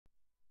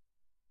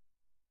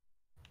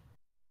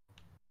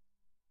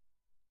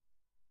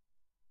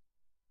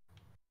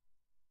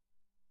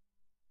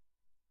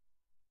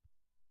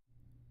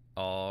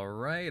All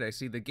right, I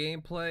see the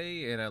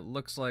gameplay, and it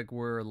looks like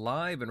we're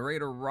live and ready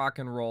to rock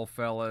and roll,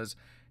 fellas.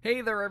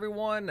 Hey there,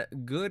 everyone.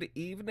 Good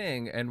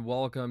evening, and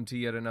welcome to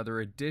yet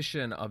another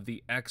edition of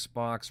the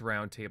Xbox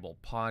Roundtable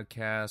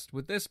podcast.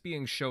 With this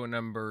being show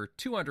number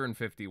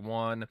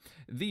 251,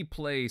 the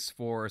place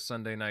for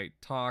Sunday night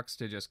talks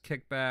to just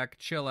kick back,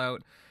 chill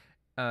out,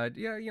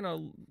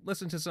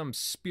 listen to some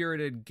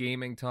spirited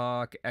gaming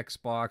talk,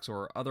 Xbox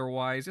or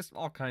otherwise, just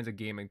all kinds of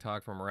gaming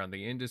talk from around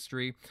the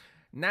industry.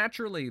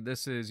 Naturally,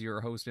 this is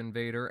your host,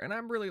 Invader, and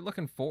I'm really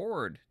looking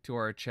forward to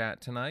our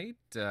chat tonight.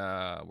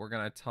 We're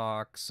going to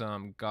talk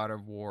some God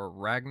of War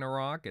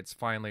Ragnarok. It's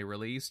finally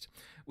released.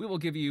 We will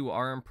give you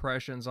our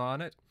impressions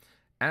on it.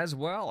 As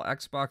well,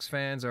 Xbox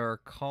fans are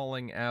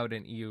calling out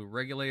an EU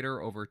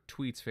regulator over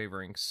tweets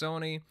favoring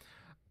Sony.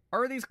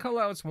 Are these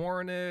callouts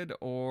warranted,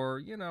 or,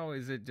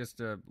 is it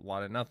just a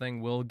lot of nothing?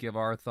 We'll give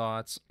our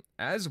thoughts.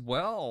 As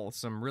well,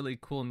 some really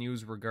cool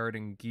news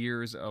regarding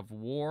Gears of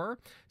War.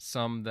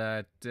 Some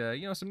that,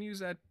 some news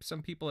that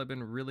some people have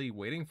been really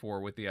waiting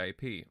for with the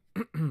IP.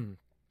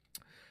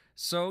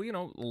 So,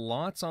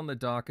 lots on the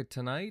docket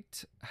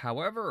tonight.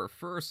 However,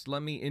 first,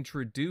 let me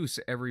introduce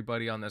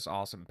everybody on this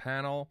awesome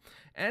panel.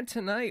 And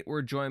tonight,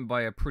 we're joined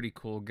by a pretty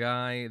cool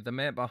guy, the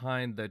man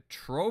behind the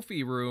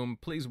trophy room.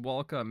 Please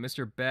welcome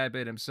Mr.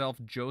 Badbit himself,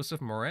 Joseph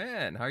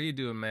Moran. How are you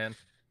doing, man?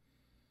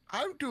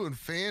 I'm doing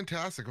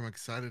fantastic. I'm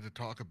excited to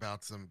talk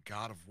about some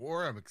God of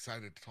War. I'm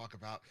excited to talk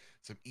about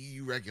some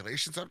EU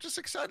regulations. I'm just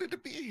excited to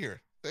be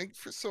here. Thank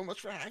you so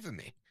much for having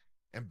me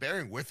and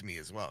bearing with me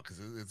as well, because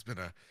it's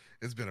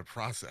been a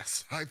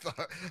process. I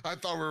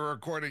thought we were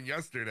recording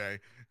yesterday.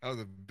 I was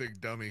a big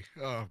dummy.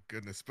 Oh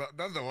goodness. But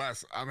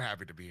nonetheless, I'm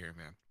happy to be here,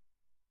 man.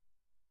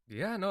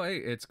 Yeah, no, hey,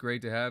 it's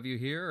great to have you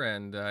here,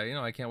 and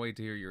I can't wait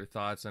to hear your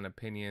thoughts and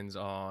opinions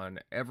on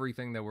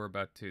everything that we're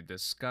about to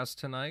discuss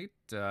tonight.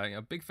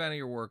 Big fan of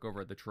your work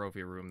over at the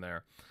Trophy Room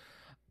there.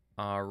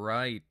 All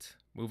right,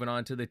 moving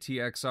on to the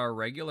TXR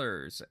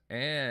regulars,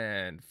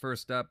 and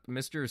first up,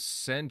 Mr.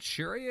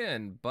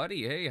 Centurion,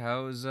 buddy. Hey,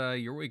 how's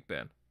your week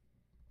been?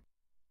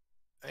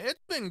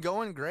 It's been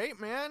going great,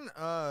 man.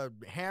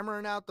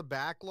 Hammering out the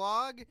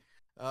backlog.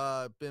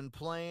 Been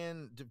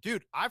playing,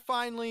 dude. I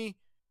finally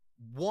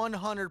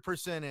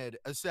 100%ed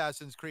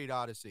Assassin's Creed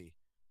Odyssey.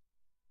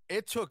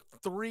 It took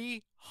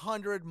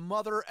 300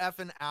 mother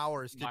effing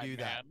hours to do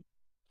that.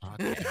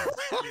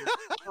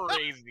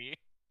 Crazy.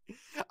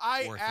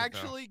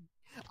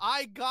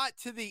 I got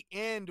to the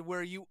end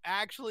where you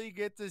actually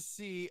get to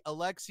see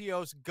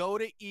Alexios go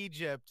to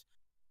Egypt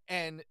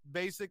and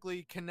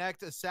basically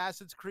connect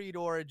Assassin's Creed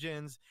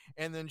Origins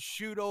and then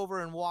shoot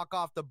over and walk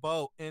off the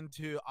boat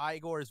into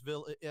Ivor's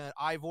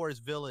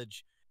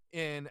village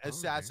in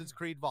Assassin's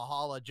Creed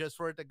Valhalla, just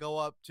for it to go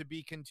up to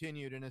be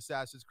continued in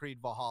Assassin's Creed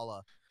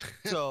Valhalla.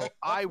 So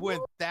I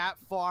went that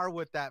far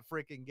with that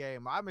freaking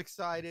game. I'm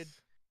excited.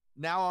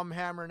 Now I'm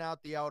hammering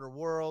out the Outer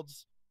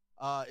Worlds.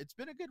 It's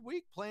been a good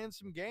week playing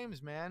some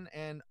games, man.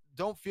 And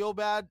don't feel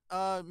bad,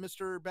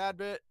 Mr.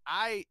 Badbit.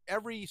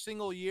 Every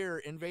single year,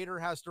 Invader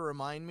has to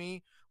remind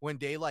me when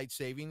daylight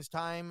savings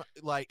time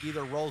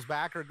either rolls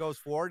back or goes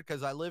forward,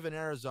 because I live in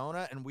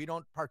Arizona and we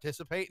don't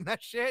participate in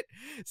that shit.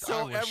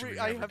 So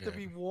I have to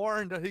be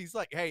warned. He's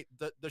like, hey,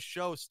 the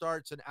show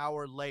starts an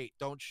hour late.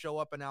 Don't show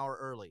up an hour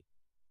early.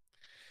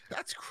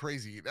 That's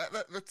crazy.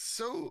 That's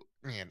so,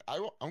 man.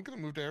 I'm gonna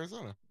move to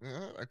Arizona.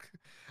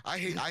 I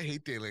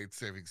hate daylight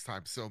savings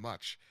time so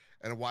much,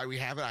 and why we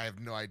have it, I have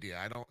no idea.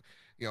 I don't,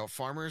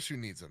 farmers, who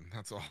needs them?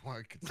 That's all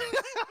I can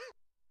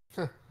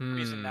say.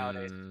 Reason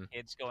nowadays,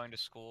 kids going to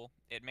school,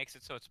 it makes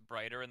it so it's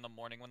brighter in the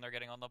morning when they're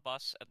getting on the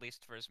bus, at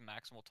least for as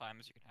maximal time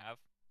as you can have.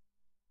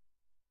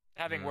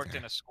 Having worked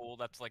in a school,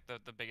 that's like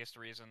the biggest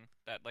reason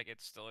that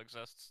it still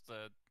exists.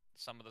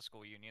 Some of the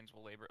school unions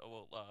will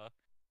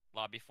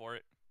lobby for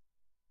it.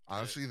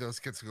 Honestly, those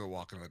kids can go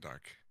walk in the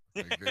dark.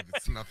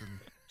 It's nothing.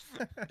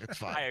 It's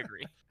fine. I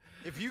agree.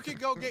 If you could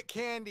go get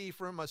candy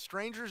from a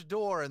stranger's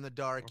door in the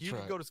dark, you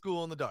could go to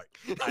school in the dark.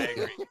 I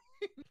agree.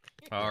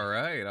 All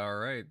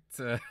right.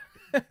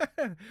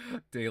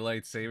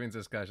 Daylight savings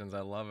discussions. I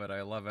love it.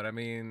 I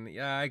mean,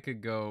 yeah, I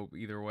could go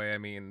either way. I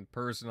mean,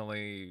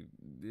 personally,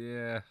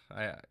 yeah,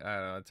 I don't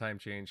know, time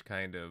change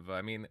kind of.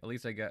 I mean, at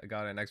least I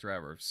got an extra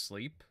hour of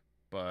sleep,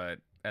 but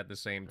at the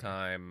same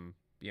time,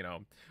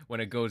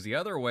 when it goes the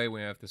other way, we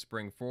have to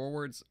spring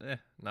forwards.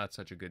 Not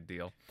such a good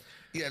deal.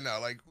 Yeah,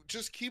 no,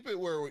 just keep it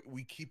where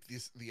we keep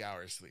the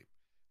hours sleep.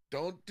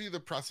 Don't do the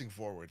pressing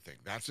forward thing.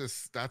 That's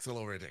a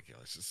little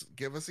ridiculous. Just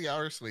give us the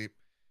hour sleep,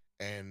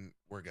 and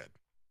we're good.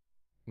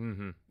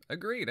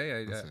 Agreed.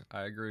 Hey,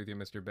 I agree with you,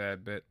 Mr.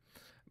 Badbit.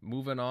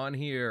 Moving on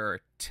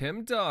here,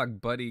 Tim Dog,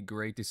 buddy,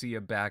 great to see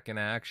you back in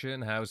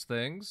action. How's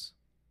things?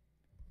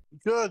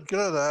 Good.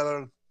 I had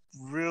a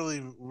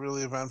really,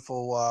 really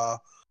eventful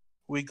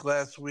week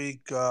last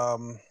week. Had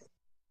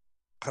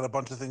a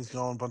bunch of things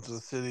going, bunch of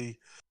the city.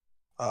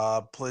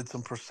 Played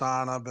some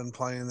Persona. Been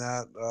playing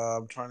that.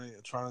 I'm trying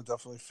to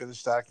definitely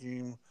finish that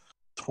game.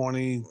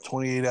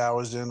 28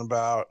 hours in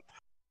about.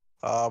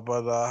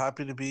 But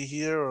happy to be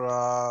here.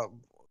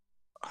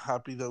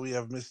 happy that we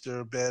have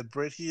Mr. Bad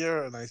Brit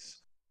here. A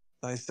nice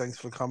thanks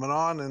for coming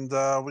on, and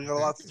we got a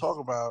lot to talk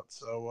about.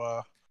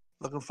 So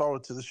looking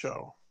forward to the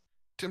show.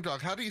 Tim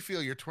Dog, how do you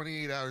feel? You're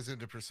 28 hours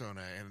into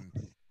Persona, and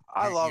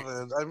I love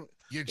it.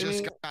 You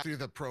just got through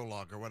the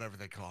prologue or whatever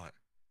they call it.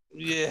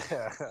 Yeah.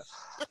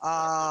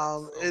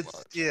 It's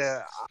much.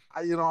 yeah.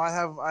 I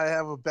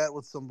have a bet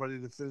with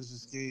somebody to finish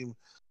this game,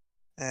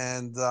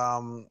 and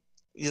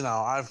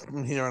I've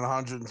been here in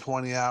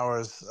 120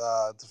 hours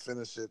to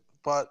finish it.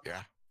 But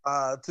yeah,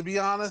 to be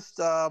honest,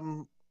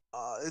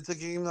 it's a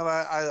game that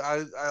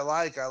I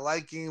like. I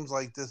like games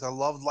like this. I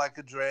loved Like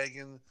a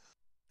Dragon,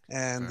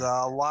 and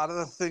a lot of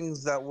the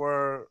things that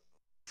were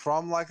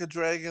from Like a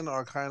Dragon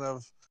are kind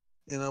of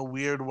in a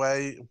weird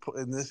way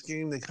in this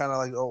game. They kind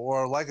of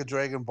or Like a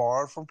Dragon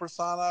borrowed from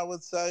Persona, I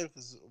would say,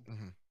 because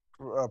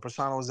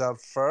Persona was out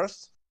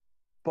first.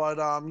 But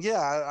I'm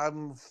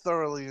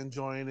thoroughly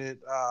enjoying it.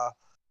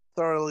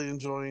 Thoroughly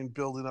enjoying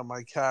building up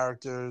my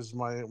characters,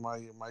 my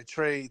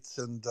traits,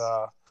 and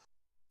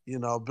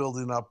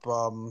building up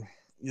the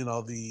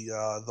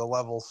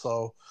level,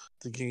 so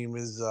the game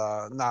is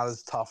not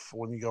as tough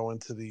when you go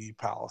into the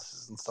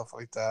palaces and stuff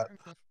like that.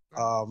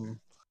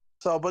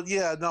 But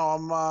yeah, no,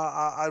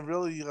 I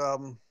really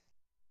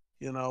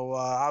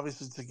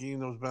obviously it's a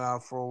game that has been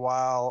out for a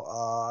while.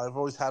 I've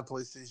always had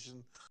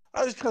PlayStation.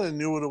 I just kind of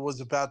knew what it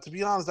was about. To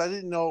be honest, I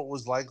didn't know it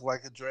was like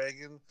a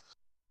Dragon,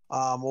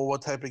 or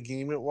what type of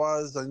game it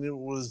was. I knew it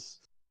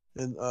was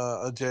in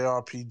a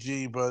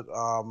JRPG, but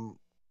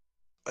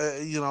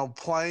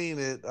playing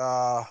it,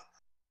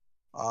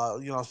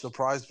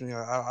 surprised me.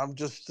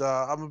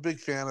 I'm a big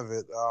fan of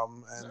it,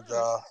 and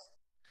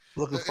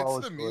looking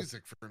forward to it. It's the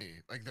music for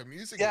me. Like, the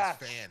music is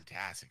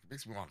fantastic. It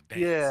makes me want to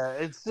dance. Yeah,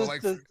 it's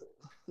just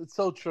it's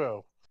so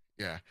true.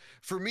 Yeah,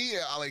 for me,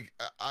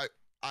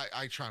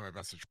 I try my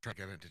best to try to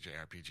get into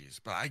JRPGs,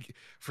 but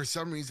for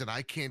some reason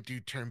I can't do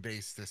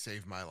turn-based to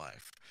save my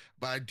life.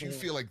 But I do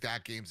feel like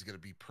that game's gonna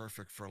be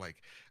perfect for like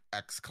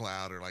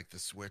xCloud or like the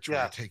Switch, where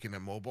you're taking it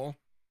mobile.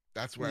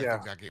 That's where I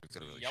think that game's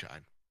gonna really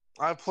shine.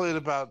 I played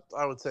about,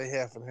 I would say,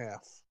 half and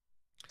half.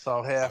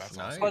 So half,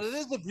 nice. But it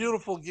is a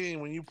beautiful game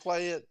when you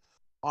play it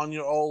on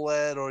your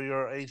OLED or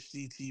your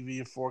HD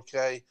TV or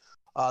 4K.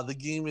 The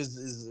game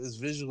is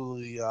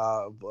visually,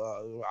 I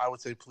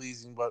would say,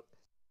 pleasing, but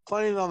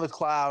playing it on the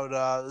cloud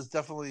is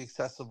definitely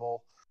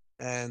accessible,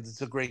 and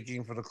it's a great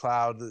game for the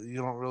cloud. You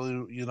don't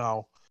really,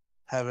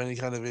 have any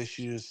kind of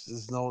issues.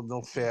 There's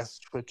no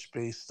fast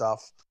Twitch-based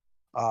stuff.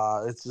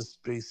 It's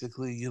just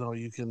basically,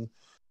 you can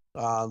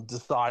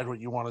decide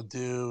what you want to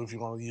do, if you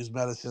want to use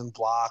medicine,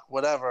 block,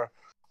 whatever.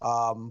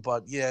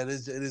 But yeah, it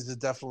is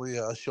definitely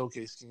a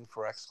showcase game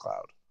for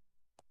xCloud.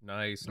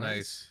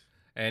 Nice.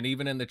 And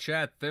even in the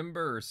chat,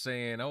 Thimber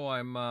saying, "Oh,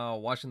 I'm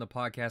watching the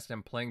podcast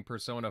and playing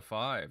Persona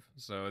 5."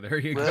 So there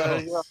you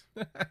go.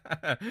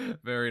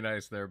 Very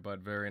nice there,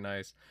 bud. Very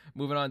nice.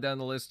 Moving on down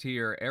the list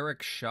here,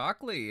 Eric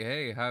Shockley.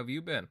 Hey, how have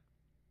you been?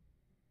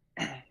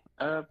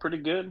 Pretty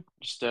good.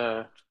 Just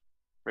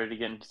ready to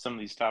get into some of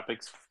these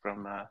topics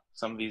from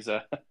some of these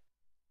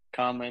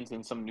comments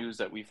and some news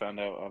that we found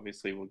out.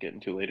 Obviously, we'll get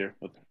into later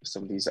with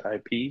some of these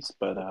IPs.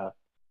 But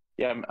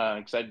yeah, I'm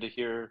excited to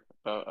hear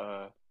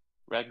about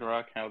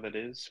Ragnarok, how that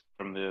is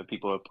from the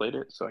people who have played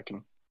it, so I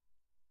can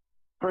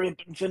hurry up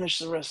and finish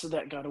the rest of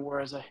that God of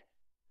War, as I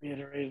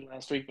reiterated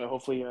last week. But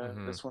hopefully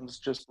this one's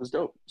just as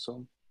dope, so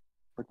I'm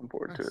looking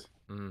forward to it.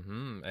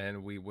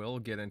 And we will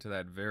get into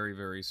that very,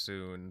 very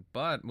soon.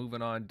 But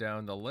moving on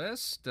down the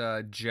list,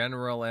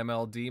 General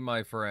MLD,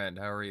 my friend,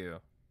 how are you?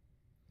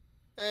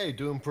 Hey,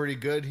 doing pretty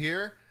good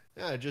here.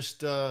 Yeah, just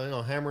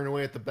hammering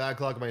away at the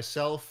backlog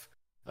myself.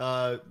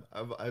 I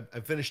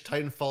finished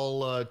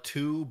Titanfall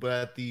 2,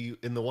 but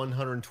in the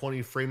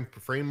 120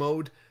 frame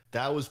mode.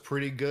 That was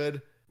pretty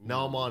good.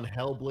 Now I'm on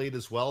Hellblade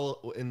as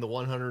well in the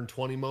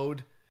 120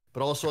 mode,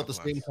 but also at the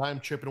same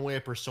time chipping away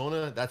at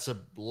Persona. That's a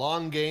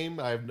long game.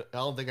 I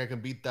don't think I can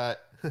beat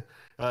that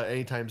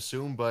anytime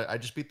soon. But I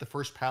just beat the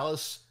first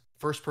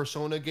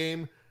Persona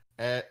game.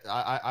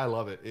 I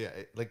love it. Yeah,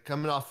 like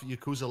coming off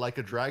Yakuza Like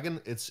a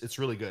Dragon, it's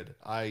really good.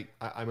 I'm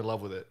in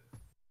love with it.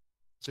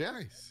 So yeah.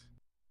 Nice.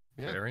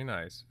 Yeah. Very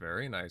nice.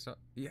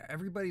 Yeah,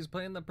 everybody's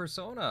playing the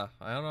Persona.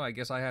 I don't know. I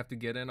guess I have to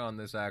get in on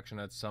this action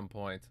at some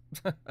point.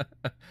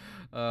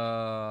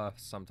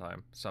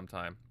 Sometime.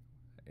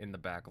 In the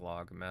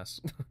backlog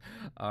mess.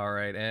 All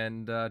right,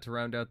 and to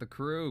round out the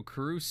crew,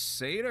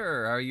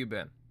 Crusader, how you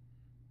been?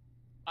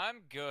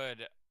 I'm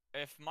good.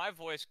 If my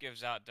voice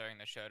gives out during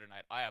the show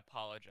tonight, I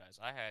apologize.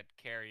 I had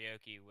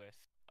karaoke with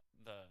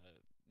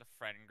the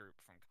friend group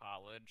from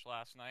college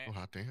last night. Oh,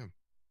 hot damn.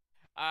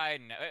 I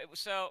know.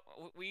 So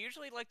we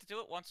usually like to do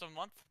it once a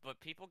month, but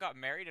people got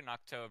married in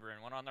October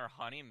and went on their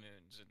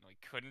honeymoons, and we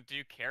couldn't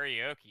do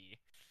karaoke.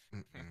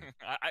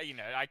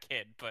 I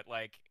kid, but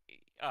like,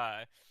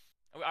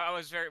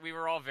 we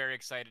were all very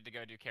excited to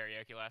go do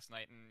karaoke last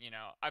night, and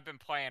I've been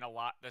playing a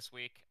lot this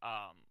week.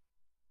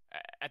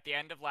 At the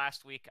end of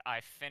last week,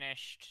 I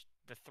finished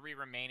the 3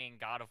 remaining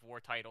God of War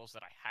titles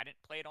that I hadn't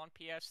played on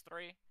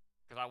PS3.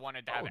 because I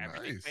wanted to have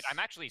everything. Nice. I'm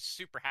actually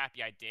super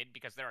happy I did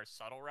because there are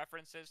subtle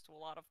references to a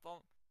lot of them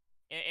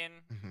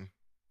in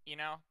you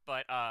know,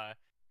 but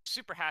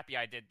super happy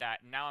I did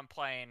that. And now I'm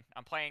playing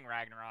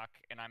Ragnarok,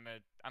 and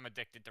I'm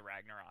addicted to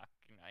Ragnarok.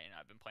 And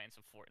I've been playing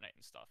some Fortnite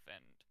and stuff.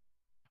 And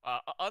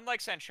unlike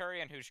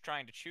Centurion, who's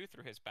trying to chew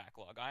through his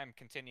backlog, I'm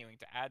continuing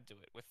to add to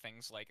it with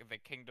things like the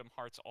Kingdom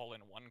Hearts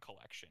All-in-One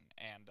collection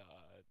and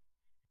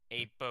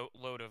a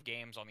boatload of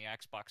games on the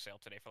Xbox sale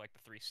today for like the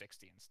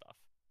 360 and stuff.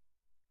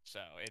 So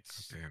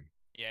it's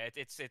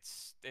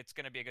it's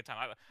gonna be a good time.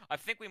 I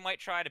think we might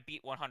try to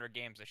beat 100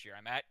 games this year.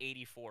 I'm at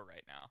 84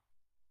 right now.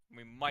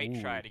 We might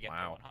try to get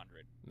to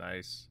 100.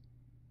 Nice.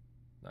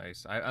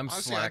 I'm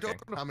honestly, slacking. I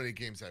don't know how many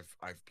games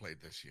I've played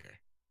this year.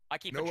 I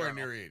keep nowhere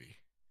near 80.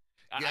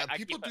 Yeah,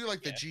 people do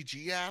like the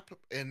GG app,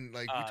 and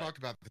like we talked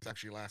about this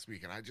actually last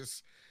week, and I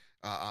just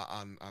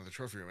on the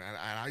trophy room, and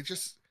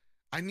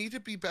I need to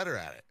be better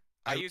at it.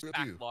 I use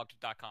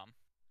backlogged.com.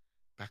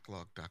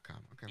 Backlog.com.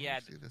 Okay. Yeah,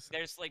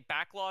 there's like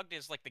Backlogged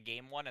is like the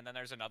game one, and then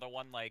there's another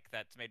one like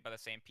that's made by the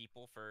same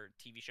people for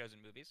TV shows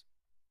and movies.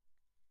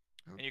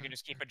 Okay. And you can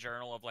just keep a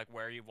journal of like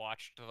where you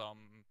watched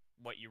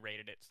what you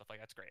rated it, stuff like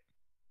that's great.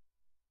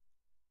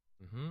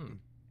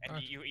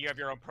 And you have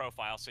your own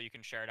profile, so you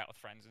can share it out with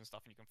friends and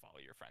stuff, and you can follow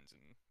your friends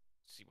and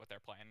see what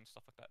they're playing and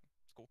stuff like that.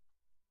 It's cool.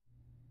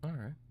 All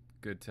right.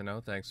 Good to know.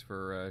 Thanks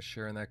for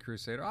sharing that,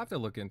 Crusader. I'll have to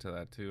look into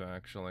that too,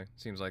 actually.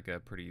 Seems like a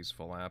pretty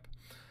useful app.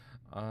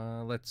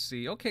 Let's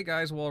see. Okay,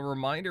 guys, well, a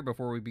reminder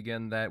before we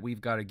begin that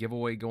we've got a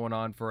giveaway going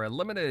on for a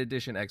limited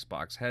edition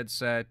Xbox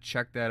headset.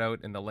 Check that out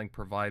in the link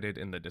provided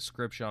in the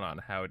description on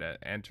how to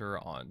enter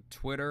on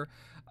Twitter.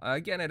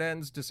 Again, it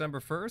ends December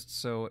 1st,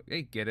 so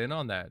hey, get in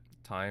on that.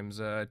 Time's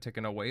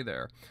ticking away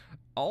there.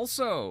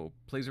 Also,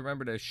 please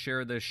remember to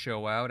share this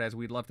show out, as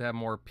we'd love to have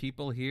more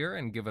people here,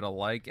 and give it a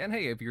like. And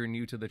hey, if you're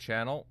new to the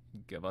channel,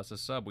 give us a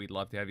sub. We'd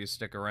love to have you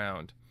stick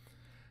around.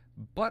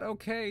 But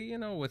okay,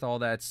 with all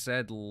that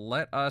said,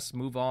 let us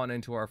move on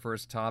into our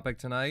first topic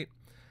tonight.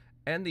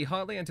 And the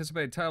hotly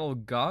anticipated title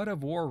God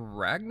of War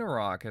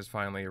Ragnarok has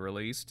finally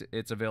released.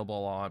 It's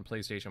available on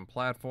PlayStation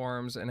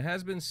platforms and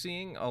has been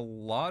seeing a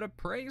lot of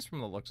praise from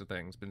the looks of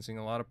things.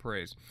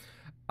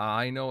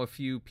 I know a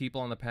few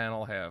people on the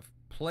panel have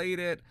played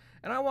it,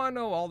 and I want to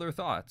know all their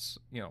thoughts,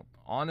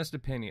 honest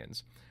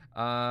opinions.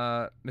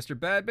 Mr.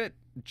 Badbit,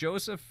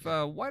 Joseph,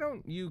 why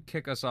don't you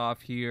kick us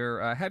off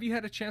here? Have you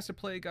had a chance to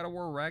play God of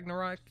War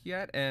Ragnarok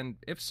yet? And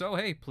if so,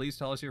 hey, please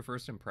tell us your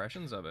first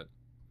impressions of it.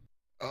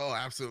 Oh,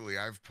 absolutely.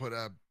 I've put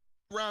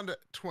around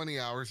 20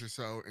 hours or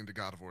so into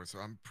God of War, so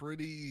I'm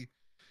pretty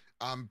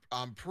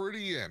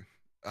in.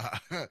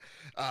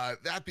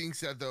 That being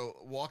said, though,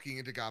 walking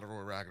into God of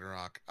War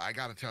Ragnarok, I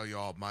got to tell you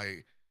all,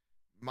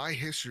 my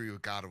history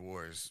with God of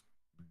War is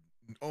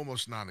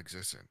almost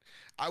non-existent.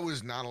 I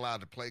was not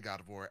allowed to play God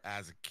of War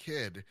as a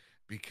kid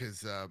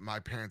because my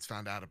parents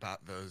found out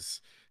about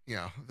those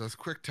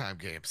QuickTime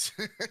games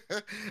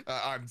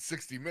on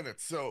 60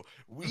 Minutes. So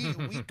we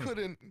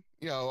couldn't,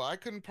 I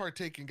couldn't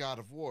partake in God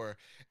of War.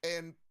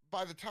 And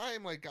by the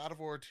time like God of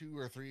War 2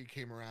 or 3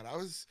 came around, I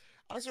was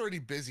already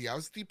busy. I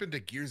was deep into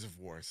Gears of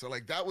War. So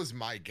like that was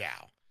my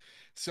gal.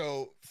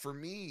 So for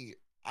me,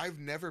 I've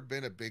never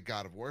been a big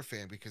God of War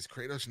fan because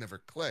Kratos never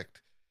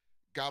clicked.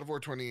 God of War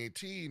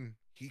 2018,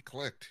 he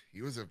clicked.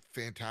 He was a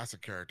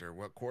fantastic character.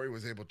 What Corey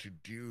was able to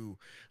do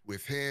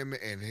with him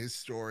and his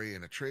story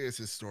and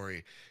Atreus'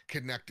 story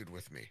connected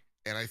with me.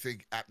 And I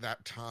think at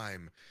that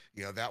time,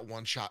 that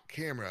one-shot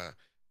camera,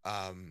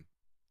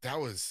 that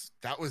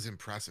was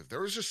impressive.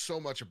 There was just so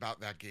much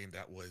about that game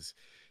that was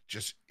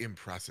just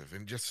impressive,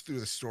 and just through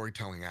the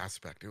storytelling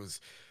aspect, it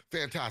was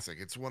fantastic.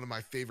 It's one of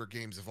my favorite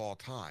games of all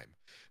time.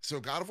 So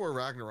God of War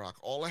Ragnarok,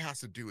 all it has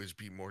to do is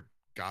be more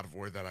God of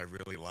War that I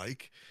really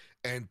like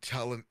and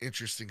tell an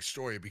interesting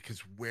story, because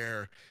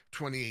where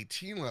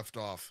 2018 left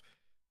off,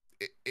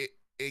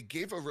 it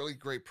gave a really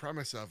great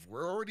premise of,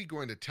 we're already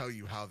going to tell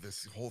you how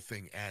this whole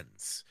thing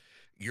ends.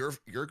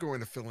 You're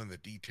going to fill in the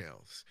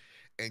details.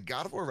 And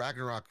God of War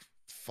Ragnarok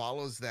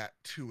follows that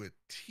to a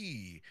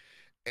T,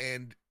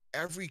 and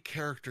every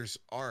character's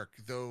arc,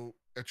 though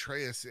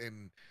Atreus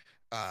and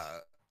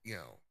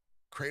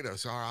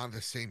Kratos are on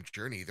the same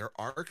journey, their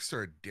arcs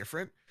are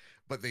different,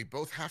 but they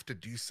both have to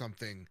do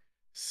something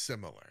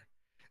similar.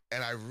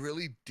 And I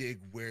really dig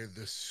where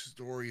the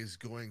story is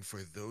going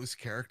for those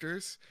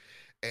characters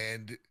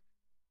and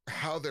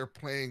how they're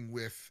playing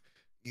with,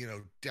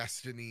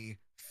 destiny,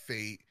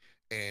 fate,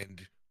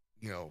 and,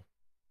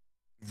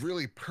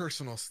 really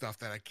personal stuff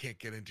that I can't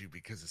get into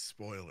because of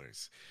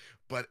spoilers.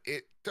 But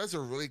it does a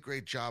really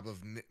great job of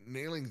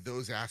nailing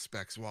those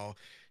aspects while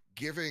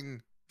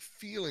giving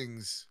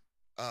feelings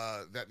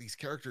that these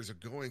characters are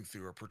going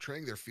through, or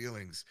portraying their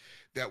feelings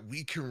that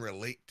we can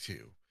relate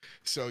to.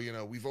 So,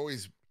 we've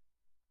always,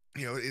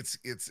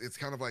 it's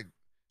kind of like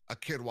a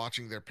kid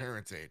watching their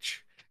parents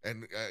age,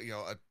 and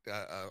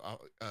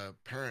a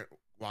parent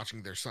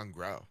watching their son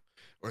grow,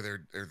 or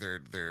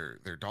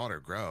their daughter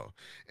grow,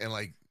 and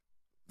like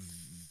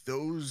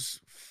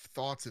those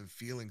thoughts and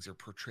feelings are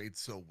portrayed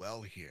so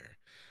well here,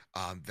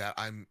 that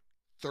I'm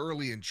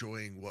thoroughly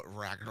enjoying what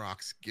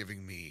Ragnarok's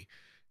giving me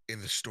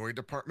in the story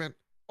department.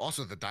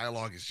 Also, the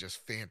dialogue is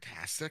just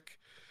fantastic.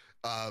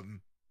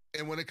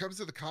 And when it comes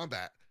to the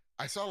combat,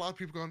 I saw a lot of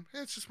people going,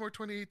 "Hey, it's just more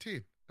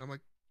 2018." I'm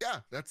like,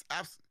 "Yeah, that's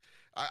absolutely."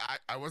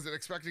 I wasn't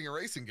expecting a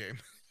racing game.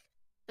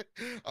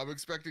 I'm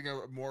expecting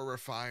a more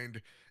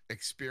refined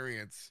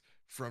experience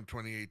from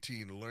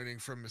 2018, learning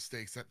from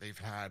mistakes that they've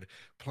had,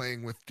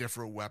 playing with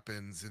different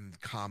weapons and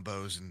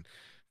combos. And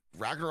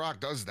Ragnarok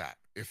does that.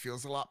 It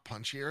feels a lot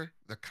punchier.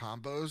 The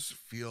combos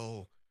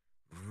feel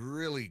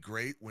really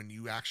great when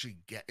you actually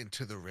get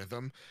into the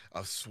rhythm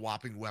of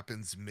swapping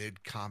weapons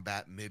mid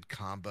combat, mid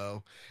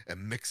combo,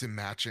 and mix and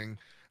matching.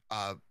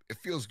 It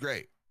feels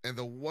great. And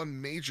the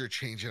one major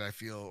change that I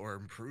feel or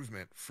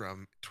improvement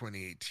from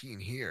 2018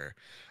 here,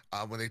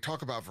 when they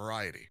talk about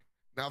variety.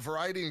 Now,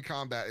 variety in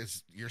combat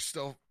is you're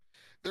still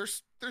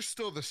there's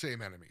still the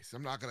same enemies.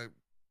 I'm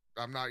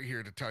not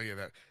here to tell you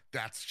that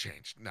that's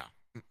changed. No.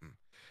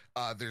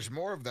 There's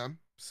more of them,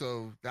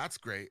 so that's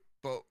great.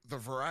 But the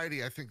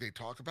variety I think they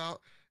talk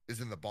about is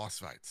in the boss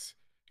fights.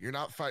 You're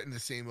not fighting the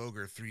same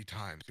ogre 3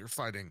 times. You're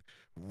fighting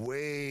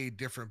way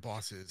different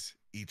bosses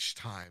each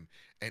time,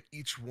 and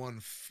each one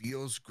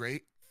feels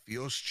great,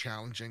 feels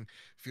challenging,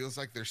 feels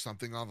like there's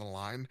something on the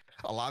line.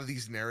 A lot of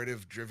these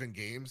narrative driven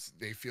games,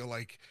 they feel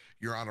like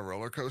you're on a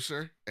roller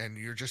coaster and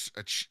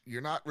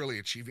you're not really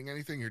achieving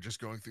anything. You're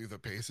just going through the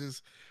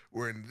paces.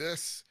 Where in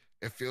this,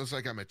 it feels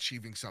like I'm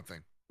achieving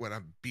something when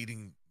I'm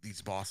beating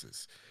these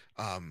bosses,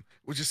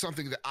 which is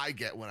something that I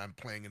get when I'm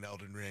playing an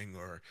Elden Ring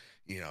or,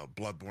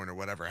 Bloodborne or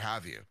whatever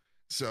have you.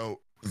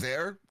 So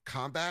their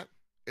combat,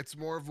 it's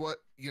more of what,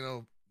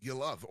 you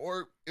love,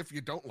 or if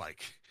you don't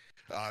like,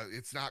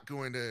 it's not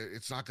going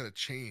to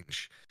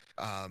change.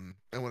 And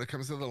when it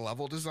comes to the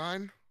level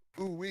design,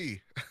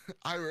 ooh-wee,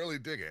 I really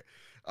dig it.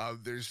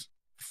 There's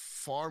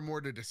far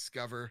more to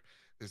discover.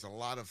 There's a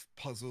lot of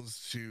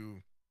puzzles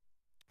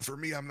for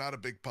me, I'm not a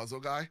big puzzle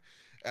guy.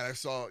 And I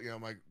saw,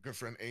 my good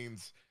friend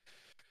Ames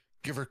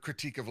give her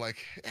critique of like,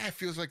 it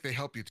feels like they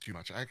help you too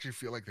much. I actually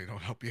feel like they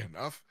don't help you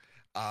enough.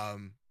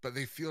 But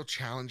they feel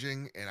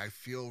challenging, and I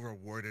feel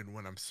rewarded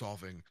when I'm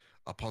solving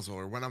a puzzle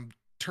or when I'm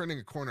turning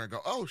a corner and go,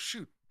 oh,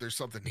 shoot, there's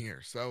something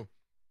here. So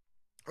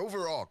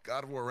overall,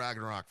 God of War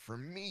Ragnarok for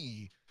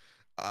me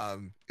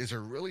is a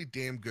really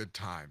damn good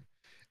time.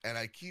 And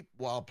I keep,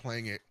 while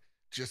playing it,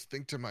 just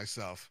think to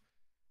myself,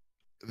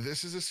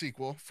 this is a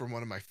sequel from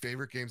one of my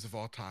favorite games of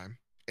all time,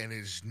 and it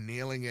is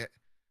nailing it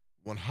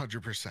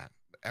 100%.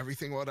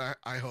 Everything what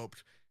I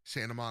hoped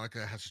Santa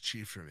Monica has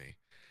achieved for me.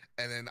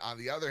 And then on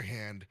the other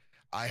hand,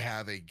 I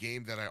have a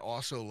game that I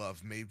also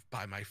love made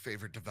by my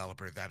favorite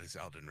developer, that is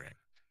Elden Ring.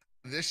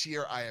 This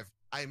year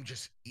I'm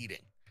just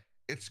eating.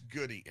 It's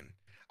good eating.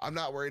 I'm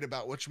not worried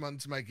about which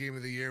one's my game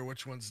of the year,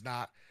 which one's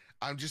not.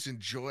 I'm just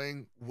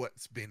enjoying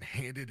what's been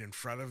handed in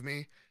front of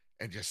me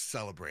and just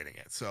celebrating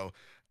it. So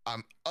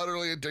I'm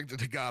utterly addicted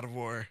to God of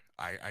War.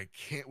 I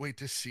can't wait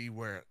to see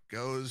where it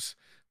goes,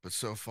 but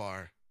so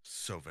far,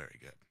 so very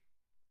good.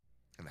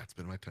 And that's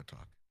been my TED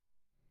Talk.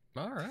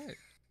 All right.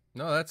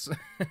 No, that's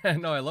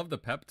no, I love the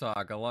pep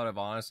talk. A lot of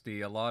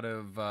honesty, a lot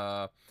of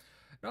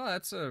no,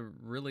 that's a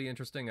really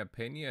interesting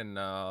opinion.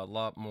 A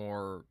lot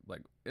more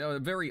like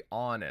very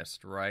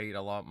honest, right?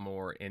 A lot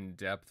more in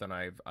depth than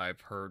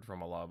I've heard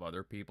from a lot of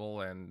other people.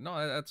 And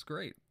no, that's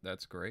great.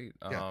 That's great.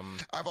 Yeah.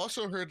 I've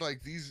also heard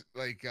like these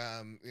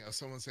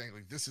someone saying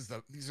like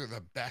these are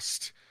the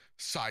best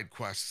side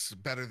quests,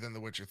 better than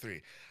The Witcher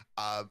 3.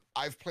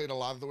 I've played a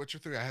lot of The Witcher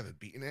 3. I haven't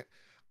beaten it.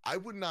 I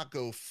would not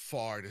go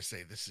far to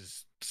say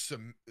this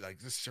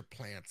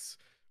supplants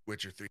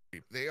Witcher 3.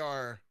 They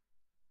are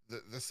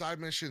the side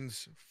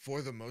missions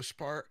for the most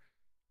part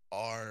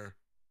are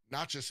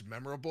not just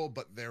memorable,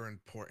 but they're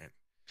important.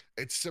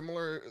 It's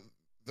similar,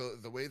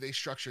 the way they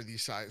structure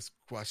these side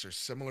quests are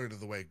similar to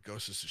the way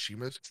Ghost of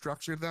Tsushima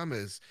structured them.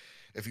 Is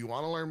if you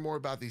want to learn more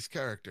about these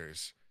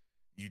characters,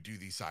 you do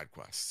these side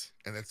quests,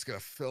 and it's going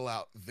to fill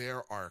out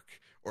their arc,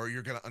 or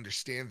you're going to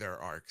understand their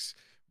arcs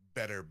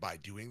better by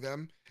doing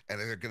them, and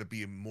they're going to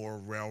be a more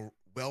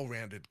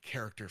well-rounded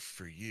character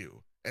for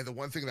you. And the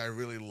one thing that I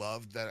really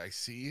love that I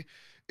see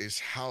is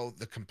how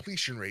the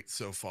completion rate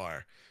so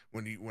far,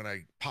 when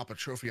I pop a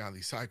trophy on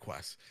these side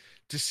quests,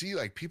 to see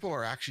like people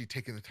are actually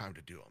taking the time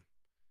to do them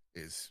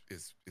is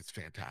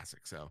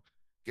fantastic. So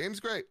game's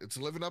great. It's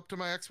living up to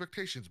my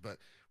expectations, but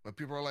when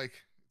people are like,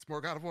 it's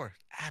more God of War,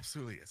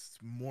 absolutely is. It's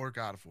more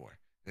God of War.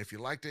 And if you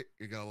liked it,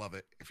 you're going to love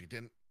it. If you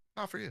didn't,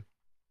 not for you.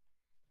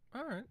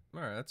 All right.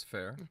 That's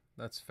fair.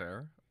 That's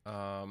fair.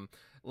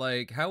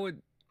 Like how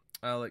would,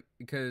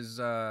 because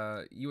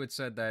you had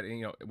said that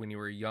when you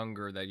were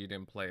younger that you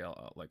didn't play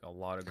a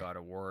lot of God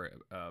of War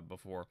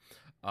before.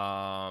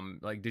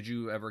 Like, did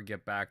you ever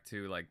get back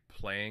to like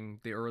playing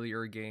the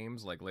earlier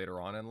games like later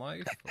on in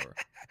life? Or?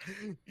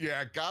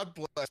 Yeah, God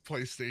bless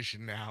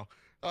PlayStation now.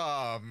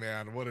 Oh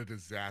man, what a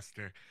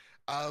disaster.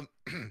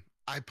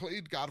 I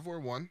played God of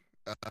War 1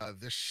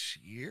 this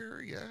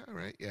year. Yeah,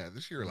 right. Yeah,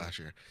 this year or last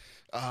year.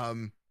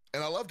 And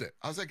I loved it.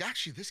 I was like,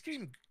 actually, this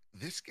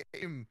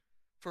game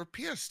for a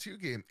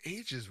PS2 game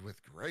ages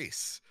with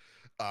grace.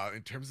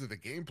 In terms of the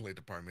gameplay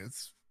department,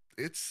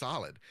 it's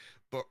solid.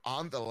 But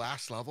on the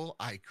last level,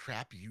 I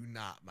crap you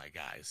not, my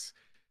guys.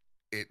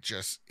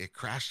 It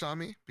crashed on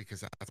me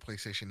because that's what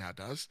PlayStation Now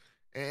does,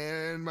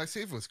 and my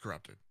save was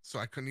corrupted, so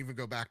I couldn't even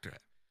go back to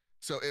it.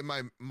 So in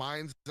my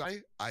mind's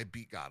eye, I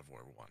beat God of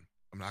War 1.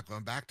 I'm not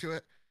going back to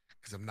it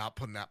because I'm not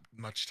putting that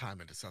much time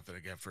into something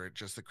again for it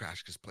just to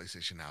crash because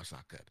PlayStation Now is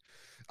not good.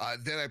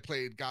 Then I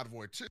played God of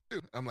War 2.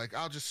 I'm like,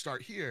 I'll just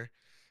start here,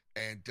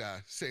 and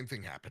same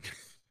thing happened.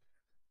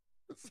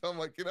 So I'm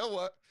like, you know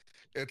what?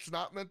 It's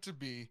not meant to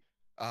be.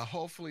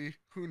 Hopefully,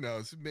 who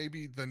knows?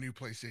 Maybe the new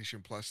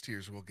PlayStation Plus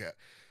tiers will get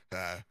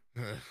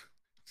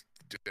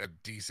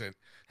decent,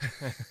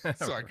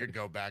 so I could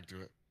go back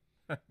to it.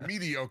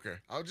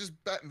 Mediocre. I'll just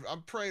bet.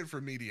 I'm praying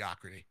for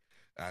mediocrity.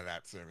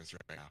 That service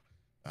right now.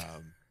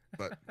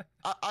 But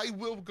I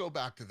will go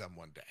back to them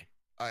one day.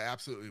 I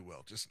absolutely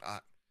will. Just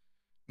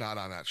not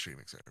on that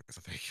streaming service.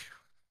 So thank you.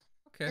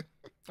 Okay,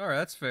 all right,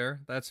 that's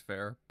fair. That's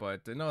fair.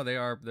 But no, they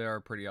are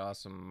pretty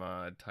awesome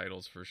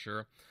titles for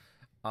sure.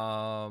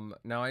 Now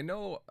I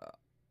know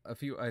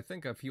I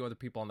think a few other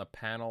people on the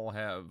panel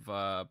have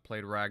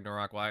played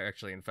Ragnarok. Well,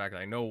 in fact,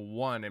 I know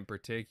one in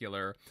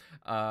particular.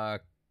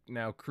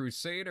 Now,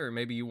 Crusader,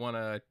 maybe you want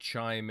to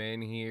chime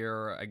in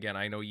here. Again,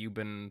 I know you've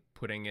been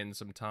putting in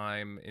some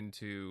time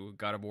into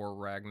God of War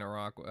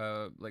Ragnarok.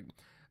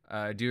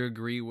 Do you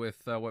agree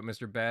with what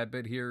Mr.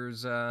 Badbit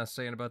here's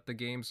saying about the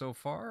game so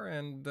far?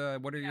 And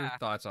what are your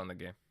thoughts on the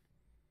game?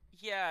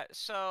 Yeah,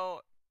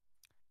 so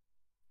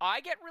I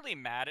get really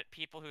mad at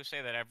people who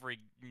say that every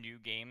new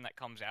game that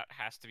comes out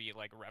has to be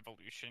like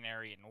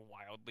revolutionary and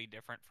wildly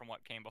different from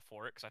what came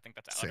before it, because I think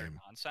that's utter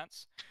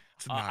nonsense.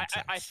 It's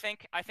nonsense.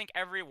 I think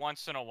every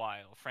once in a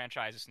while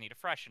franchises need to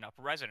freshen up.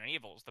 Resident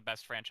Evil is the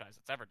best franchise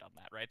that's ever done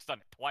that, right? It's done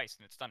it twice,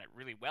 and it's done it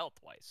really well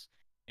twice.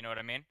 You know what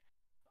I mean?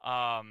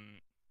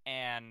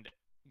 And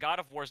God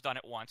of War's done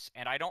it once,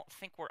 and I don't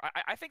think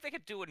I think they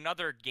could do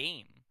another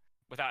game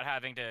without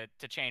having to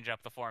change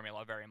up the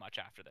formula very much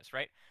after this,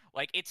 right?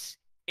 Like it's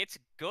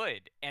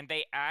good, and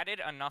they added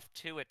enough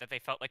to it that they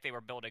felt like they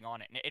were building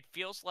on it. And it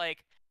feels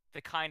like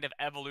the kind of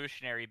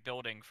evolutionary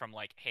building from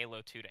like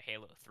Halo 2 to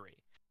Halo 3,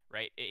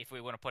 right? If we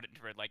want to put it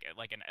into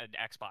like an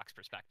Xbox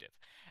perspective.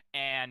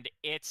 And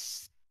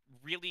it's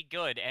really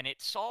good, and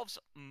it solves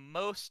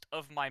most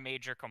of my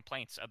major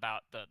complaints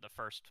about the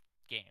first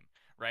game,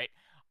 right?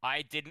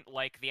 I didn't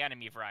like the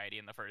enemy variety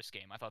in the first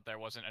game. I thought there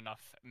wasn't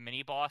enough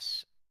mini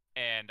boss,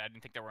 and I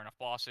didn't think there were enough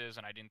bosses,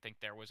 and I didn't think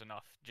there was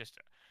enough just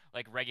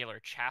like regular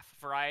chaff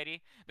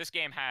variety. This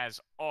game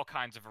has all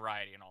kinds of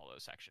variety in all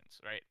those sections,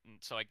 right? And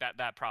so like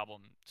that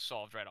problem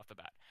solved right off the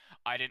bat.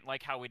 I didn't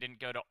like how we didn't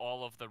go to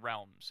all of the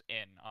realms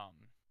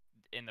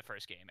in the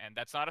first game, and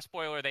that's not a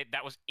spoiler.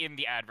 That was in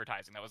the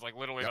advertising. That was like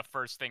literally the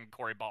first thing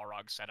Cory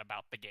Balrog said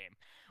about the game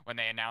when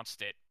they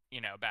announced it. You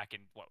know, back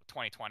in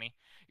 2020,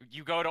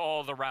 you go to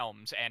all the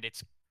realms, and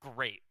it's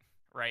great,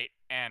 right?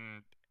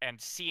 And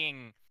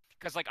seeing,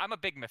 because like I'm a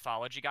big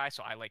mythology guy,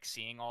 so I like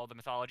seeing all the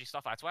mythology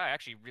stuff. That's why I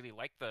actually really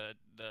like the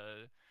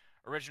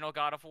original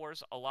God of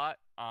Wars a lot.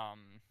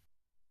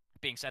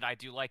 Being said, I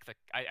do like the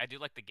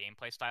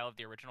gameplay style of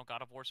the original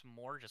God of Wars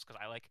more, just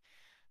because I like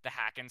the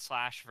hack and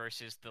slash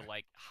versus the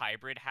like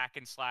hybrid hack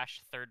and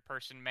slash third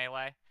person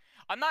melee.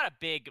 I'm not a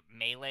big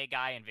melee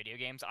guy in video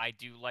games. I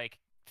do like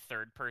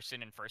third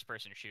person and first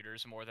person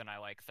shooters more than I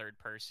like third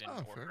person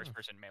or first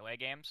person melee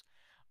games.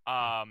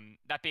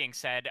 That being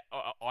said,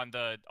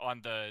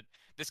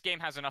 this game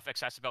has enough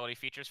accessibility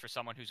features for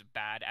someone who's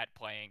bad at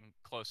playing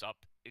close up,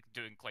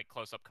 doing like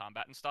close up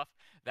combat and stuff,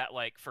 that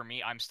like for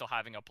me I'm still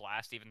having a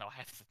blast even though I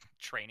have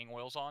training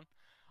wheels on.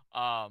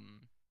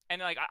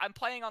 And like I'm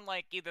playing on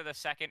like either the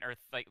second or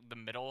like the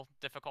middle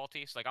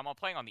difficulty. So like I'm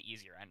playing on the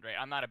easier end, right?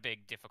 I'm not a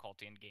big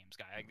difficulty in games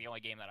guy. Like the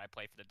only game that I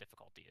play for the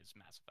difficulty is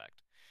Mass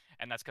Effect.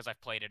 And that's because I've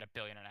played it 1.5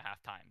 billion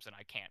times and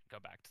I can't go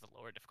back to the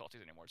lower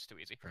difficulties anymore. It's too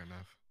easy. Fair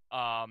enough.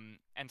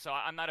 And so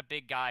I'm not a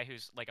big guy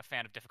who's like a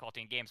fan of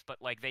difficulty in games,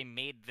 but like they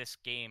made this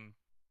game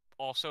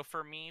also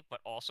for me,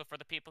 but also for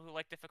the people who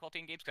like difficulty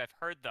in games, because I've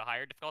heard the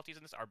higher difficulties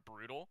in this are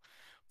brutal.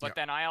 But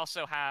then I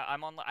also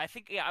I'm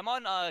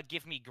on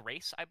Give Me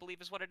Grace, I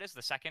believe is what it is,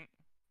 the second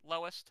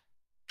lowest.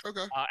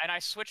 Okay. And I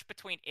switch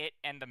between it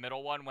and the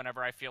middle one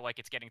whenever I feel like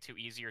it's getting too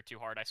easy or too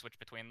hard. I switch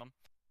between them.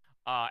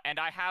 And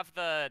I have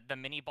the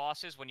mini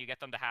bosses when you get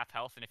them to half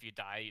health, and if you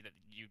die,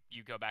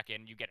 you go back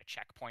in, you get a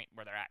checkpoint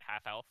where they're at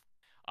half health.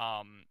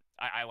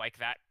 I like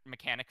that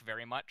mechanic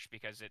very much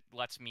because it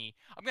lets me.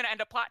 I'm gonna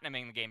end up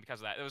platinuming the game because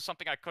of that. It was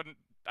something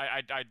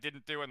I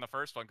didn't do in the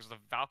first one because the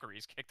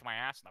Valkyries kicked my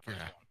ass in the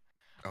first one.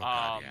 Oh,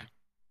 God, yeah.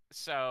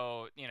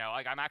 So you know,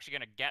 like I'm actually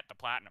gonna get the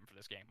platinum for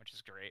this game, which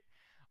is great.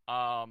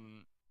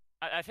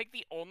 I think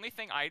the only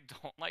thing I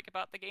don't like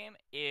about the game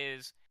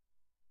is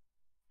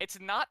it's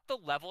not the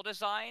level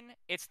design.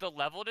 It's the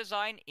level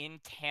design in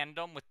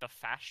tandem with the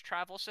fast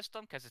travel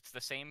system, because it's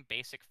the same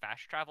basic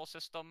fast travel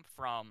system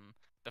from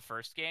the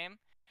first game.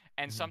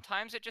 And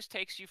sometimes it just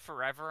takes you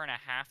forever and a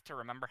half to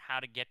remember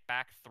how to get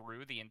back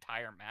through the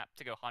entire map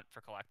to go hunt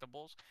for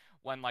collectibles,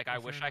 when like I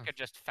wish I could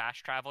just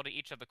fast travel to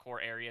each of the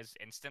core areas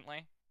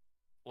instantly.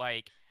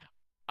 Like,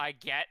 I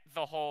get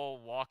the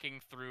whole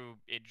walking through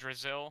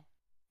Yggdrasil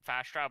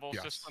fast travel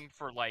Yes. system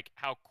for like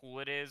how cool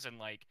it is and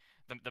like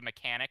the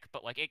mechanic,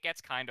 but like it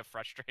gets kind of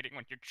frustrating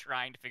when you're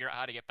trying to figure out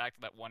how to get back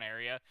to that one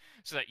area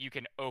so that you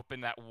can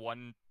open that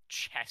one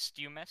chest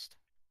you missed.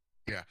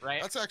 Yeah,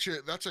 Right?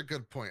 that's a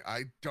good point.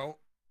 I don't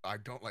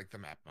like the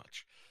map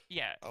much.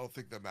 Yeah. I don't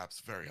think the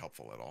map's very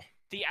helpful at all.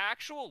 The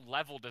actual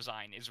level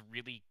design is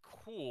really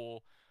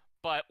cool,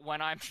 but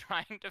when I'm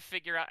trying to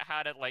figure out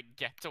how to like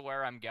get to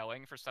where I'm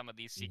going for some of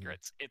these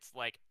secrets, it's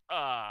like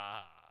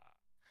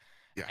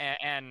Yeah.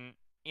 And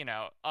you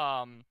know,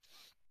 and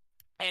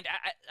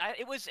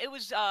it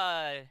was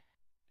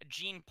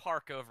Gene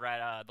Park over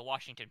at the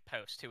Washington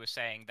Post who was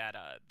saying that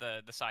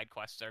the side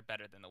quests are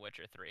better than The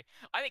Witcher 3.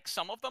 I think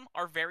some of them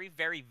are very,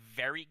 very,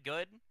 very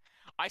good.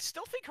 I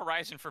still think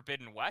Horizon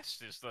Forbidden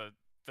West is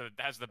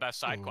has the best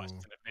side quests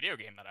in a video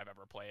game that I've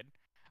ever played.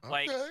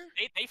 Like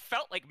they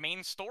felt like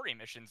main story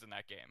missions in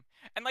that game,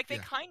 and like they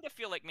kind of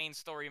feel like main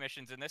story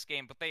missions in this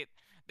game, but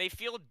they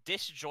feel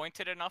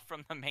disjointed enough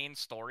from the main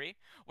story.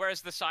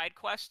 Whereas the side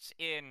quests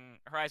in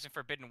Horizon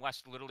Forbidden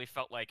West literally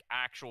felt like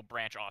actual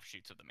branch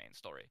offshoots of the main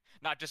story,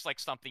 not just like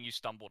something you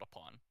stumbled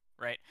upon.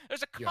 Right?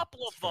 There's a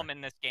couple of them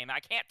in this game. I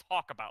can't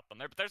talk about them.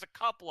 There's a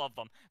couple of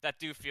them that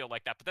do feel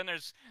like that, but then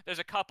there's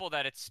a couple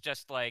that it's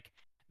just like.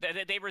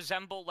 They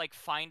resemble like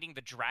finding the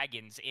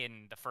dragons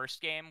in the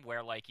first game,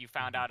 where like you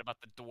found out about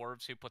the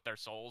dwarves who put their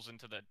souls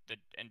into the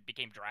and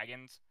became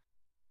dragons.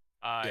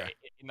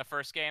 In the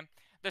first game,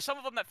 there's some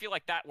of them that feel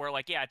like that, where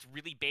like it's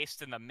really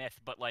based in the myth,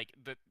 but like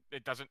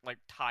it doesn't like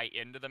tie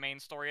into the main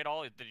story at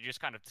all. You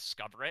just kind of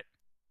discover it.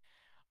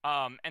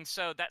 And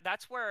so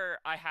that's where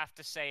I have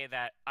to say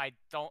that I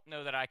don't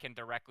know that I can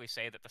directly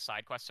say that the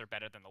side quests are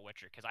better than The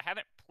Witcher, because I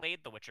haven't played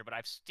The Witcher, but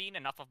I've seen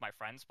enough of my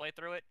friends play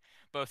through it,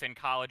 both in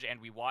college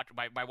and we watched.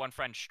 My one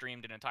friend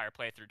streamed an entire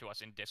playthrough to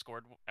us in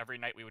Discord every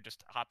night. We would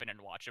just hop in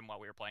and watch him while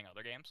we were playing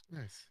other games.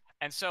 Nice.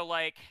 And so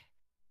like,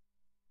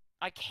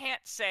 I can't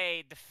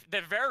say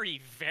the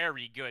very,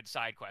 very good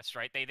side quests,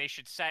 right? They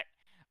should set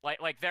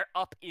like they're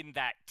up in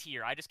that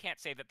tier. I just can't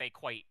say that they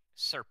quite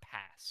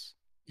surpass.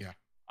 Yeah.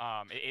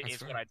 It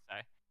is what I'd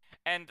say.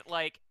 And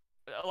like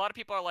a lot of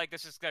people are like,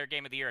 this is their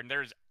game of the year, and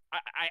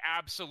I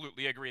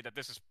absolutely agree that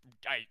this is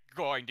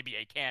going to be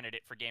a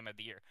candidate for game of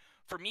the year.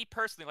 For me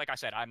personally, like I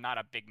said, I'm not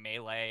a big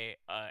melee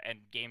and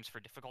games for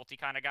difficulty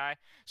kind of guy,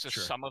 so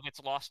some of it's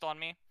lost on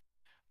me.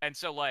 And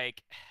so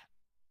like,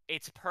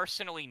 it's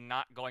personally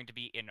not going to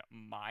be in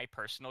my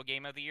personal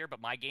game of the year, but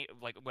my game,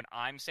 like when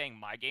I'm saying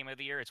my game of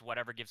the year, it's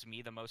whatever gives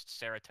me the most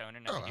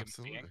serotonin as a human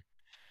being.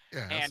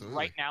 Yeah, and absolutely.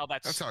 Right now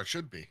that's how it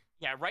should be.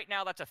 Yeah, right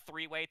now that's a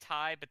three-way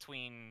tie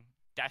between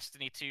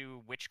Destiny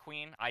 2, Witch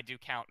Queen. I do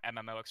count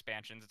MMO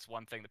expansions. It's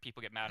one thing that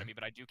people get mad at me,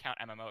 but I do count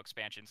MMO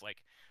expansions like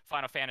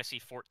Final Fantasy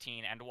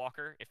 14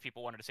 Endwalker. If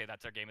people wanted to say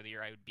that's their game of the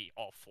year, I would be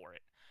all for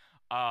it.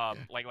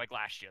 Like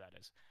last year, that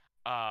is.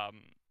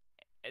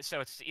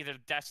 So it's either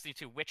Destiny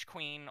 2 Witch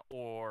Queen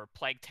or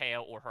Plague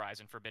Tale or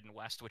Horizon Forbidden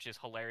West, which is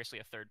hilariously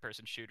a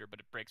third-person shooter, but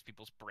it breaks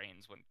people's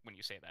brains when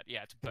you say that.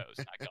 Yeah, it's bows,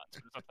 not guns,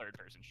 but it's a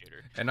third-person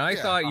shooter. And I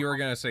thought you were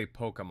going to say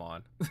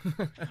Pokemon.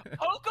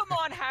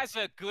 Pokemon has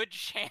a good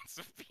chance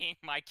of being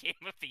my game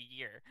of the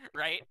year,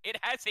 right? It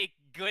has a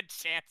good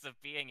chance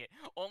of being it,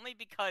 only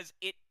because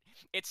it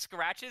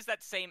scratches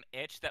that same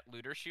itch that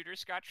looter shooters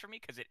scratch for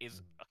me, because it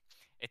is...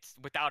 It's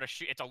without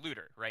it's a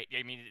looter, right?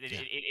 I mean,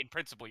 in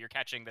principle, you're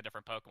catching the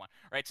different Pokemon,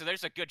 right? So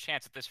there's a good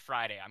chance that this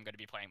Friday I'm going to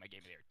be playing my game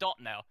of the year. Don't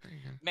know.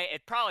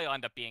 It probably will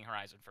end up being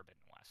Horizon Forbidden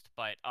West,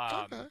 but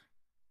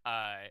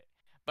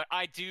but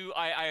I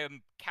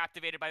am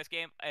captivated by this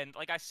game, and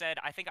like I said,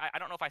 I think I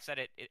don't know if I said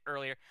it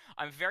earlier.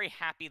 I'm very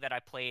happy that I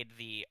played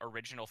the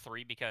original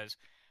 3, because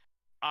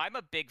I'm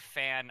a big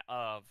fan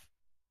of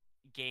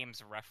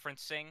games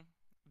referencing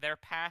their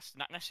past,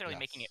 not necessarily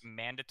making it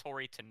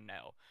mandatory to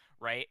know,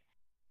 right?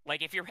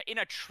 Like, if you're in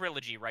a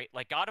trilogy, right?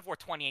 Like, God of War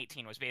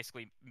 2018 was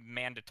basically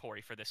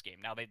mandatory for this game.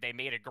 Now, they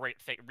made a great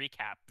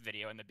recap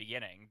video in the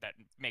beginning that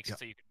makes it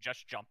so you can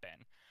just jump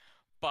in.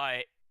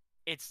 But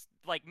it's,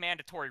 like,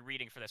 mandatory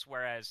reading for this,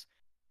 whereas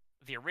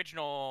the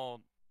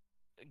original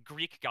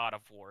Greek God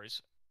of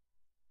Wars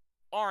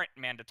aren't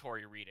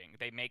mandatory reading.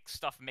 They make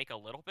stuff make a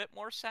little bit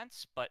more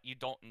sense, but you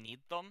don't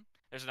need them.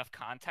 There's enough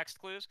context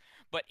clues,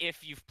 but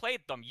if you've played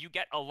them, you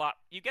get a lot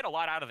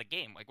out of the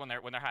game. Like when they're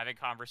having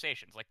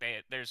conversations. Like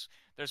there's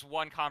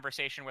one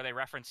conversation where they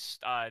reference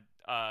I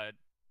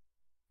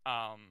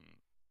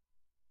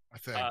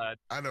think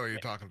I know what you're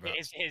talking about.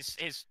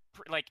 His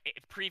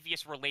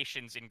previous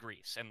relations in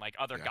Greece and like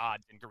other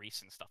gods in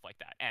Greece and stuff like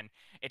that. And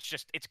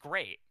it's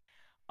great.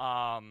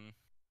 And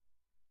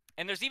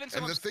there's even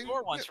some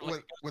obscure ones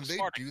when they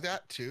do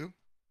that too.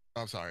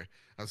 I'm sorry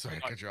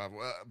to cut you off.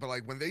 But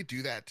like when they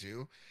do that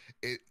too,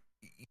 you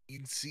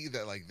can see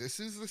that like this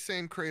is the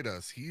same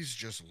Kratos. He's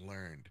just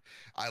learned.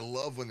 I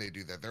love when they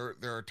do that.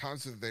 There are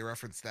times that they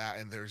reference that,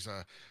 and there's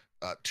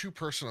two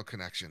personal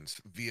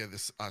connections via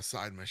this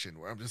side mission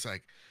where I'm just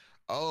like,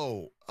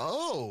 oh,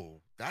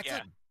 that's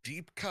a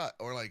deep cut,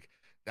 or like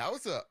that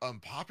was a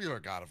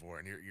unpopular God of War,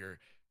 and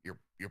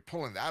you're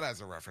pulling that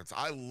as a reference.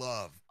 I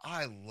love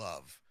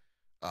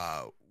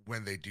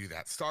when they do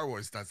that. Star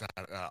Wars does that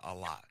a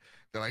lot.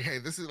 They're like, hey,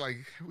 this is like,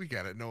 we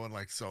get it. No one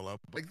likes Solo.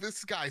 Like,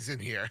 this guy's in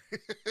here,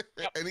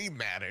 and he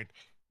mattered.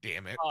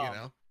 Damn it, you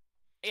know.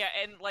 Yeah,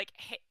 and like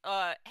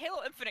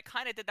Halo Infinite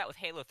kind of did that with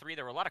Halo 3.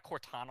 There were a lot of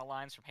Cortana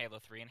lines from Halo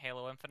 3 and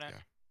Halo Infinite.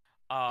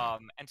 Yeah.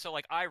 And so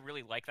like I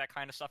really like that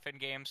kind of stuff in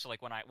games. So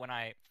like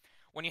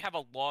when you have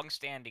a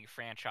long-standing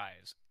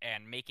franchise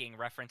and making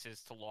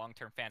references to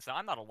long-term fans. Now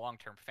I'm not a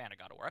long-term fan of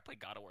God of War. I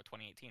played God of War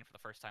 2018 for the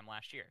first time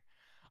last year.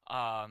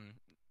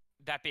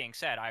 That being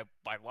said, I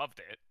loved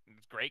it. It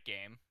was a great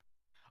game.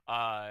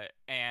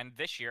 And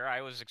this year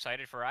I was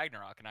excited for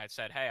Ragnarok, and I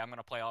said, hey, I'm going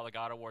to play all the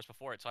God of Wars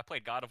before it. So I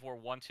played God of War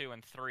 1, 2,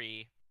 and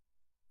 3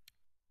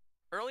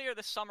 earlier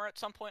this summer at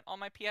some point on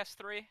my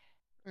PS3.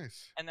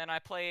 Nice. And then I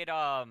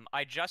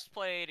just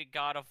played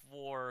God of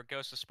War,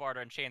 Ghosts of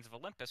Sparta, and Chains of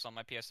Olympus on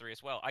my PS3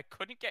 as well. I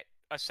couldn't get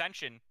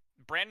Ascension,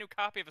 brand new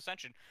copy of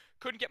Ascension,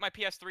 couldn't get my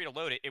PS3 to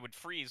load it. It would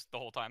freeze the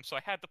whole time, so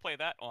I had to play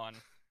that on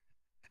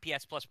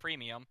PS Plus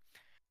Premium.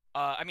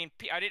 I mean,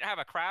 I didn't have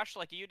a crash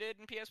like you did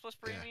in PS Plus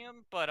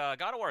Premium, but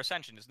God of War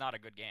Ascension is not a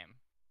good game.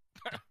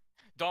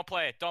 Don't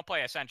play it. Don't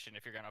play Ascension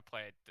if you're gonna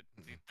play it.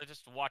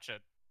 Just watch a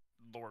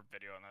lore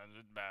video and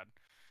it's bad.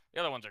 The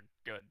other ones are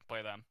good.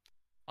 Play them.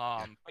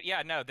 But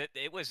yeah, no,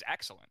 it was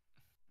excellent.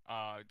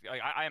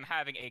 I am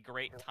having a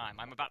great time.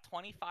 I'm about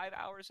 25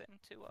 hours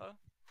into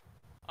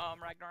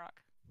Ragnarok.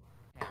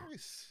 Yeah.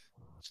 Nice.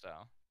 So.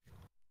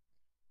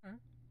 All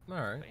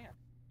right. But yeah.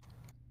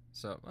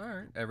 So, all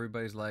right,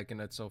 everybody's liking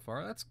it so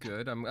far. That's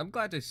good. I'm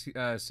glad to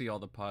see all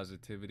the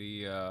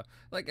positivity.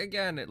 Like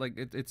again,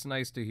 it's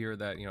nice to hear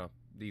that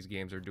these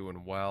games are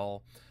doing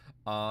well.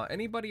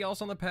 Anybody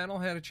else on the panel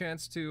had a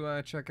chance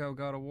to check out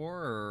God of War,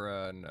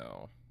 or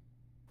no?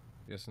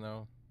 Yes,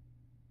 no.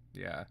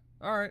 Yeah.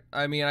 All right.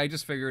 I mean, I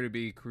just figured it'd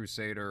be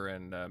Crusader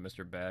and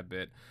Mr.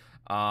 Badbit.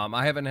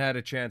 I haven't had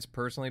a chance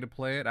personally to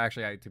play it.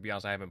 Actually, to be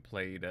honest, I haven't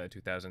played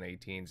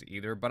 2018's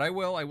either, but I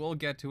will. I will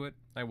get to it.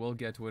 I will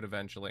get to it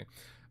eventually.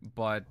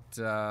 But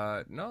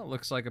no, it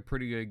looks like a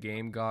pretty good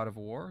game, God of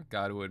War.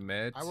 Got to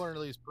admit. I want to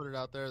at least put it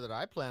out there that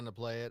I plan to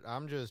play it.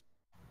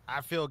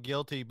 I feel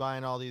guilty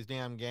buying all these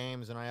damn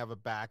games, and I have a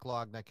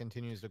backlog that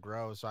continues to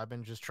grow. So I've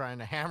been just trying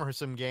to hammer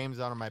some games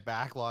out of my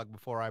backlog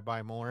before I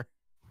buy more.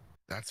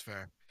 That's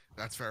fair.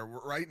 That's fair.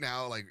 Right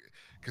now, like,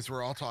 because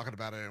we're all talking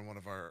about it in one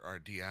of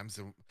our DMs,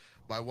 and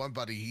my one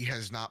buddy, he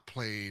has not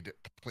played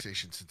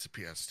PlayStation since the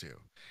PS2,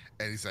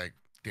 and he's like,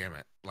 "Damn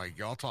it! Like,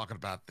 y'all talking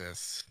about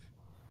this,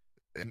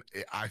 and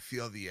I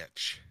feel the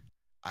itch.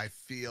 I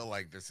feel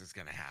like this is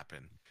gonna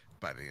happen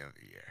by the end of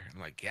the year." I'm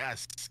like,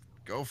 "Yes,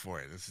 go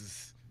for it. This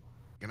is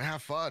gonna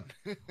have fun."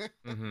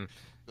 Mm-hmm.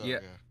 So,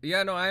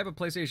 yeah. No, I have a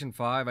PlayStation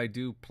 5. I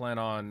do plan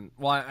on.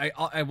 Well,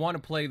 I want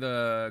to play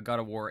the God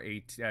of War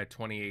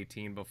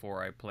 2018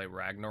 before I play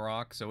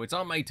Ragnarok. So it's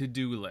on my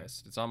to-do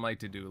list.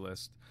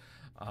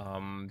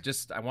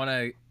 Just I want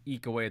to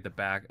eke away at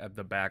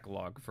the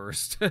backlog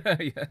first.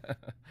 Yeah.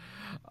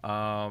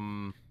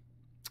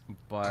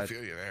 But I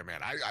feel you there,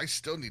 man. I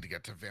still need to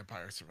get to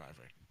Vampire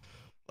Survivor.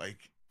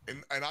 Like,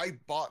 and I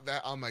bought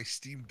that on my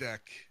Steam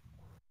Deck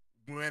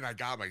when I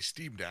got my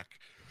Steam Deck.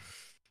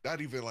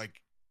 Not even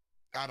like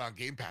out on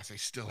Game Pass. I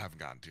still haven't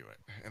gotten to it,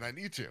 and I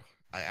need to.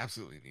 I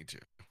absolutely need to.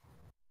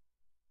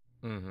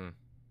 Mm-hmm.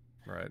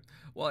 Right.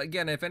 Well,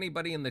 again, if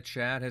anybody in the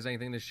chat has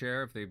anything to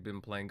share, if they've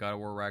been playing God of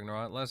War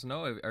Ragnarok, let us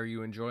know. Are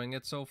you enjoying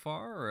it so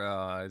far?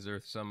 Or, is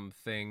there some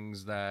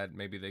things that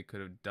maybe they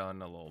could have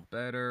done a little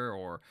better?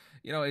 Or,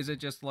 is it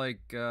just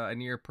like a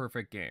near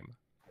perfect game?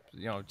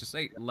 Just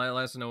let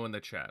us know in the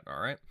chat, all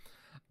right?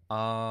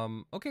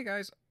 Okay,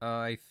 guys.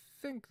 I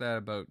think that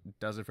about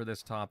does it for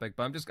this topic,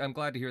 but I'm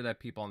glad to hear that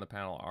people on the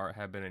panel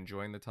have been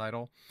enjoying the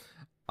title.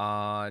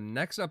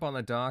 Next up on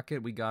the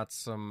docket, we got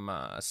some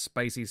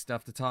spicy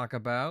stuff to talk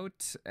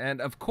about. And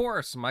of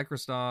course,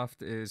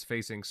 Microsoft is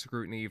facing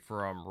scrutiny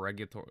from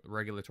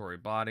regulatory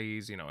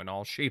bodies, in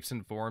all shapes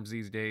and forms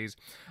these days.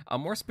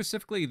 More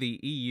specifically,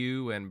 the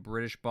EU and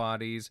British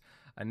bodies.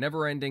 A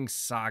never-ending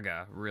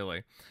saga,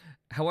 really.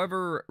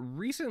 However,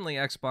 recently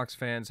Xbox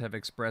fans have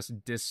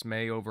expressed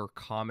dismay over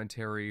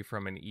commentary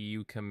from an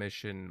EU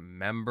Commission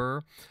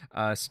member,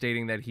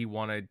 stating that he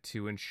wanted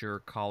to ensure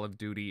Call of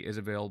Duty is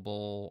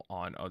available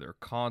on other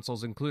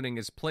consoles, including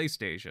his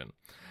PlayStation.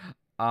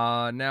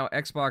 Now,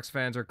 Xbox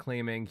fans are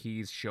claiming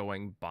he's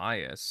showing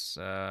bias.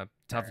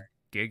 Tough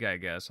gig, I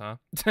guess, huh?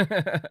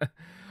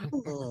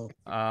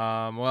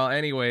 Well,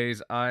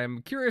 anyways,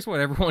 I'm curious what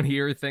everyone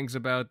here thinks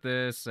about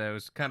this. It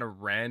was kind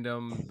of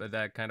random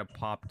that kind of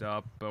popped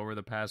up over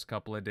the past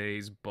couple of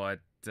days,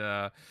 but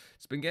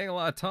it's been getting a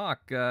lot of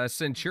talk.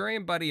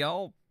 Centurion, buddy,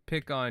 I'll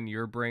pick on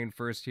your brain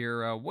first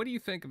here. What do you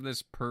think of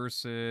this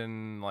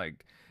person?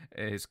 Like,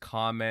 his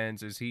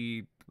comments? Is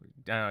he,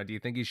 I don't know, do you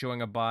think he's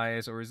showing a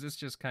bias, or is this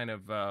just kind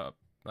of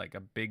like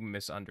a big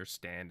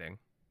misunderstanding?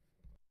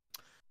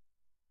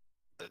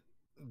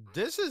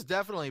 This is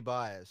definitely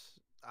bias.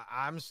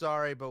 I'm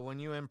sorry, but when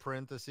you in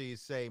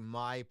parentheses say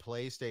my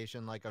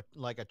PlayStation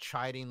like a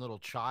chiding little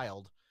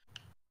child,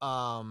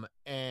 And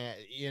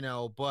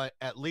but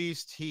at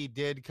least he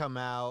did come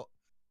out.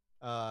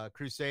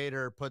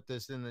 Crusader put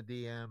this in the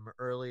DM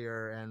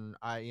earlier, and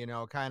I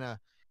kind of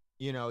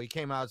he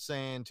came out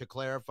saying, to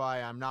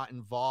clarify, I'm not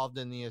involved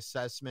in the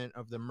assessment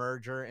of the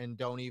merger and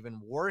don't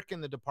even work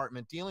in the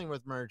department dealing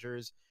with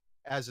mergers.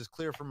 As is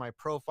clear from my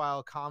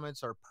profile,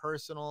 comments are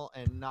personal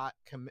and not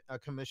a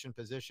commission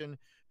position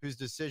whose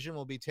decision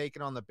will be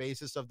taken on the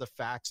basis of the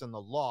facts and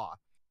the law.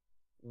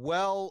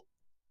 Well,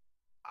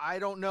 I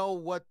don't know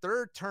what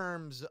their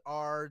terms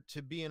are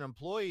to be an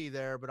employee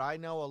there, but I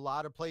know a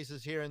lot of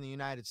places here in the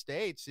United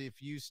States,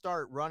 if you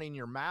start running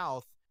your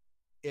mouth,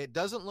 it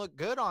doesn't look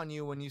good on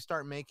you when you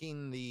start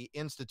making the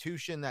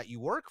institution that you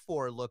work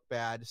for look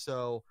bad.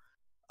 So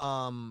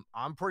I'm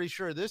pretty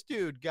sure this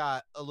dude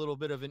got a little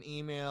bit of an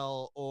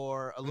email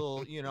or a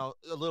little,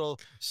 a little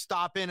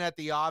stop in at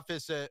the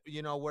office at,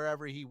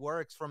 wherever he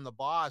works from the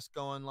boss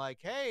going like,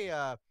 hey,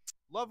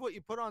 love what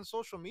you put on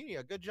social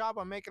media. Good job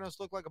on making us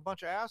look like a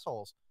bunch of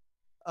assholes.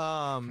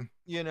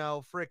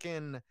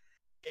 Freaking,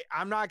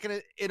 I'm not going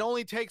to, it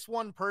only takes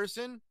one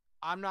person.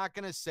 I'm not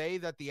going to say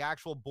that the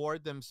actual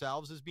board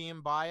themselves is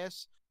being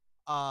biased.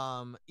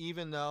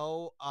 Even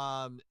though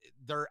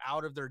they're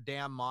out of their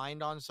damn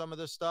mind on some of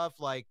the stuff,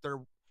 like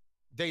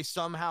they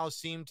somehow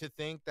seem to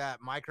think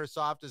that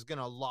Microsoft is going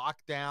to lock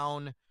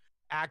down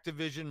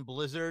Activision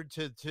Blizzard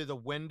to the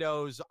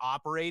Windows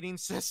operating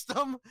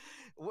system.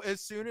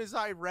 As soon as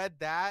I read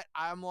that,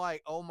 I'm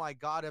like, oh my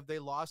God, have they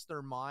lost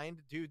their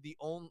mind? Dude,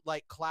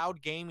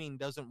 cloud gaming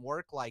doesn't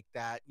work like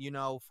that.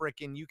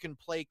 Freaking, you can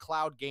play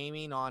cloud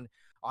gaming on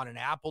an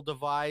Apple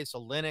device, a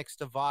Linux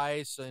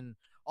device, and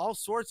all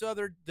sorts of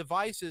other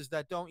devices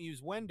that don't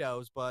use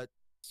Windows, but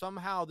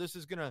somehow this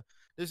is gonna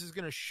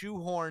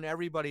shoehorn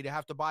everybody to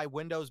have to buy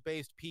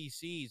Windows-based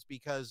PCs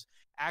because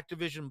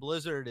Activision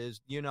Blizzard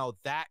is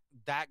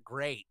that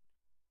great.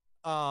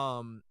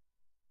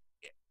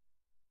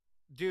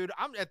 Dude,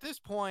 I'm at this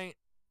point,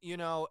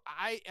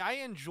 I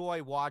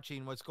enjoy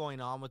watching what's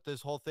going on with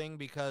this whole thing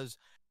because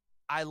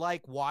I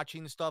like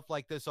watching stuff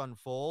like this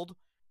unfold,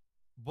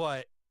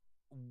 but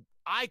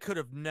I could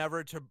have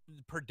never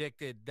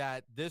predicted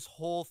that this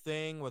whole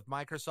thing with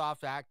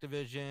Microsoft,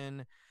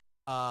 Activision,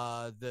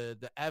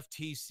 the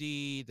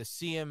FTC, the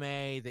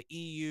CMA, the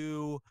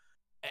EU,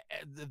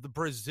 the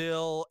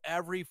Brazil,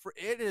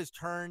 it has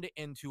turned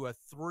into a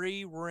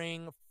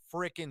 3-ring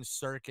freaking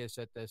circus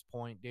at this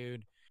point,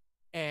 dude.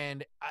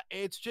 And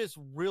it's just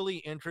really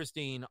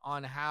interesting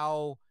on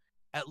how,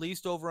 at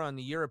least over on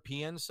the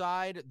European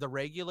side, the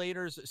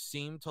regulators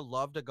seem to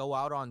love to go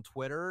out on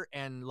Twitter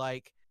and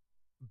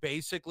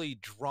basically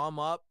drum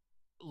up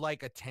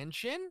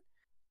attention.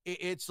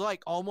 It's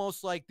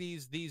almost like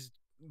these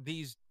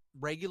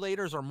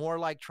regulators are more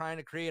like trying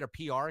to create a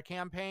PR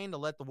campaign to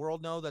let the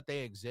world know that they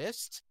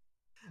exist.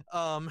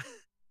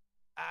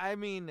 I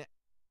mean,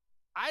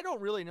 I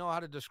don't really know how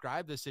to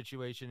describe this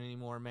situation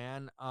anymore,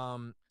 man.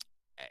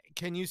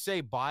 Can you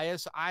say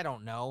bias? I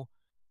don't know.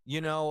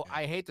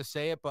 I hate to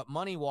say it, but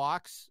money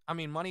walks. I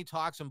mean, money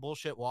talks and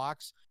bullshit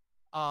walks.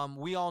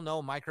 We all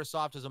know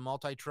Microsoft is a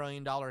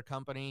multi-trillion-dollar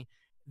company.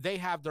 They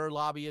have their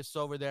lobbyists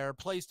over there.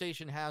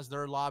 PlayStation has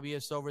their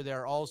lobbyists over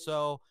there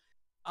also.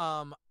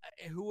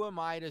 Who am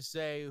I to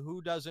say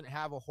who doesn't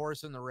have a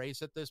horse in the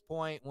race at this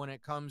point when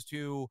it comes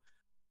to,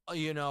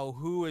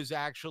 who is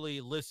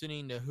actually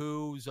listening to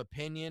whose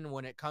opinion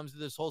when it comes to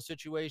this whole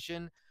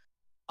situation?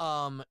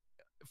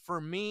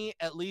 For me,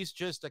 at least,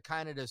 just to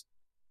kind of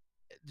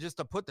just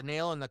to put the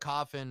nail in the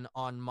coffin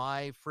on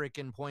my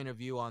freaking point of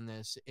view on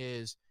this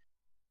is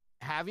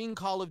having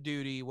Call of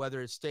Duty,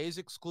 whether it stays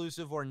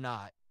exclusive or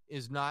not,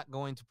 is not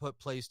going to put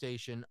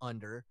PlayStation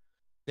under.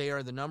 They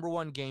are the number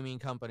one gaming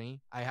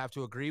company. I have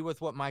to agree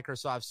with what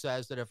Microsoft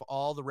says, that if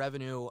all the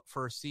revenue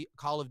for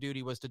Call of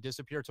Duty was to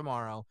disappear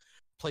tomorrow,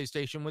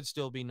 PlayStation would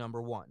still be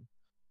number one.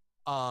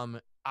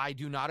 I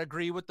do not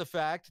agree with the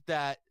fact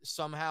that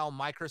somehow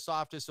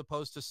Microsoft is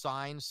supposed to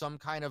sign some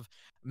kind of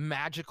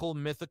magical,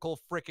 mythical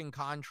freaking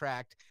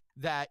contract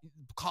that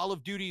Call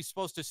of Duty is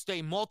supposed to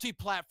stay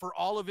multi-plat for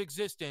all of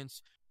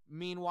existence.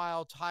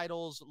 Meanwhile,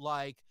 titles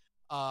like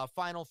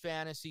Final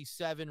Fantasy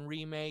VII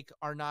Remake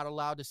are not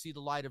allowed to see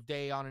the light of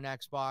day on an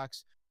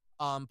Xbox.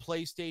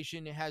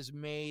 PlayStation has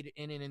made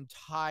an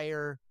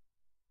entire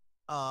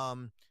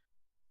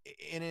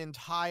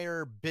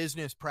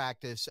business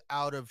practice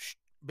out of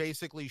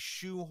basically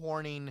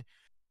shoehorning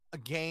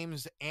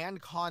games and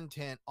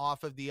content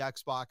off of the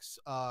Xbox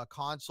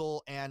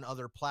console and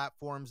other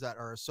platforms that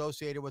are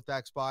associated with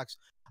Xbox.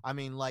 I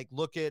mean,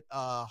 look at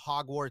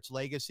Hogwarts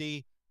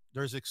Legacy.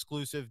 There's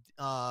exclusive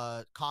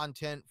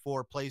content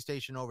for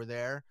PlayStation over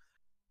there.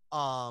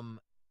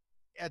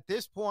 At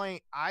this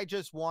point, I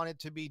just want it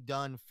to be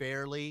done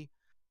fairly.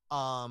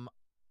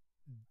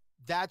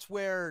 That's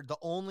where the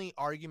only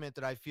argument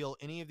that I feel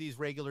any of these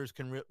regulators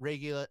can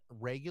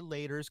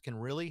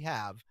really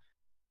have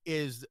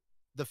is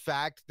the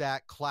fact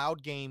that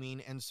cloud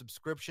gaming and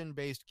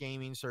subscription-based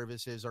gaming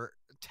services are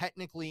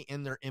technically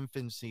in their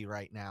infancy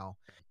right now.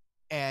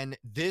 And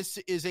this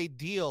is a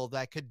deal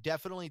that could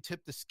definitely tip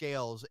the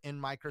scales in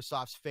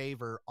Microsoft's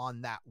favor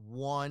on that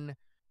one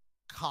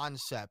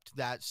concept,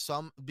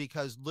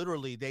 because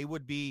literally they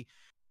would be,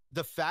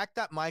 the fact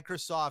that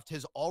Microsoft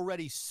has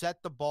already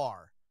set the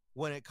bar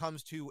when it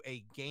comes to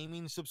a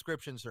gaming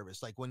subscription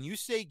service. Like when you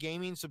say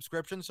gaming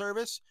subscription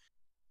service,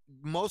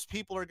 most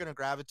people are going to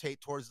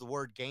gravitate towards the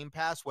word Game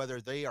Pass, whether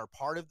they are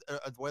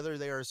whether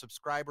they are a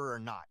subscriber or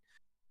not.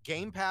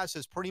 Game Pass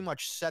has pretty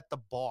much set the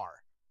bar.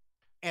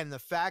 And the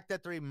fact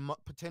that they're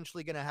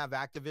potentially going to have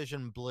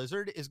Activision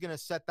Blizzard is going to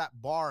set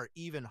that bar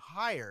even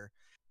higher.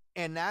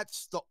 And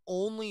that's the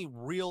only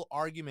real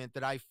argument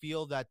that I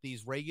feel that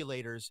these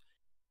regulators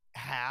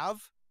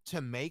have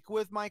to make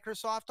with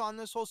Microsoft on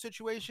this whole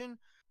situation.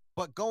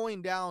 But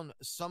going down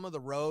some of the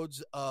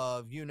roads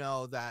of,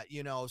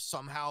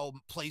 somehow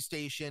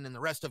PlayStation and the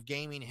rest of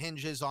gaming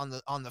hinges on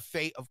the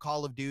fate of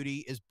Call of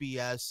Duty is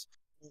BS.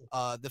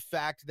 The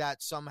fact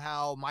that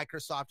somehow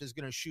Microsoft is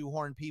going to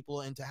shoehorn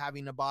people into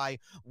having to buy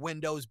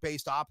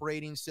Windows-based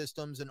operating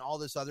systems and all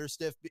this other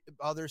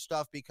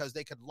stuff because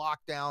they could lock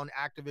down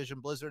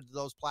Activision Blizzard to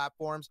those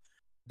platforms,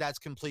 that's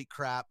complete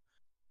crap.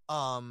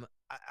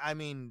 I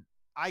mean,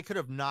 I could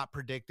have not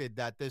predicted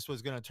that this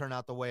was going to turn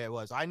out the way it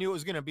was. I knew it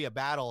was going to be a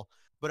battle,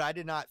 but I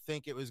did not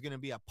think it was going to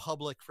be a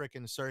public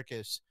freaking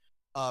circus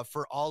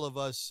for all of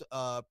us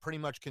pretty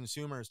much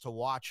consumers to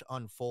watch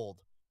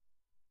unfold.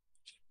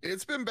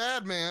 It's been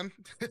bad, man.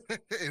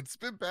 It's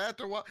been bad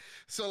to watch.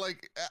 So,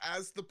 like,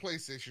 as the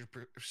PlayStation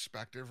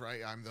perspective,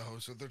 right? I'm the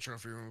host of the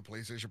Trophy Room, a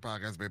PlayStation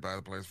podcast made by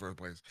the players for the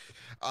players.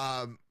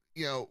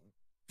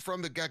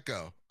 From the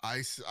get-go,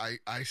 I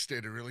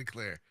stated really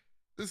clear,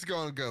 this is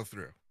going to go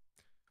through.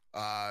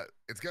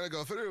 It's going to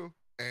go through,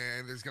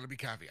 and there's going to be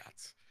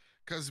caveats.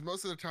 Because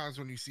most of the times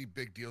when you see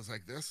big deals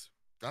like this,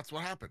 that's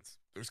what happens.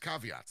 There's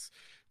caveats.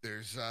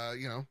 There's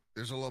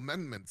there's little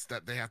amendments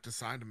that they have to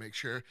sign to make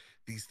sure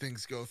these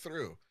things go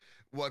through.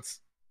 What's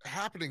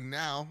happening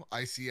now,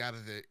 I see out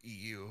of the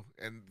EU,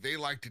 and they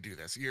like to do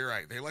this. You're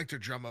right. They like to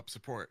drum up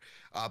support.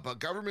 But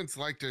governments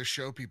like to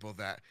show people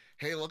that,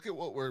 hey, look at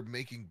what we're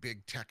making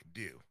big tech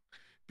do.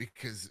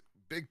 Because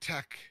big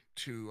tech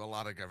to a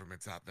lot of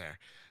governments out there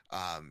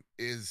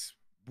is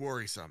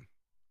worrisome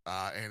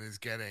and is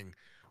getting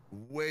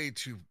way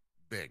too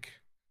big.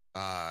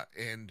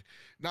 And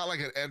not like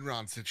an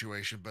Enron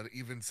situation, but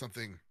even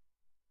something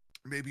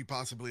maybe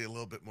possibly a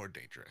little bit more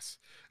dangerous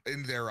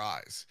in their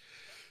eyes.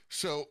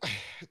 So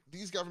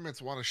these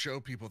governments want to show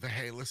people that,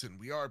 hey, listen,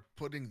 we are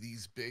putting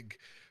these big,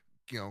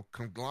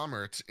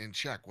 conglomerates in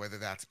check, whether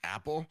that's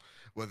Apple,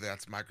 whether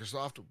that's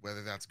Microsoft,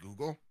 whether that's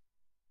Google.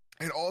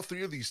 And all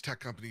three of these tech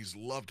companies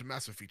love to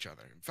mess with each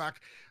other. In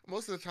fact,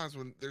 most of the times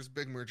when there's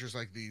big mergers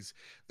like these,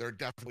 there are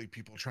definitely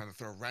people trying to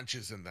throw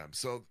wrenches in them.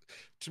 So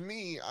to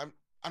me,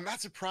 I'm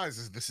not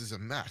surprised that this is a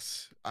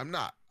mess. I'm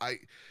not.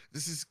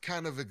 This is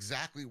kind of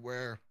exactly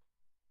where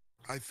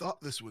I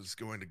thought this was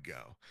going to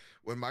go.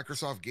 When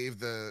Microsoft gave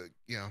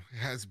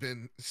has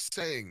been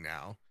saying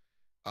now,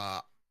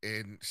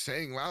 and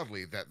saying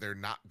loudly that they're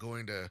not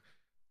going to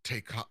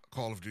take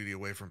Call of Duty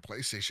away from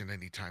PlayStation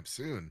anytime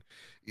soon.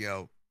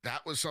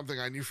 That was something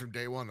I knew from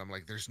day one. I'm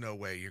like, there's no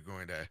way you're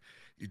going to,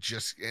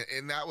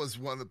 and that was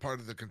part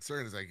of the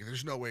concern is like,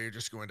 there's no way you're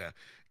just going to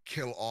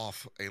kill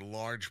off a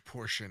large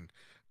portion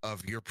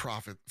of your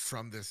profit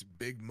from this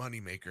big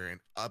moneymaker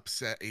and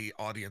upset a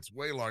audience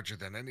way larger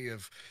than any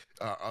of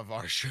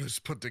our shows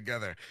put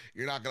together.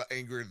 You're not going to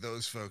anger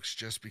those folks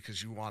just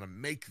because you want to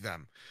make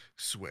them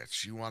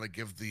switch. You want to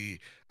give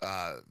the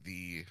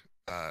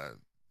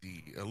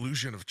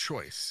illusion of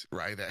choice,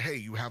 right? That, hey,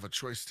 you have a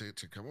choice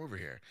to come over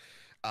here.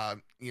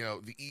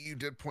 The EU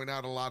did point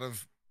out a lot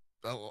of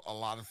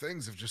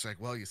things of just like,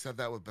 well, you said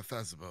that with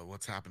Bethesda, but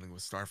what's happening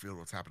with Starfield,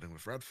 what's happening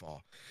with Redfall,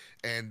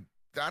 and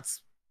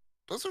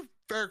those are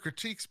fair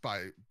critiques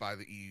by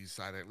the EU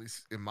side, at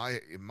least in my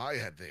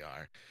head they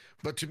are.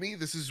 But to me,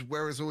 this is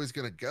where it's always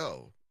going to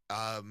go.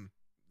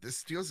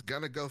 This deal's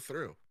gonna go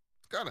through.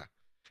 It's gonna.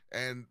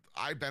 And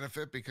I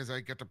benefit because I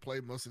get to play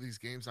most of these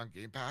games on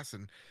Game Pass,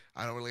 and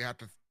I don't really have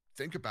to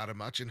think about it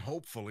much. And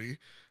hopefully,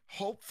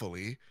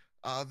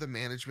 the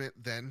management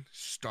then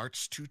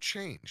starts to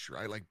change,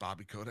 right? Like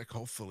Bobby Kotick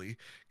hopefully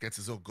gets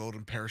his old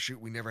golden parachute.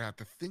 We never have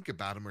to think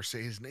about him or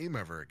say his name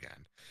ever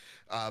again.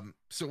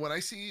 So when I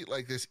see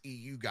like this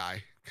EU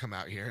guy come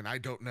out here, and I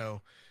don't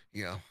know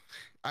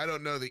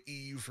the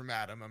EU from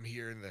Adam. I'm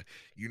here in the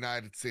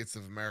United States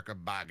of America,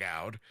 by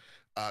God.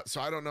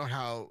 So I don't know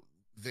how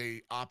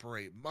they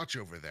operate much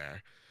over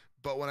there.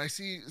 But when I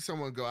see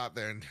someone go out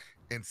there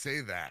and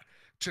say that,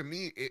 to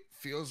me, it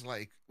feels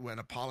like when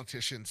a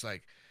politician's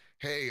like,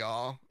 hey,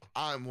 y'all,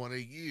 I'm one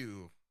of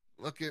you.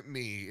 Look at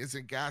me.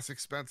 Isn't gas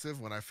expensive?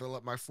 When I fill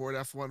up my Ford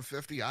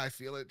F-150, I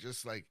feel it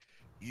just like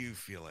you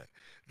feel it.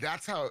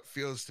 That's how it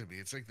feels to me.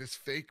 It's like this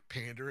fake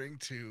pandering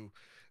to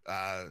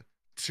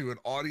an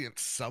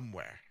audience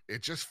somewhere.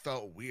 It just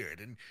felt weird.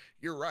 And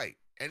you're right.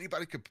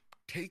 Anybody could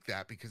take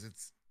that because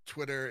it's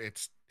Twitter,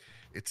 it's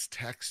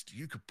text.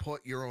 You could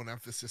put your own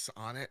emphasis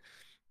on it.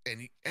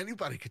 And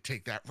anybody could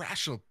take that.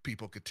 Rational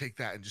people could take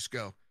that and just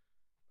go,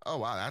 oh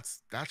wow,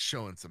 that's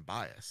showing some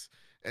bias.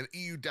 And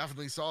EU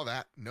definitely saw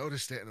that,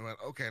 noticed it, and went,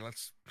 okay,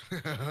 let's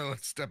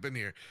let's step in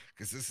here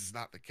because this is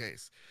not the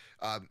case.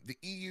 The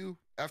EU,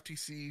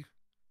 FTC,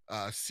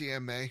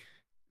 CMA,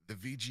 the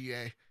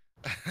VGA,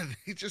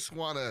 they just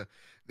want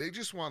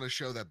to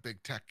show that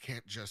big tech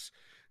can't just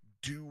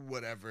do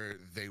whatever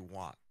they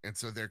want, and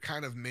so they're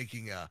kind of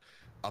making a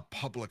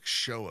public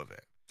show of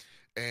it.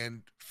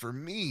 And for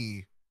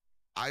me,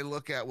 I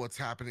look at what's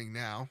happening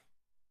now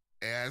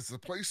as the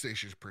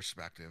PlayStation's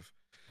perspective,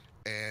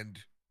 and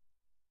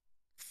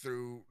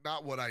through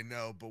not what I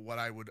know, but what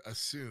I would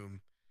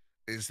assume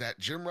is that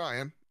Jim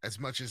Ryan, as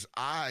much as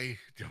I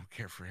don't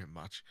care for him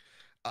much,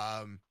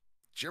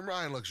 Jim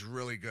Ryan looks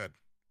really good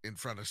in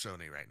front of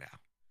Sony right now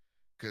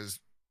because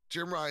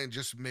Jim Ryan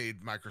just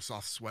made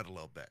Microsoft sweat a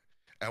little bit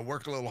and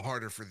work a little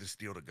harder for this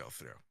deal to go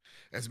through.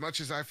 As much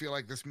as I feel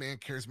like this man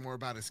cares more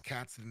about his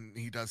cats than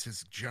he does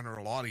his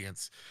general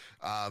audience,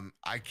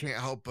 I can't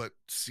help but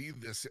see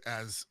this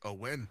as a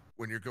win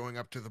when you're going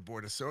up to the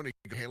board of Sony.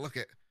 Hey, look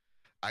at,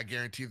 I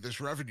guarantee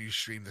this revenue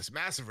stream, this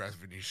massive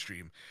revenue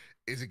stream,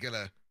 isn't going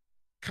to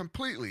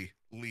completely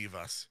leave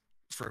us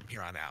from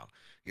here on out.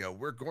 You know,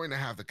 we're going to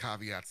have the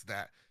caveats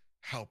that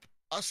help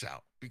us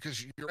out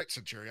because you're right,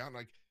 Centurion.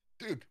 Like,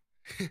 dude,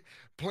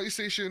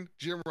 PlayStation,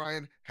 Jim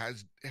Ryan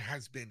has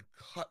been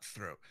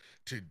cutthroat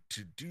to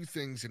do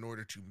things in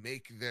order to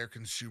make their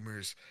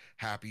consumers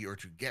happy or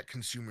to get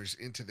consumers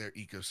into their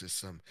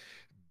ecosystem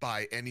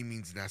by any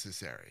means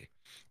necessary.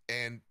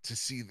 And to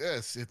see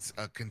this, it's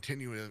a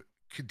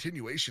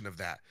continuation of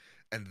that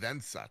and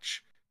then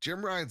such.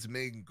 Jim Ryan's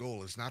main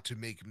goal is not to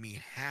make me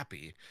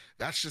happy.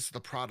 That's just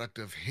the product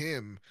of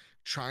him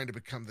trying to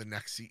become the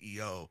next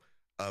CEO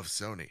of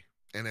Sony.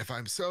 And if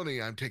I'm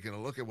Sony, I'm taking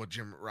a look at what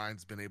Jim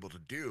Ryan's been able to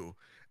do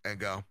and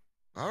go,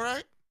 all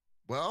right,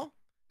 well,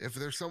 if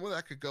there's someone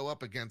that could go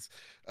up against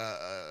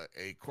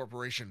a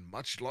corporation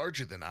much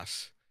larger than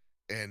us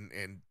and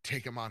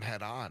take him on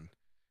head on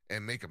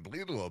and make him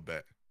bleed a little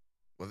bit,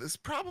 well, this is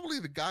probably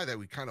the guy that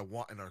we kind of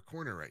want in our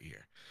corner right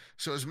here.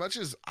 So as much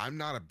as I'm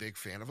not a big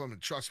fan of him,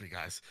 and trust me,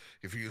 guys,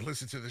 if you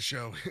listen to the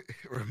show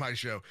or my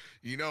show,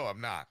 you know I'm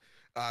not.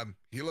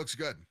 He looks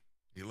good.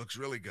 He looks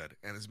really good.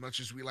 And as much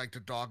as we like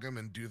to dog him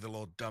and do the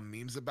little dumb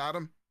memes about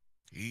him,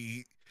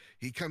 he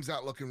comes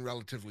out looking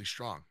relatively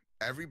strong.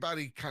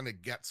 Everybody kind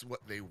of gets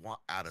what they want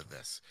out of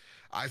this.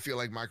 I feel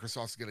like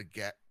Microsoft's going to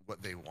get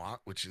what they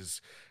want, which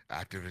is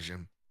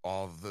Activision,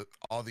 all the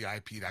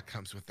IP that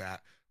comes with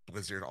that,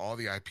 Blizzard, all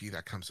the IP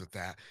that comes with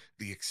that,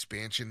 the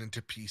expansion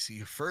into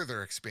PC,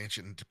 further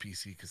expansion into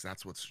PC, because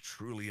that's what's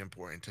truly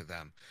important to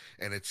them.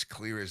 And it's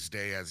clear as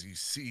day as you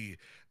see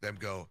them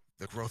go,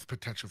 the growth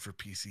potential for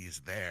PC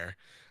is there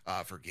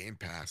for Game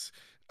Pass.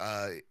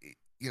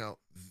 You know,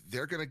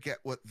 they're going to get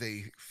what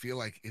they feel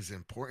like is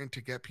important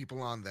to get people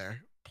on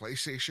there.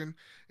 PlayStation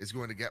is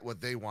going to get what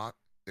they want.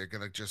 They're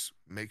going to just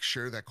make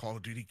sure that Call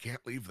of Duty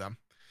can't leave them,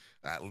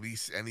 at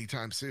least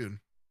anytime soon.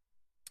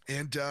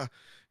 And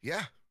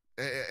yeah,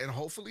 and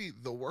hopefully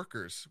the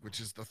workers, which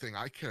is the thing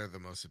I care the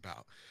most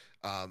about,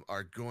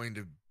 are going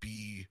to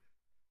be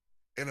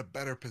in a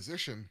better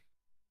position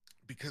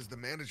because the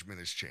management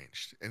has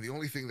changed. And the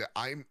only thing that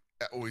I'm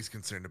always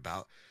concerned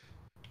about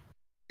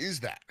is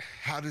that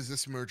how does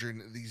this merger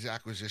and these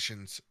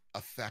acquisitions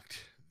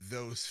affect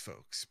those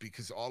folks?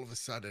 Because all of a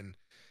sudden,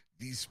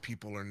 these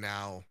people are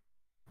now,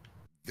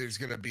 there's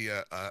going to be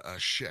a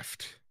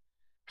shift.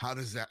 How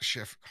does that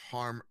shift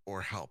harm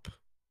or help?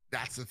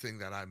 That's the thing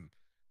that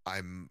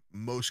I'm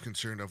most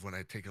concerned of when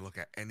I take a look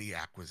at any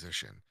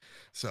acquisition.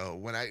 So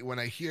when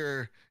I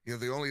hear, you know,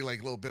 the only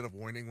like little bit of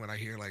warning when I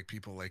hear like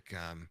people like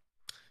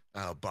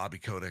Bobby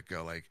Kotick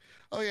go like,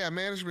 oh yeah,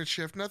 management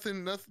shift,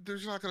 nothing,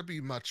 there's not going to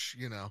be much,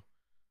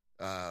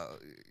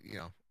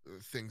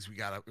 things we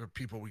gotta, or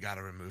people we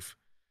gotta remove.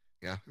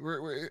 Yeah,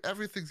 we're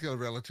everything's gonna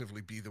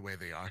relatively be the way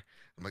they are.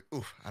 I'm like,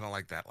 oof, I don't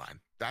like that line.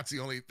 That's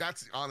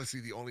honestly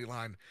the only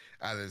line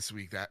out of this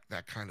week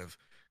that kind of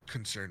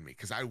concerned me,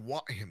 because I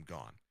want him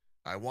gone.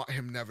 I want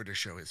him never to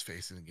show his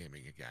face in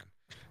gaming again.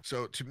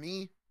 So to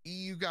me,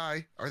 EU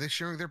guy, are they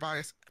showing their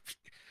bias?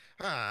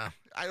 I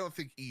don't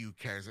think EU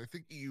cares. I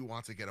think EU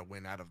wants to get a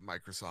win out of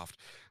Microsoft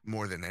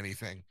more than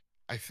anything.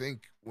 I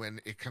think when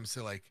it comes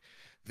to like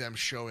them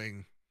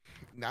showing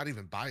not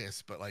even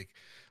bias, but like,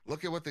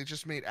 look at what they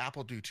just made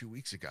Apple do 2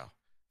 weeks ago.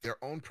 Their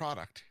own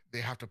product, they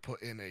have to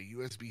put in a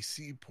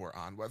USB-C port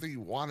on, whether you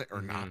want it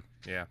or not.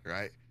 Yeah.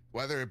 Right?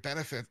 Whether it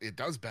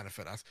does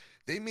benefit us.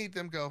 They made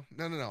them go,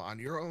 no. On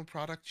your own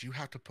product, you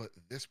have to put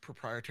this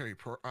proprietary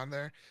port on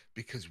there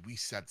because we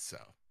said so.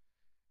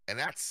 And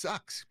that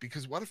sucks,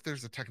 because what if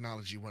there's a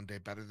technology one day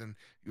better than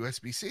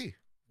USB-C?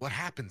 What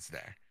happens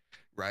there?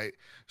 Right?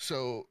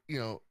 So,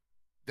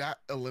 that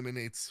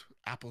eliminates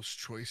Apple's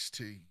choice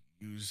to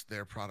use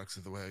their products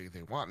the way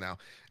they want. Now,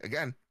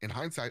 again, in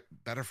hindsight,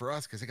 better for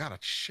us because they got a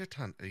shit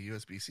ton of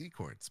USB-C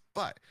cords.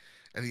 But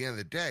at the end of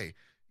the day,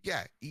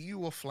 yeah, EU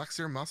will flex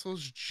their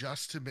muscles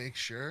just to make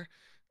sure,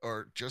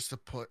 or just to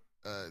put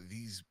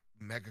these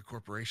mega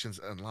corporations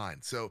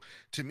online. So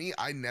to me,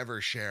 I never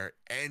share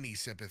any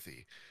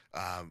sympathy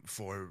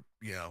for,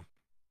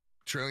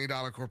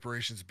 trillion-dollar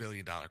corporations,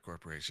 billion-dollar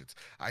corporations.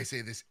 I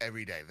say this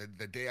every day.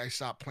 The day I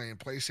stopped playing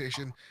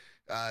PlayStation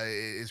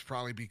is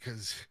probably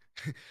because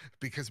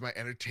because my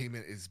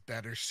entertainment is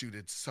better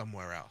suited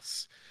somewhere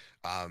else.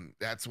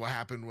 That's what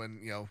happened when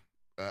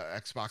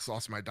Xbox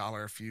lost my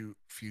dollar a few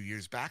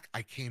years back.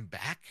 I came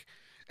back,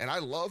 and I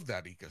love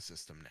that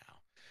ecosystem now.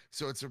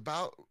 So it's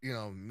about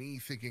me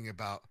thinking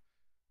about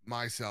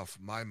myself,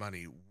 my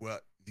money,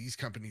 what these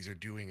companies are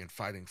doing and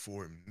fighting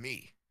for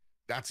me.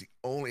 That's the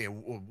only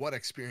what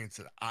experience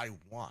that I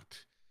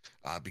want,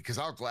 because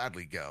I'll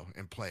gladly go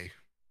and play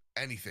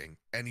anything,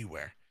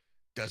 anywhere,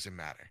 doesn't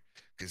matter.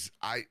 Because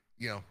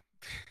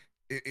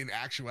in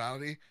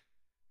actuality,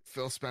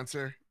 Phil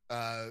Spencer,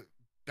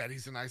 bet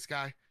he's a nice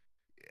guy,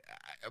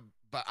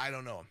 but I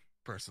don't know him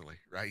personally,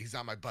 right? He's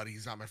not my buddy.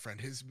 He's not my friend.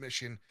 His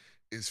mission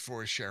is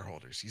for his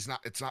shareholders.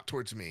 It's not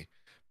towards me.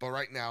 But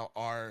right now,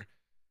 our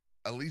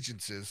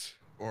allegiances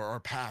or our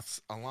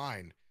paths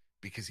align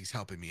because he's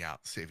helping me out,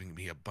 saving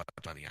me a bunch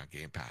of money on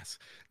Game Pass.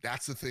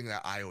 That's the thing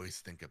that I always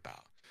think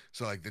about.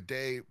 So like the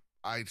day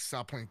I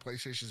stop playing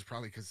PlayStation is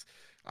probably because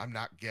I'm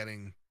not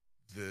getting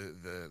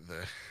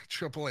the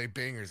AAA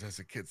bangers, as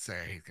the kids say.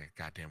 I hate that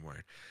goddamn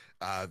word,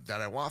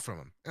 that I want from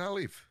him, and I'll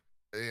leave.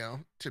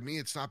 To me,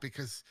 it's not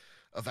because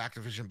of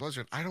Activision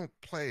Blizzard. I don't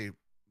play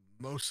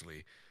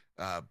mostly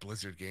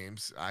Blizzard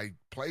games. I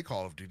play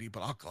Call of Duty, but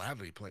I'll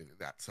gladly play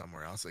that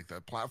somewhere else. Like the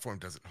platform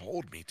doesn't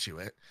hold me to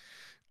it.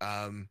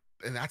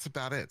 And that's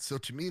about it. So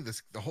to me,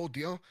 the whole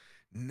deal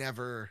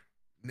never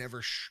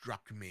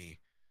struck me,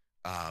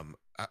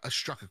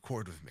 struck a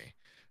chord with me.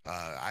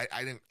 I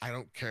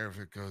don't care if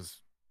it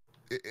goes.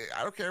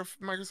 I don't care if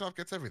Microsoft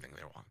gets everything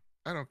they want.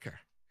 I don't care.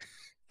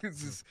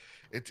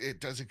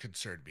 It doesn't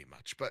concern me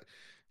much. But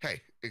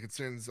hey, it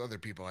concerns other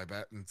people, I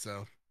bet, and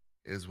so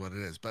it is what it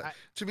is. But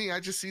to me,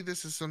 I just see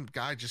this as some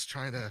guy just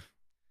trying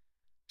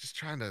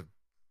to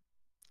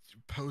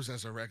pose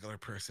as a regular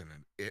person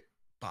and it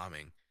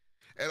bombing.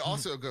 It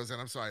also goes, and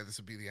I'm sorry, this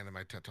will be the end of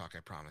my TED Talk, I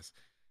promise.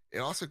 It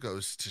also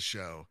goes to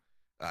show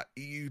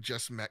EU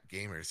just met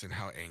gamers and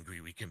how angry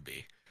we can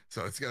be.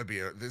 So it's gonna be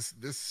this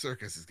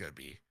circus is gonna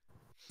be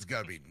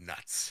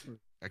nuts.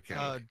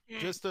 Okay.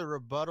 Just a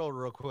rebuttal,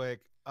 real quick.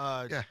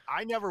 Yeah.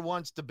 I never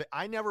once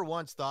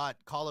thought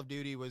Call of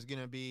Duty was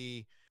gonna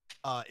be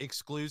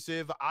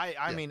exclusive.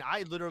 I mean,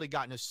 I literally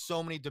got into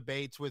so many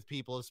debates with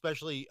people,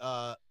 especially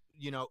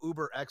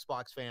uber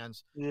Xbox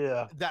fans,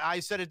 that I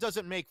said it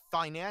doesn't make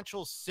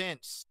financial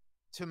sense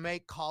to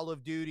make Call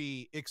of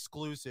Duty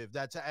exclusive.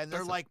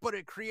 They're like, but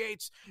it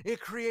creates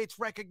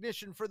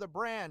recognition for the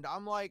brand.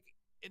 I'm like,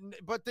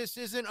 but this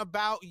isn't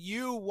about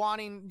you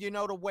wanting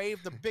to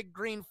wave the big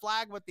green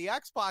flag with the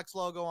Xbox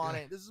logo on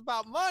it. This is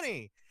about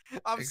money.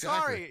 I'm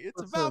sorry,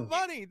 it's about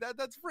money.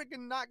 That's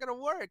freaking not gonna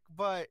work.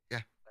 But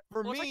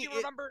for me, you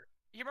remember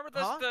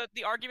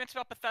the arguments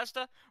about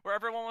Bethesda where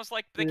everyone was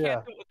like, they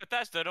can't do it with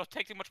Bethesda, it'll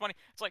take too much money.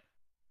 It's like,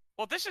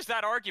 well, this is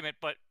that argument,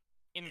 but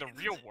in the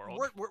real world.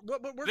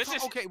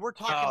 We're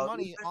talking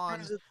money on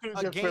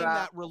a game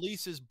that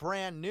releases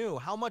brand new.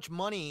 How much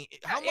money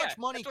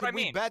could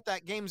we bet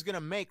that game's gonna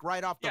make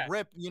right off the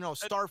rip?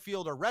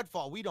 Starfield or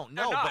Redfall, we don't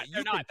know.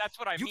 That's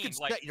what I mean. You can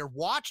set your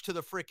watch to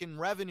the freaking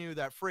revenue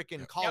that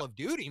freaking Call of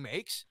Duty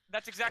makes.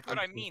 That's exactly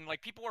what I mean.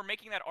 Like, people were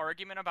making that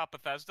argument about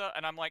Bethesda,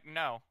 and I'm like,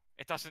 no.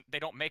 It doesn't. They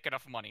don't make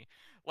enough money.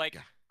 Like,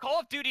 Call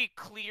of Duty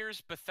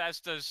clears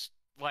Bethesda's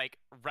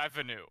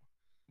revenue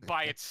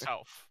by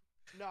itself.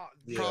 No,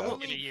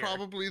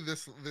 probably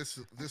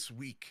this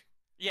week.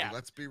 Yeah,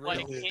 let's be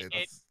real.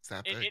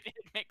 It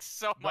makes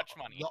so much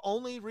money. The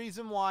only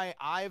reason why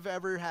I've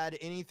ever had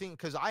anything,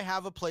 because I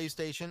have a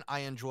PlayStation,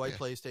 I enjoy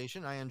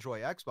PlayStation, I enjoy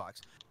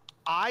Xbox.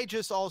 I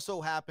just also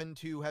happen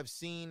to have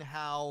seen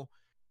how,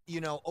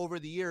 over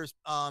the years,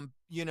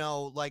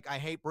 like, I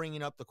hate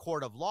bringing up the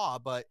court of law,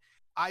 but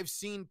I've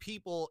seen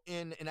people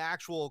in an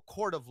actual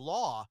court of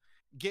law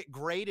get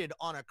graded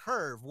on a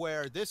curve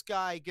where this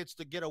guy gets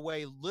to get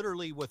away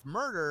literally with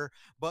murder,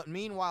 but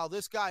meanwhile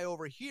this guy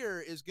over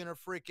here is gonna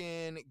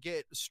freaking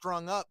get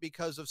strung up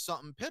because of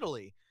something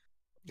piddly.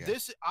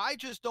 I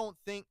just don't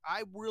think,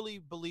 I really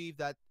believe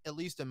that, at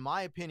least in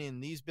my opinion,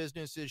 these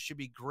businesses should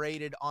be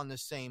graded on the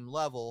same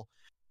level.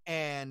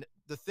 And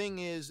the thing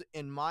is,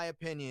 in my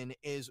opinion,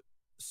 is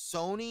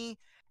Sony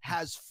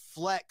has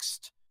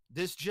flexed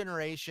this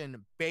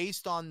generation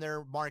based on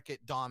their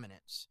market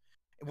dominance.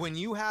 When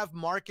you have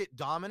market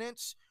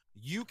dominance,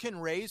 you can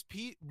raise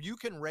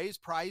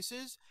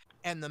prices,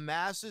 and the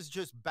masses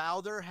just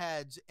bow their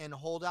heads and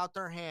hold out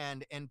their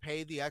hand and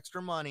pay the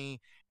extra money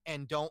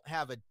and don't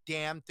have a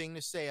damn thing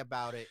to say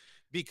about it,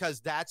 because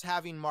that's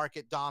having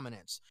market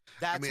dominance.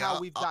 That's how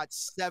we've got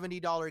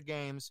 $70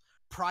 games,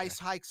 price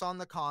hikes on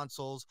the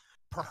consoles,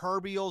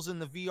 proverbials in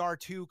the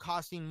VR2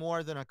 costing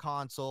more than a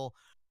console.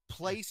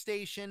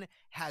 PlayStation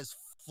has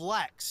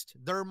flexed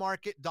their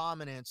market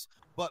dominance,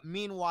 but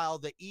meanwhile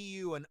the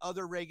EU and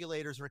other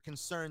regulators are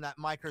concerned that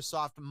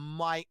Microsoft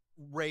might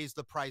raise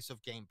the price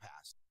of Game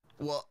Pass.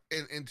 Well,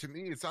 and to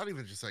me, it's not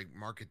even just like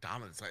market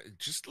dominance.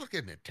 Just look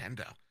at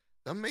Nintendo.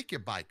 They'll make you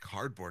buy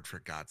cardboard for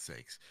God's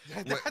sakes.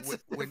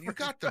 When you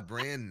got the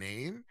brand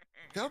name,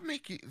 they'll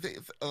make you.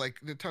 Like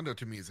Nintendo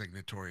to me is like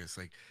notorious.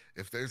 Like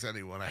if there's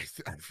anyone I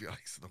feel like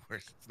it's the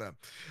worst, it's them.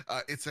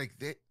 It's like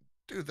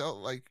they'll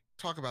like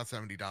talk about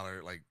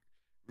 $70 like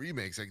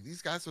remakes. Like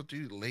these guys will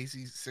do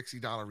lazy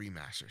 $60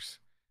 remasters,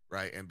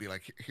 right? And be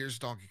like, here's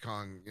Donkey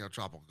Kong,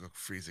 Tropical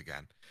Freeze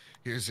again.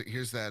 Here's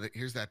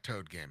that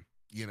Toad game.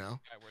 Skyward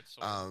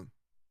Sword.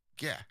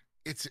 Yeah,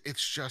 it's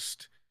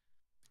just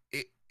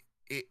it.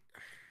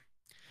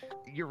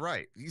 You're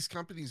right. These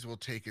companies will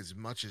take as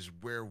much as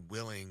we're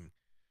willing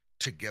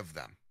to give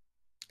them,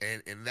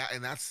 and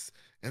that's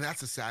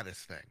the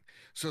saddest thing.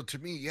 So to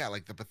me, yeah,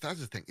 like the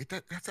Bethesda thing,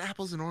 that's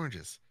apples and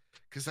oranges.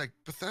 Because like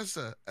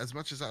Bethesda, as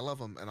much as I love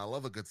them, and I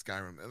love a good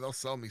Skyrim, and they'll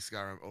sell me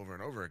Skyrim over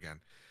and over again,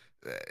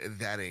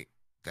 that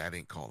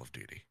ain't Call of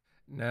Duty.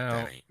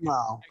 No,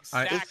 No,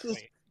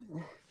 Exactly.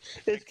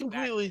 it's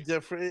completely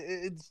different.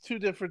 It's two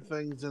different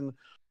things. And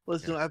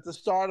listen, at the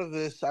start of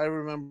this, I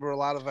remember a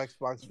lot of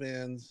Xbox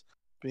fans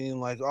being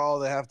like, "Oh,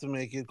 they have to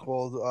make it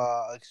called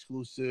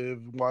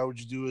exclusive. Why would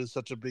you do it? It's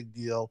such a big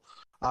deal."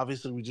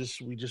 Obviously, we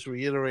just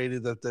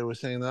reiterated that they were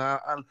saying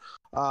that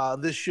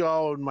on this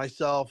show, and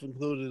myself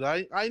included.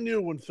 I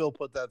knew when Phil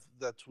put that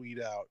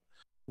tweet out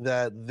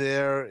that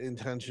their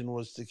intention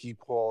was to keep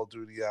Call of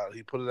Duty out.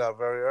 He put it out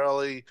very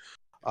early.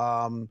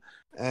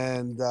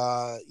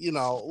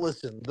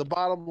 Listen, the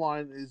bottom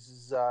line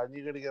is you're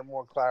going to get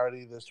more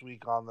clarity this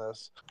week on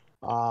this.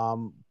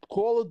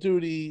 Call of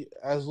Duty,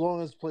 as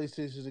long as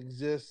PlayStation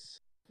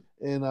exists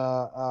as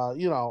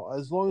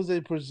long as they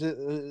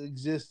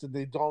exist and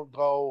they don't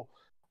go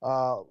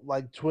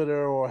like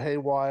Twitter or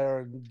Haywire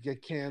and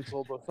get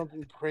canceled or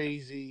something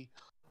crazy.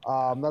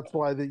 That's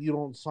why that you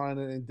don't sign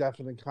an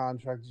indefinite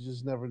contract. You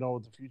just never know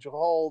what the future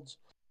holds.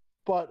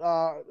 But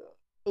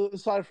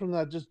aside from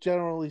that, just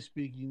generally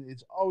speaking,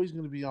 it's always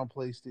going to be on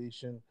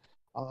PlayStation.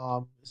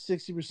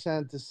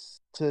 60%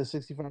 to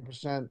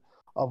 65%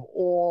 of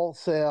all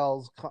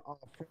sales from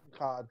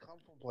COD come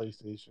from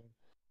PlayStation.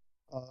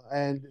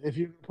 And if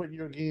you put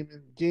your game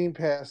in Game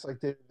Pass like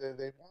they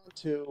want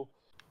to,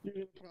 you're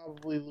going to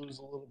probably lose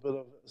a little bit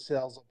of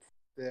sales up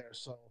there.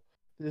 So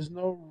there's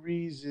no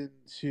reason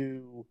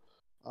to,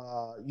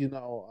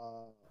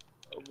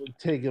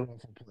 take it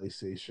off of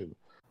PlayStation.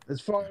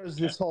 As far as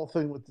this whole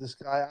thing with this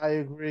guy, I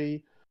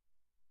agree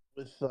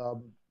with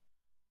Mr.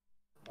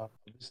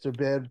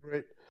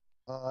 Badbrit.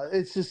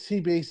 It's just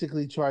he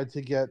basically tried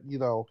to get,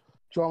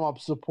 drum up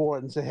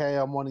support and say, "Hey,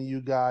 I'm one of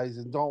you guys,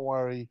 and don't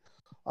worry."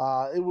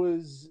 It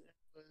was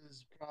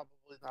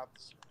probably not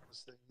the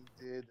smartest thing he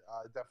did.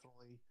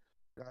 Definitely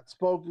got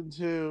spoken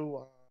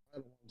to. I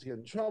don't want to get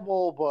in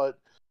trouble, but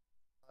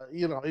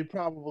he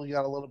probably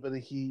got a little bit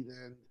of heat,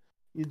 and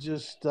you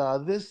just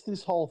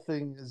this whole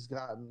thing has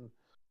gotten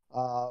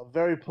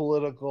very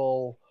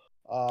political,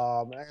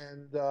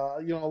 and a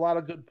lot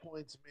of good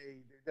points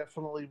made. They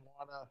definitely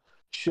want to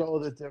show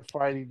that they're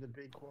fighting the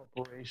big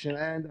corporation,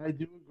 and I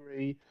do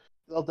agree.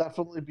 There'll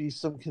definitely be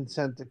some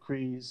consent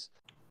decrees.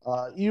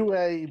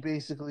 EU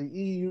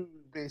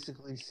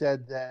basically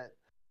said that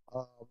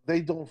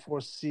they don't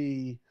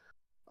foresee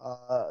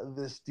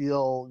this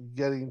deal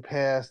getting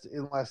passed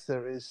unless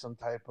there is some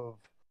type of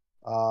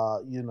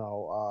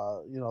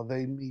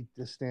they meet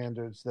the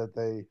standards that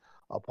they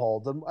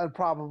uphold. And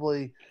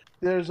probably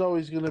there's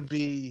always going to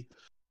be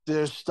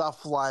there's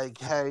stuff like,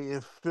 hey,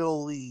 if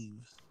Phil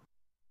leaves,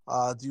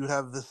 do you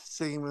have the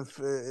same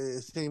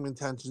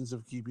intentions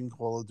of keeping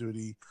Call of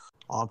Duty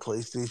on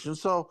PlayStation?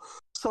 So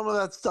some of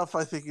that stuff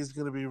I think is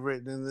going to be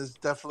written, and there's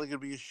definitely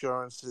going to be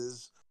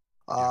assurances.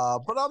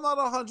 But I'm not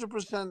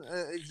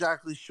 100%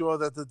 exactly sure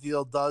that the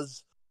deal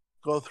does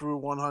go through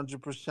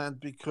 100%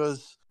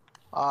 because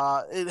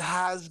it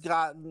has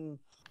gotten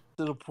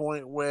to the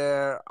point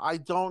where I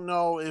don't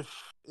know if,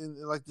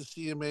 like the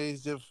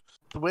CMAs, if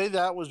the way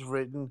that was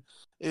written,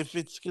 if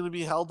it's going to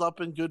be held up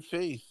in good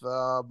faith.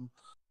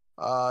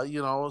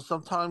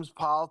 Sometimes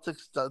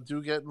politics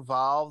do get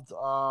involved.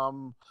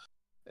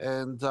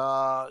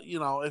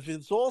 If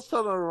it's all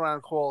centered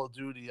around Call of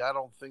Duty, I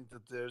don't think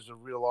that there's a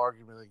real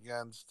argument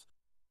against.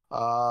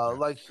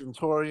 Like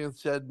Centurion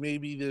said,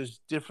 maybe there's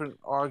different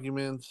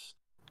arguments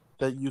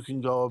that you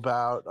can go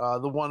about.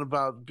 The one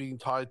about being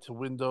tied to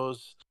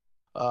Windows,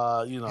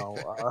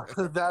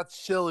 that's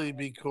silly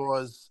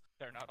because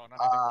they're not on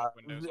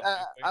anything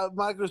but Windows.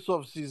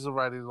 Microsoft sees the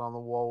writing on the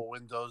wall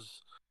with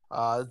Windows.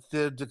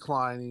 They're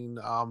declining.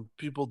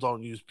 People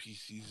don't use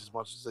PCs as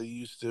much as they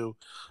used to.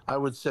 I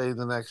would say in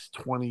the next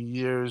 20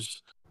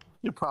 years,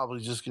 you're probably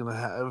just going to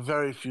have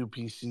very few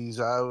PCs.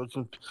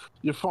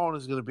 Your phone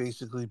is going to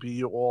basically be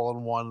your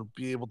all-in-one,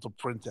 be able to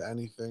print to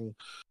anything.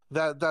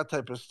 That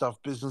type of stuff,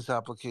 business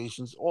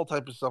applications, all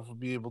type of stuff will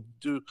be able to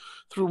do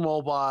through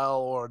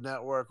mobile or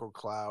network or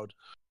cloud.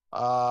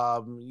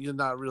 You're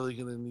not really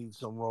going to need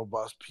some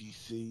robust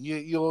PC.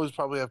 You'll always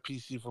probably have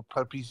PC for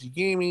PC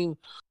gaming,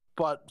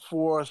 but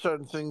for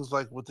certain things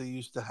like what they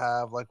used to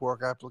have, like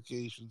work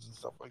applications and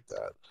stuff like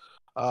that,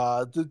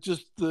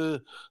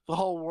 The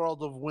whole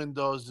world of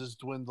Windows is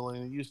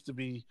dwindling. It used to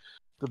be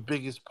the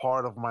biggest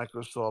part of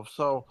Microsoft.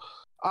 So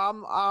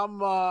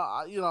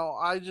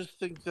I just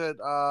think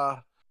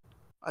that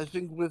I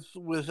think with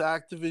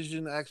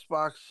Activision,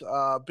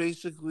 Xbox,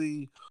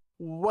 basically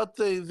what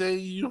they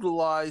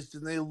utilized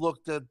and they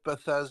looked at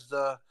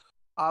Bethesda,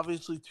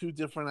 obviously two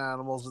different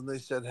animals, and they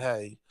said,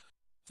 hey,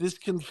 this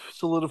can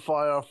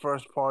solidify our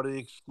first party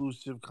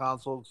exclusive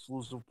console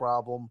exclusive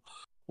problem.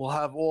 We'll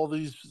have all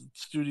these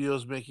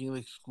studios making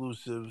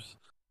exclusives.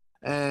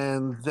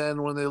 And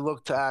then when they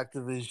look to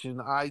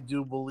Activision, I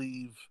do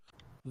believe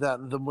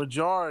that the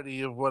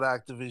majority of what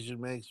Activision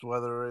makes,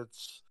 whether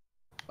it's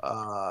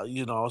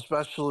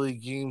especially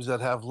games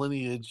that have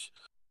lineage,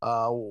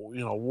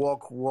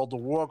 World of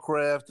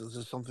Warcraft, is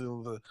there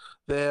something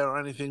there or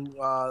anything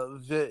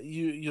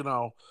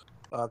that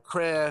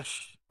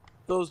Crash,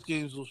 those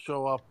games will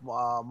show up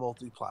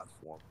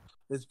multi-platform.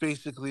 It's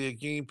basically a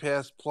Game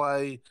Pass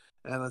play,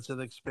 and it's an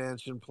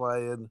expansion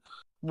play, and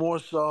more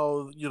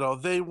so,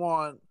 they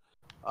want.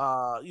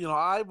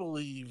 I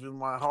believe in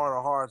my heart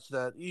of hearts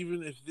that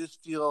even if this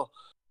deal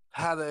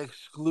had to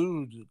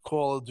exclude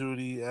Call of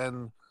Duty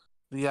and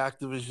the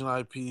Activision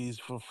IPs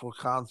for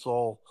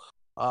console,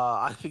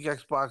 I think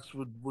Xbox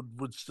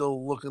would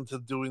still look into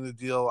doing the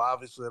deal,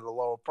 obviously at a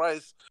lower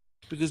price,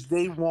 because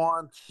they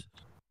want,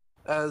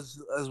 as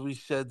we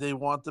said, they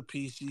want the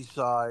PC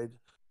side.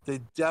 They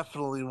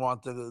definitely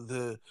want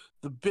the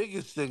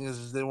biggest thing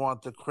is they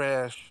want the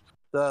Crash,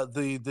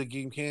 the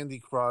game Candy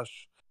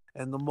Crush,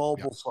 and the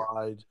mobile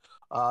side.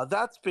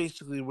 That's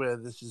basically where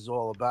this is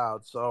all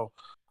about. So,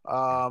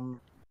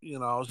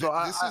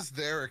 this is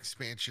their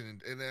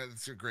expansion, and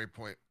that's a great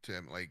point,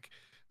 Tim. Like,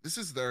 this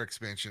is their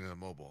expansion into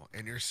mobile,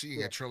 and you're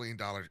seeing $1 trillion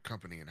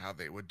company and how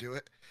they would do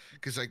it,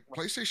 because like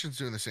PlayStation's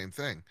doing the same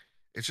thing.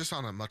 It's just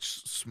on a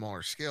much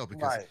smaller scale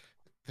because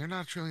they're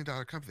not $1 trillion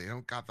company. They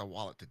don't got the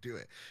wallet to do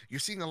it. You're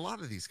seeing a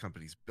lot of these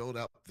companies build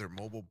up their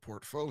mobile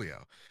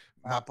portfolio.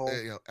 Apple,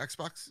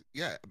 Xbox,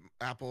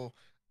 Apple,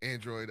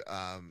 Android.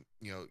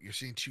 You're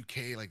seeing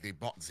 2K, like they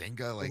bought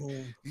Zynga. Like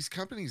these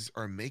companies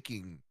are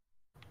making,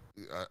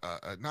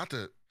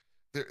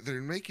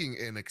 they're making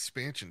an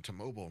expansion to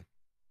mobile.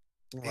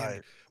 Right.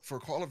 And for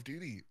Call of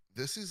Duty,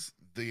 this is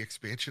the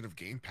expansion of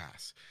Game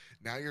Pass.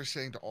 Now you're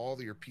saying to all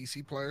your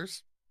PC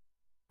players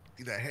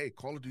that, hey,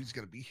 Call of Duty's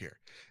going to be here.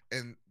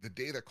 And the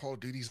day that Call of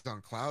Duty's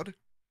on cloud,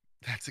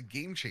 that's a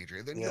game changer.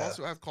 And then you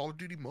also have Call of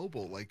Duty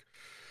Mobile. Like,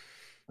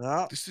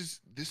 this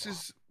is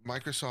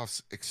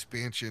Microsoft's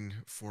expansion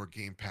for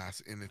Game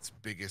Pass in its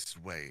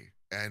biggest way.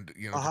 And, to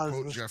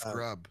quote Jeff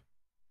Grubb,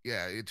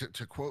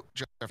 to quote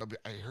Jeff,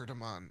 I heard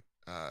him on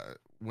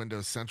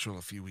Windows Central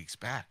a few weeks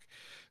back.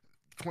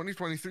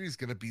 2023 is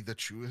going to be the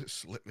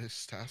truest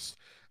litmus test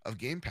of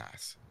Game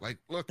Pass. Like,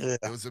 look,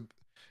 it's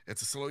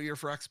a slow year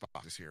for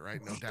Xbox this year,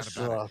 right? No doubt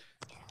about it.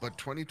 But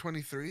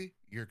 2023,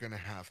 you're going to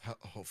have,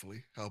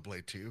 hopefully,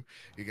 Hellblade 2.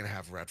 You're going to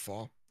have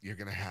Redfall. You're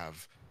going to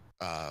have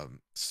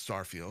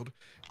Starfield.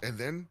 And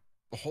then,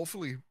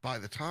 hopefully, by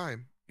the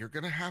time, you're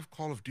going to have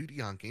Call of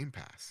Duty on Game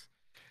Pass.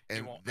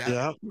 And you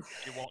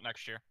won't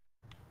next year.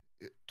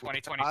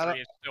 2023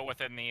 is still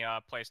within the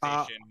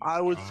PlayStation. I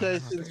would say,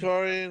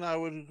 Centurion, I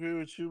would agree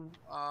with you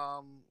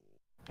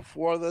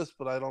before this,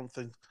 but I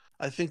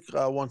think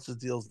once the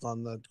deal's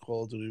done, that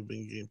Call of Duty will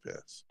be in Game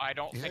Pass. I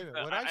don't think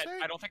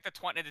I don't think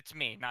it's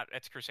me, not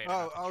it's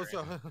Crusader.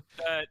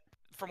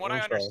 From what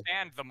I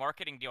understand, the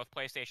marketing deal with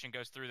PlayStation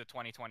goes through the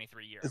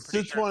 2023 year. It's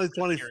through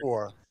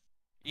 2024.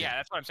 Yeah,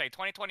 that's what I'm saying.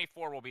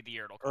 2024 will be the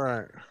year it'll come.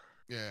 Right.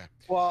 Yeah.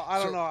 Well,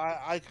 I don't know.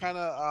 I kind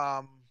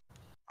of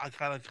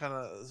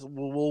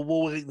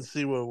we'll wait and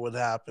see what would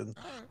happen,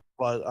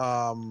 but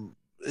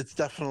it's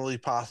definitely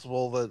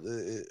possible that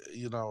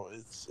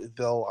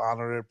they'll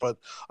honor it. But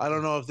I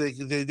don't know if they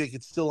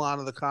could still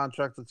honor the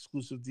contract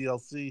exclusive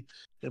DLC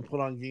and put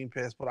on Game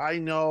Pass. But I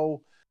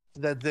know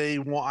that they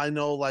want. I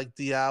know like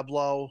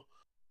Diablo,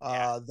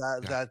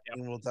 that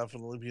game will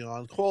definitely be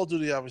on. Call of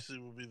Duty obviously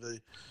will be the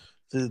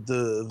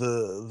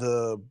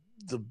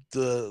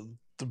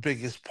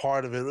biggest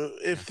part of it.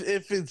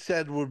 If it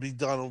said would be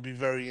done, it would be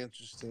very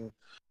interesting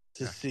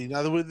to see. Now,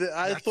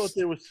 I thought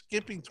they were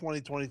skipping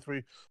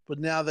 2023, but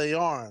now they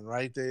aren't,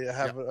 right? They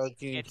have a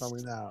game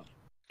coming out.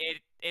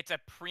 It's a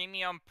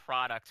premium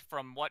product.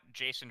 From what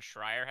Jason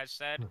Schreier has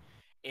said,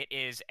 it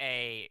is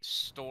a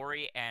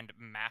story and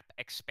map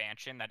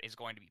expansion that is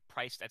going to be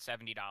priced at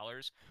 $70,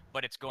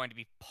 but it's going to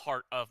be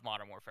part of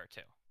Modern Warfare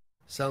 2.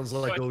 Sounds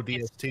like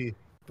ODST,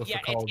 but for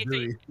Call of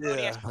Duty.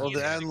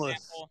 The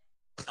Endless.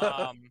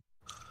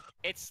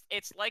 It's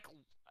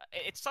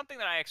something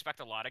that I expect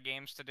a lot of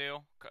games to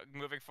do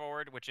moving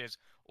forward, which is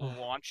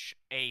launch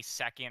a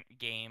second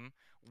game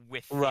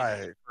with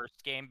the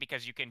first game,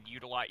 because you can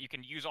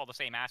use all the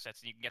same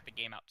assets and you can get the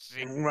game out.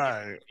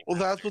 Right. Well,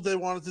 that's what they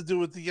wanted to do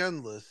with the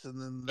Endless, and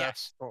then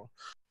that's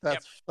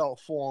felt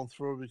falling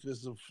through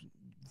because of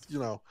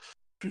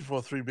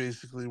 343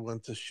 basically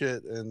went to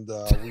shit, and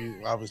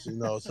we obviously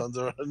know it's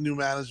under new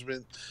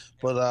management.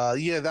 But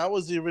that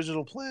was the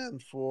original plan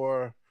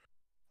for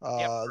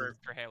For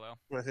Halo.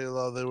 For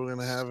Halo, they were going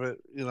to have it,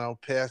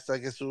 past. I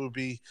guess it would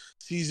be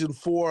season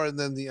 4, and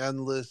then the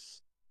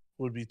endless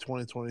would be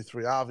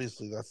 2023.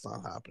 Obviously, that's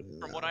not happening.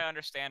 From what I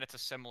understand, it's a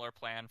similar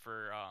plan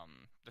for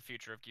the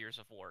future of Gears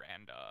of War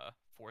and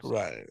Forza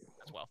right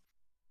as well.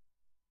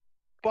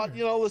 But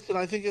listen,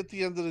 I think at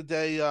the end of the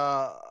day,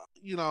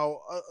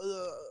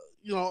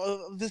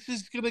 this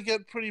is going to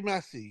get pretty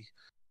messy,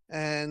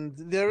 and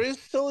there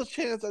is still a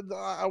chance.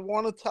 I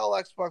want to tell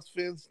Xbox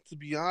fans, to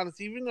be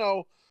honest, even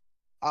though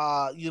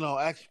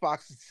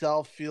Xbox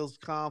itself feels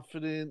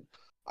confident,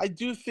 I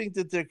do think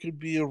that there could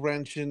be a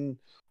wrench in.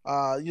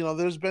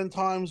 There's been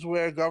times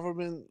where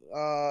government,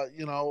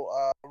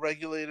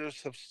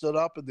 regulators have stood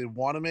up and they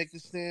want to make a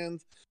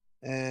stand,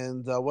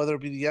 and whether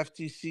it be the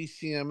FTC,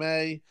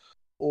 CMA,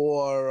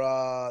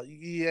 or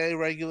EA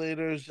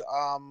regulators,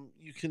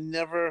 you can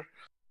never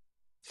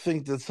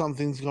think that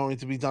something's going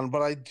to be done.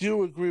 But I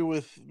do agree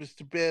with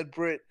Mr. Bad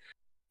Brit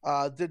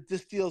that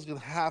this deal is going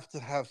to have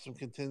some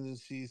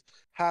contingencies,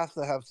 have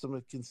to have some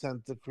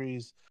consent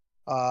decrees,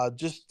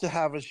 just to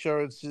have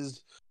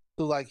assurances,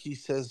 to, like he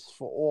says,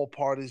 for all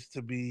parties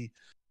to be,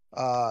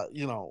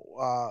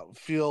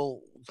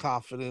 feel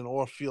confident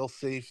or feel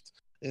safe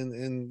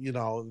in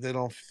they're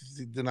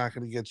not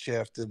going to get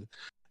shafted.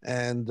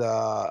 And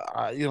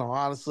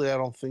honestly, I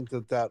don't think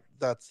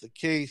that's the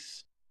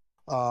case.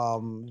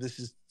 This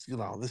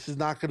is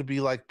not going to be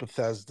like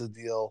Bethesda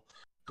deal.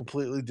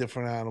 Completely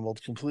different animal,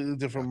 completely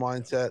different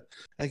mindset,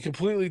 and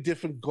completely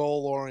different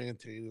goal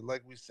orientated.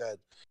 Like we said,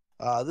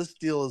 this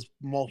deal is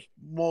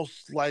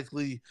most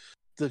likely,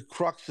 the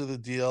crux of the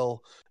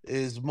deal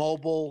is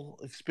mobile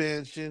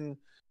expansion,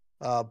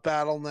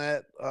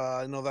 BattleNet.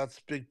 I know that's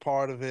a big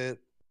part of it.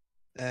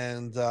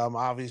 And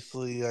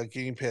obviously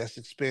Game Pass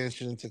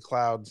expansion into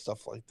cloud and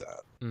stuff like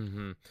that.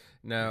 Mm-hmm.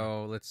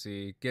 Now, let's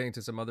see. Getting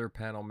to some other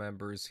panel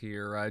members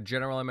here.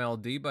 General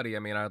MLD, buddy, I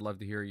mean, I'd love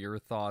to hear your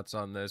thoughts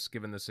on this,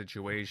 given the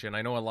situation.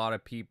 I know a lot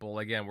of people,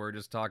 again, we're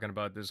just talking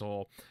about this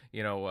whole,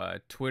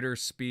 Twitter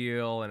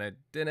spiel, and it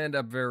didn't end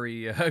up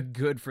very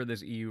good for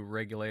this EU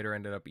regulator.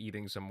 Ended up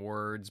eating some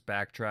words,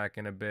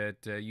 backtracking a bit.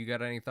 You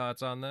got any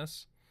thoughts on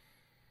this?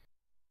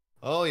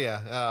 Oh yeah,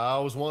 I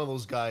was one of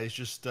those guys,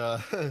 just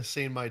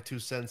saying my 2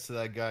 cents to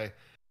that guy.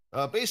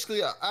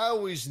 Basically, I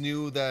always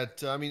knew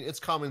that. I mean, it's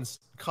common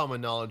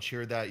knowledge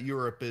here that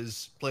Europe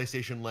is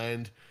PlayStation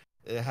land.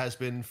 It has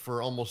been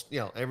for almost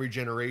every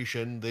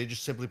generation. They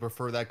just simply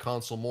prefer that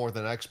console more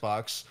than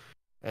Xbox,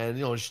 and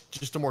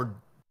just a more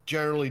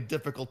generally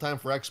difficult time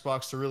for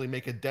Xbox to really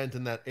make a dent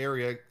in that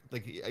area.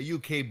 Like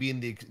UK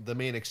being the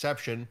main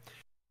exception.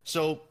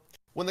 So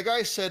when the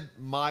guy said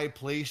my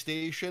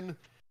PlayStation,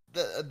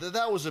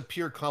 that was a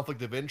pure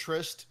conflict of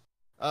interest.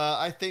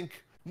 I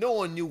think no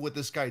one knew what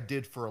this guy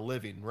did for a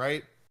living,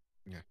 right?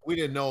 Yeah. We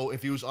didn't know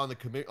if he was on the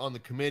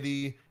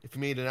committee, if he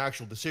made an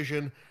actual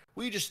decision.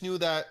 We just knew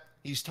that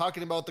he's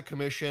talking about the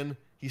commission.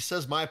 He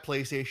says my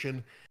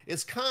PlayStation.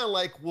 It's kind of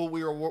like what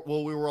we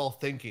were all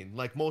thinking,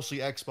 like mostly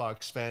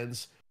Xbox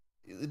fans.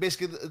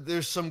 Basically,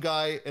 there's some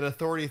guy, an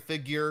authority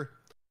figure,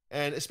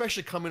 and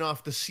especially coming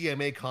off the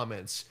CMA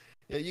comments.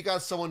 You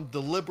got someone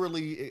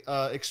deliberately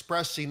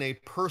expressing a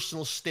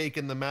personal stake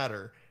in the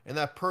matter, and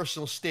that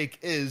personal stake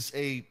is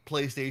a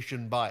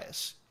PlayStation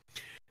bias.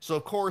 So,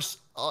 of course,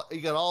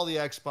 you got all the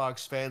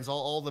Xbox fans,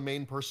 all the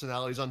main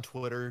personalities on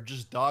Twitter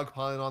just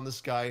dogpiling on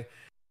this guy,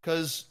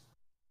 because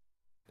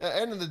at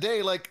the end of the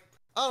day, like,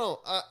 I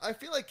don't know, I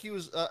feel like he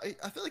was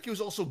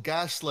also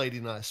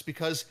gaslighting us,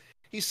 because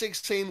he's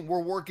saying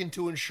we're working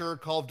to ensure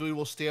Call of Duty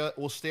will stay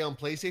on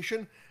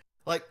PlayStation.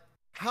 Like,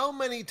 how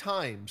many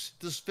times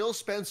does Phil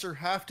Spencer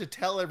have to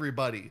tell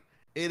everybody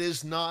it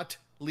is not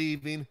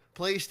leaving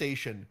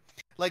PlayStation?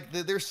 Like,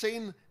 they're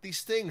saying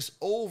these things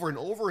over and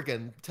over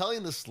again,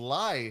 telling this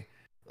lie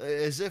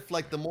as if,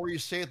 like, the more you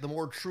say it, the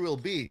more true it'll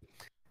be.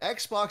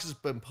 Xbox has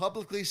been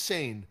publicly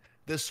saying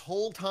this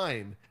whole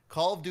time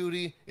Call of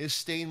Duty is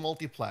staying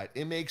multiplat.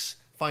 It makes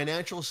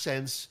financial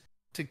sense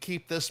to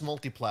keep this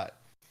multiplat.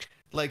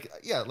 Like,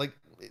 yeah, like,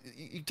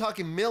 you're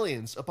talking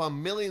millions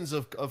upon millions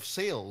of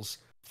sales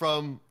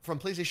from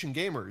PlayStation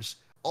gamers.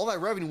 All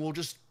that revenue will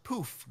just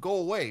poof, go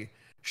away.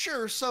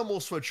 Sure, some will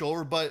switch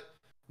over, but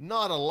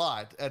not a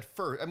lot at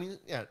first. I mean,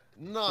 yeah,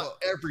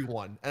 not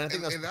everyone. And I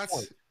think that's the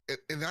point.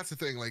 And that's the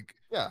thing. Like,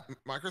 yeah,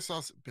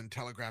 Microsoft's been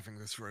telegraphing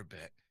this for a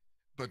bit,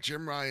 but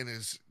Jim Ryan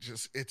is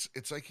just,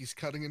 it's like he's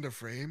cutting into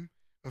frame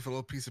with a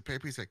little piece of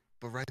paper. He's like,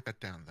 but write that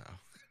down though.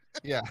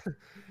 Yeah.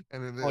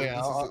 And then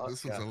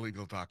this is a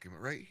legal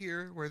document right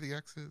here where the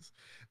X is.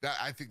 That,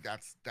 I think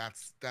that's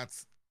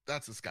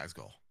this guy's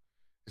goal.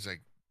 It's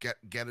like,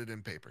 get it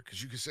in paper,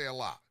 because you can say a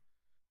lot,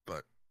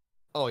 but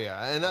oh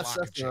yeah, and that's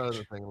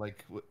another thing.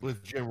 Like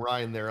with Jim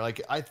Ryan there,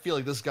 like I feel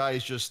like this guy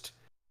is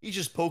he's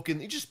just poking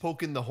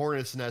the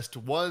hornet's nest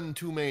one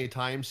too many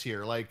times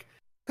here. Like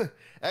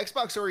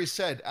Xbox already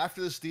said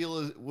after this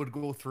deal would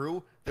go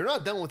through, they're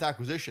not done with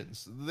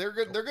acquisitions. They're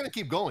going to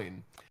keep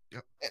going.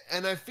 Yep.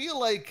 And I feel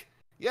like,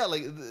 yeah,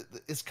 like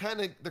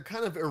they're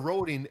kind of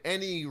eroding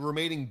any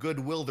remaining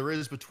goodwill there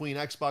is between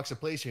Xbox and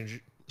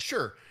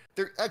sure,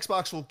 their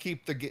Xbox will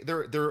keep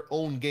their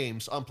own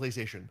games on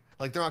PlayStation.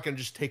 Like they're not going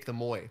to just take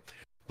them away.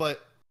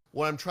 But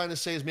what I'm trying to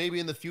say is maybe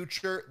in the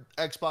future,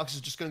 Xbox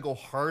is just going to go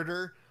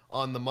harder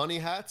on the money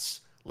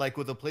hats, like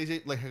with the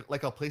PlayStation,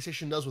 like how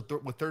PlayStation does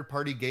with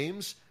third-party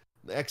games.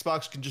 The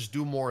Xbox can just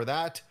do more of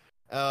that.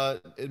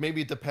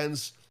 Maybe it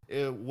depends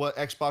what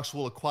Xbox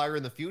will acquire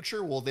in the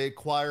future. Will they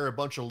acquire a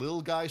bunch of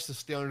little guys to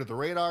stay under the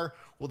radar?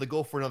 Will they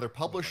go for another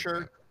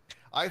publisher?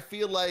 I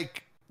feel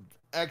like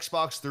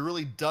Xbox, they're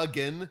really dug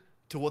in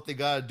to what they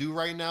got to do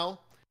right now.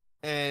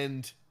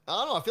 And I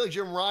don't know. I feel like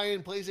Jim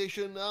Ryan,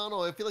 PlayStation, I don't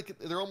know. I feel like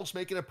they're almost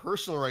making it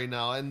personal right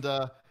now. And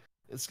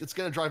it's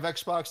going to drive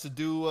Xbox to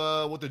do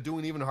what they're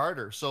doing even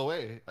harder. So,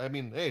 hey, I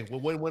mean, hey,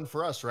 win-win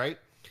for us, right?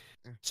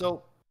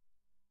 So,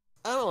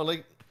 I don't know.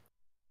 Like,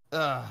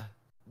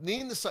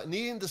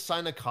 needing to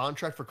sign a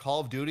contract for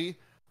Call of Duty,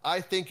 I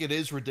think it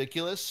is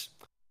ridiculous.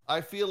 I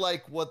feel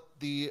like what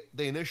they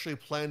initially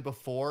planned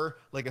before,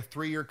 like a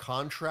 3-year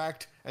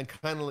contract, and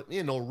kind of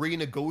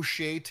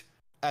renegotiate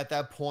at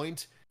that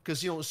point,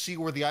 because you don't see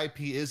where the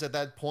IP is at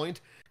that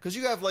point. Because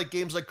you have like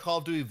games like Call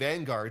of Duty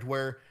Vanguard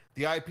where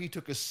the IP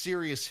took a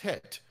serious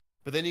hit,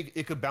 but then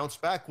it could bounce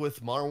back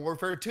with Modern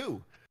Warfare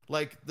 2.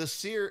 Like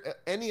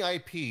any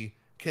IP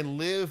can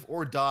live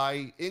or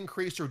die,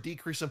 increase or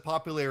decrease in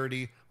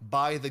popularity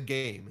by the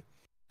game.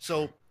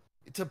 So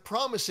to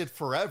promise it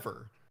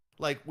forever,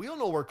 like we don't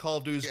know where Call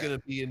of Duty is going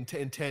to be in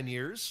 10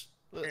 years.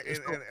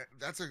 And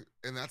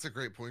that's a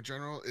great point,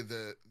 General.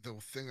 The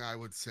thing I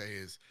would say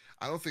is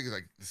I don't think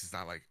like this is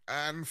not like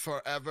and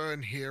forever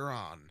and here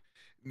on.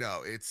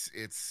 No,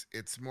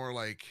 it's more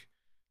like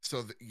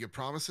your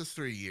promise is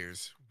 3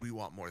 years. We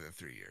want more than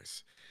 3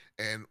 years.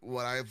 And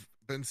what I've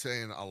been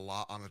saying a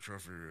lot on the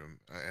trophy room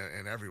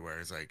and everywhere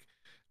is like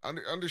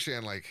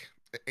understand like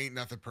it ain't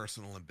nothing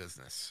personal in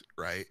business,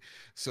 right?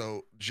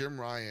 So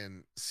Jim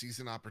Ryan sees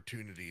an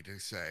opportunity to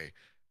say,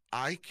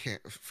 I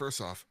can't.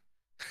 First off,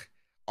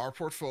 our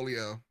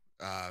portfolio,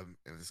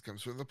 and this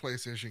comes from the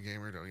PlayStation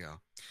gamer, don't you know?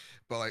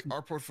 But like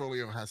our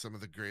portfolio has some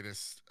of the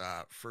greatest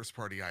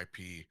first-party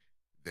IP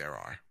there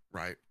are,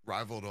 right?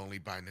 Rivaled only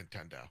by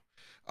Nintendo.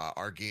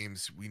 Our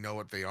games, we know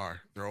what they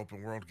are. They're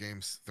open world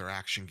games, they're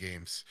action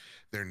games,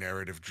 they're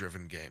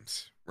narrative-driven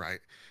games, right?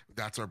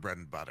 That's our bread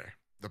and butter.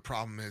 The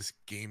problem is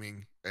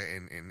gaming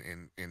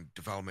in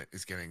development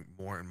is getting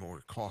more and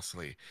more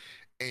costly.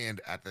 And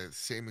at the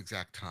same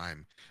exact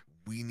time,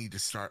 we need to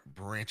start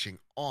branching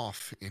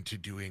off into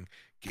doing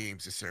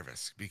games as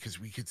service, because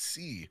we could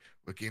see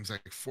with games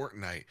like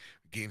Fortnite,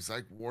 games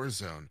like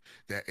Warzone,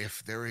 that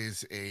if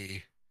there's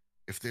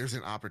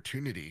an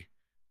opportunity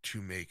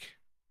to make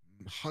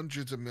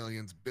hundreds of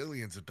millions,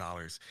 billions of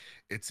dollars,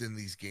 it's in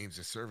these games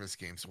as service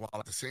games, while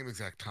at the same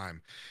exact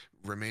time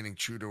remaining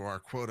true to our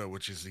quota,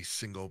 which is the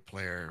single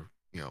player,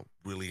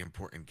 really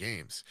important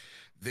games.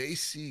 They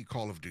see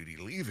Call of Duty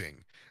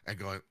leaving and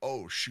going,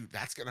 oh shoot,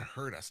 that's going to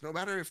hurt us. No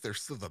matter if they're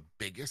still the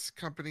biggest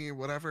company or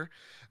whatever,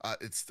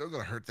 it's still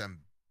going to hurt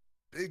them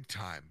big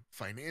time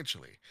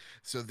financially.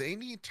 So they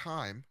need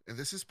time, and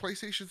this is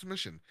PlayStation's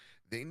mission.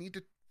 They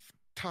need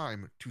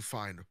time to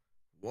find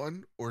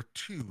 1 or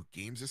 2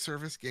 games as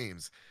service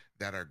games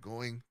that are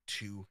going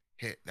to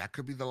hit. That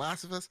could be The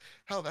Last of Us.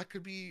 Hell, that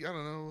could be, I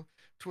don't know,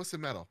 Twisted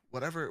Metal,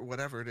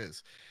 whatever it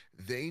is.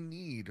 They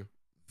need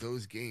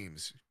those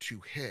games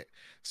to hit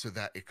so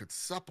that it could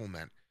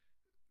supplement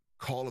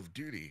Call of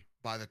Duty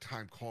by the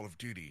time Call of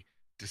Duty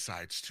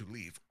decides to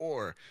leave,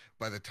 or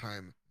by the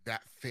time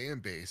that fan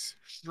base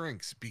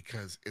shrinks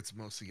because it's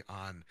mostly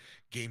on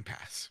Game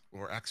Pass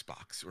or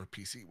Xbox or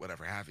PC,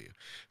 whatever have you.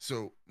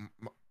 So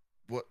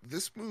what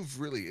this move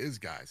really is,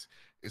 guys,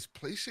 is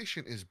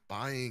PlayStation is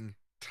buying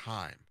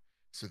time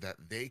so that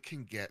they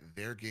can get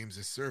their games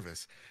as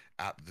service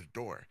at the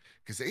door,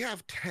 because they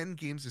have 10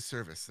 games as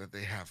service that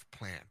they have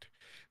planned.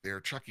 They're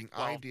chucking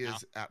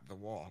ideas at the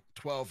wall.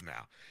 12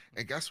 now.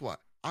 And guess what?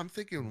 I'm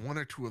thinking 1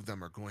 or 2 of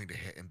them are going to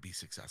hit and be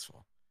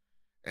successful.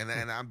 And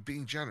I'm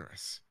being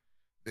generous.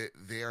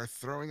 They are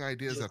throwing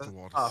ideas at the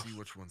wall to see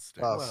which ones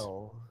stick.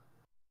 Well,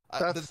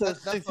 that's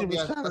on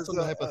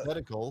the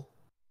hypothetical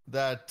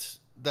that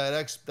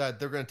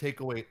they're going to take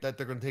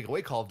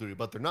away Call of Duty,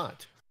 but they're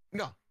not.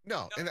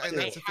 No, and they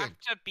that's the have thing.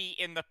 to be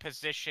in the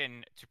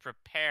position to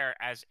prepare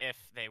as if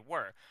they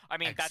were. I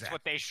mean, that's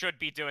what they should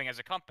be doing as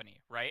a company,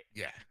 right?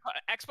 Yeah.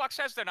 Xbox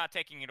says they're not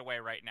taking it away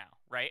right now,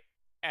 right?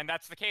 And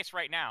that's the case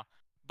right now.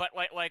 But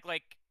like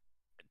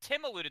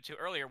Tim alluded to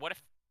earlier, what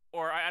if,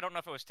 or I don't know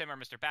if it was Tim or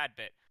Mr.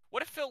 Badbit,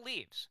 what if Phil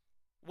leaves?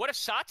 What if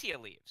Satya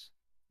leaves?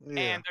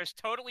 Yeah. And there's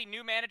totally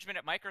new management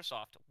at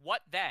Microsoft.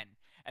 What then?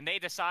 And they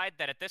decide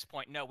that at this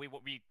point, no, we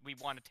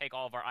want to take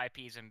all of our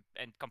IPs and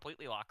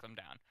completely lock them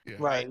down. Yeah.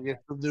 Right. You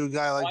get the new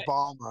guy like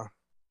Ballmer.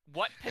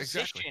 What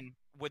position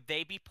would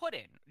they be put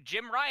in?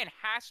 Jim Ryan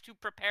has to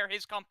prepare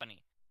his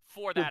company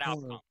for that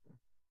outcome,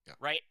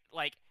 right?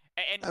 Like,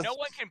 and no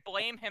one can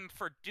blame him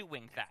for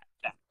doing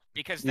that,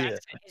 because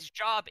that's his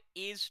job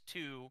is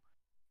to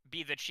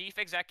be the chief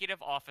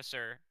executive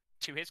officer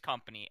to his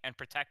company and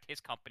protect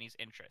his company's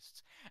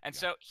interests. And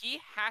so he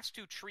has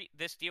to treat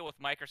this deal with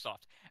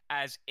Microsoft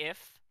as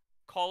if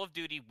Call of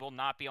Duty will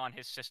not be on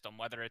his system,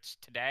 whether it's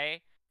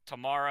today,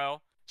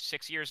 tomorrow,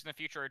 6 years in the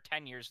future, or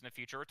 10 years in the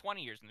future, or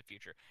 20 years in the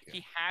future. Yeah.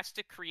 He has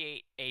to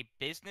create a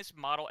business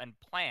model and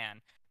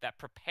plan that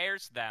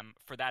prepares them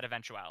for that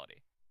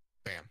eventuality.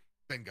 Bam.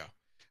 Bingo.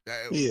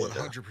 Yeah.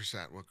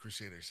 100% what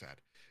Crusader said.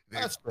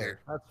 That's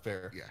fair. That's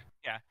fair.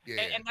 Yeah.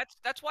 And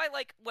that's why,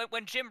 like,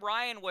 when Jim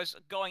Ryan was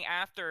going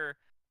after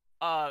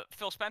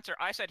Phil Spencer,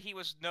 I said he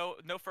was no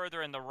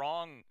further in the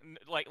wrong.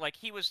 Like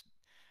he was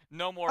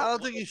no more. I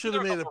don't think he should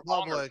have made it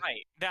wrong or public.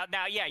 Right.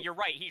 Now, yeah, you're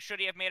right. Should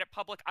he have made it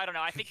public? I don't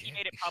know. I think he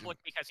made it he public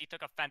because he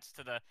took offense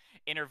to the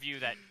interview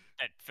that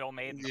Phil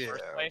made in the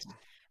first Yeah. place.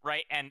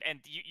 Right. And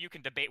you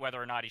can debate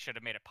whether or not he should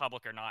have made it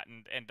public or not,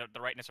 and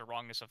the rightness or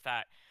wrongness of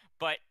that.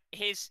 But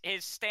his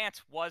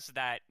stance was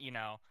that,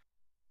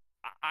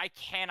 I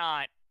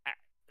cannot,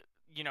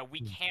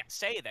 we can't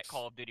say that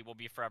Call of Duty will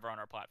be forever on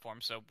our platform,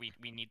 so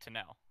we need to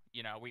know.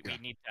 We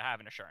need to have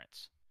an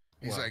assurance.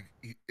 He's Wow.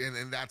 like,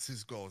 and that's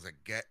his goal, is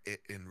like, get it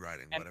in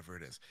writing, whatever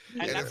it is.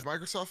 and And that's- if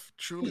Microsoft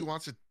truly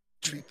wants to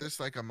treat this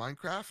like a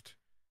Minecraft,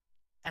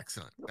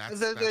 excellent. That's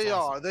They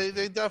awesome. are.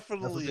 They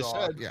definitely they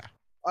are. said. Yeah.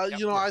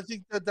 Yep. I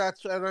think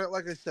that's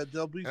like I said,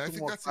 there'll be And I some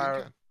think more that's the clarity.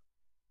 intent.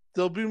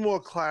 There'll be more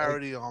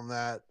clarity on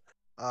that,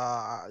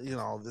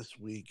 this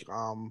week.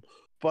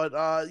 But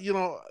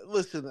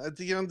listen, at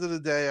the end of the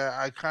day,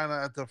 I kind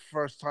of, at the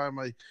first time,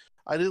 I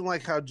didn't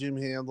like how Jim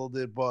handled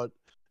it, but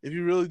if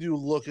you really do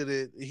look at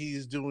it,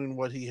 he's doing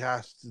what he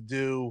has to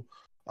do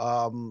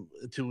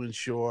to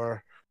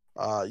ensure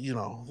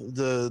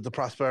the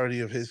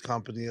prosperity of his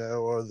company,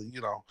 or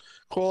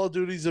Call of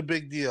Duty's a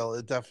big deal.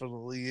 It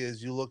definitely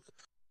is. You look,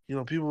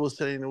 people were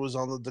saying it was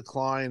on the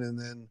decline, and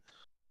then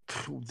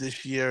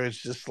this year it's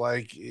just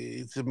like,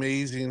 it's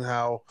amazing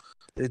how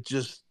it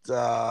just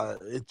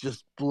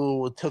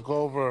blew, it took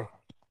over.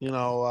 It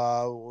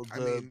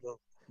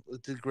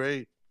did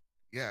great.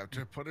 Yeah,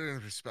 to put it in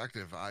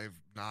perspective,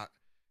 I've not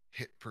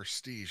hit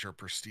prestige or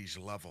prestige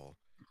level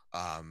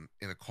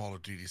in a Call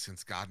of Duty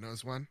since God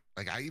knows when.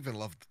 Like, I even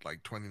loved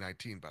like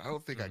 2019, but I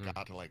don't think I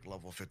got to like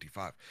level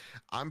 55.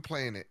 I'm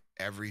playing it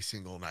every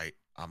single night.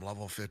 I'm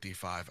level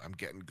 55. I'm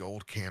getting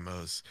gold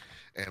camos,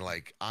 and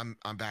like I'm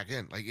back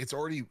in. Like, it's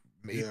already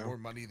made more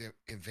money than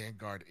in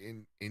Vanguard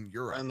in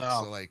Europe. I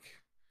know. So like,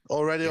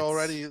 Already,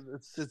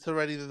 it's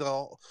already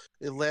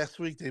last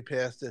week they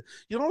passed it.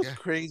 You know what's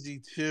crazy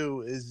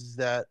too is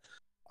that,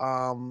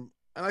 and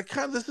I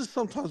this is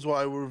sometimes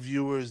why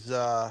reviewers,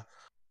 that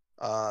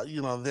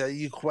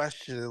you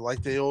question it,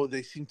 like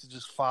they seem to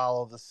just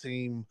follow the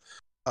same,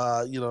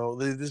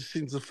 they just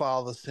seem to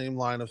follow the same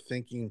line of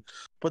thinking.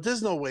 But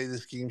there's no way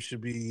this game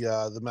should be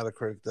the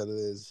Metacritic that it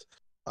is.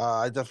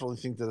 I definitely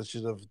think that it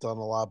should have done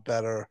a lot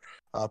better.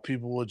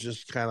 People were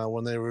just kind of,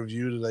 when they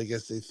reviewed it, I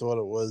guess they thought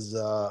it was,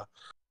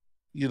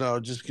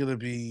 just going to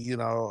be,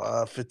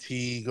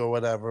 fatigue or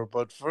whatever.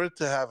 But for it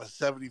to have a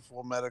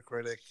 74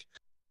 Metacritic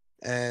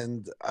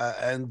and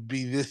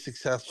be this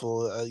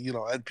successful,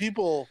 and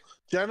people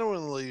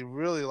genuinely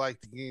really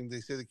like the game. They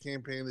say the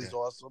campaign is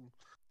awesome,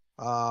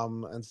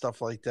 and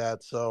stuff like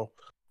that. So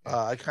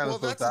I kind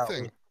of thought that's that the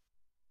thing.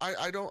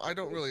 I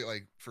don't really,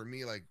 like, for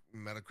me, like,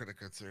 Metacritic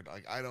concerned,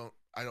 like,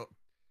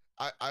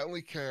 I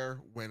only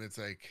care when it's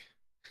like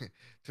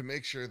to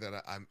make sure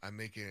that I'm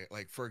making it,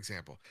 like, for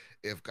example,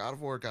 if God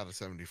of War got a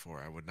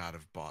 74, I would not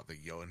have bought the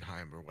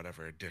Jotunheim or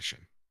whatever edition,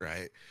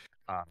 right?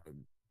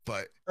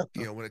 But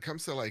when it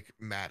comes to like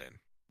Madden,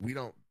 we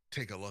don't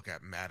take a look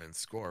at Madden's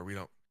score. We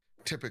don't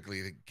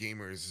typically, the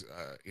gamers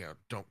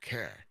don't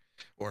care.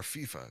 Or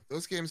FIFA,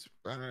 those games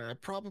are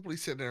probably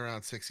sitting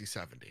around 60,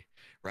 70,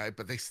 right?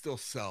 But they still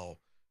sell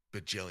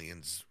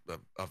bajillions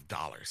of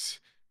dollars,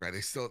 right?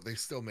 They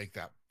still make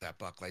that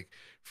buck. Like,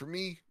 for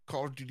me,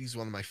 Call of Duty is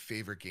one of my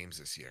favorite games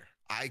this year.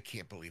 I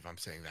can't believe I'm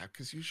saying that,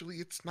 because usually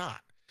it's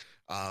not.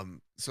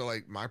 So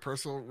like, my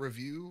personal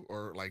review,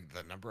 or like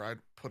the number I'd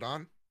put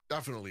on,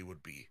 definitely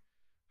would be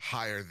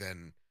higher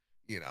than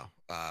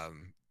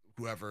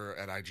whoever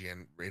at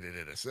IGN rated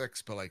it a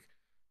 6. But like,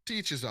 to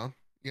each his own.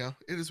 It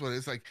is what it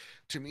is. Like,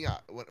 to me,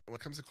 when it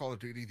comes to Call of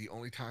Duty, the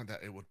only time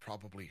that it would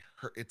probably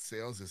hurt its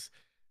sales is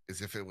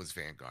if it was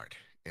Vanguard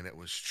and it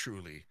was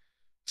truly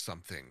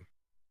something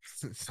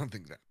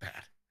that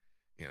bad.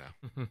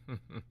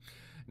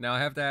 Now I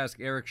have to ask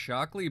Eric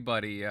Shockley,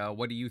 buddy,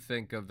 what do you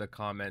think of the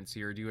comments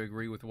here? Do you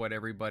agree with what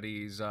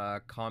everybody's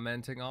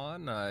commenting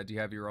on? Do you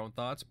have your own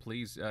thoughts?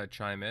 Please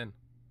chime in.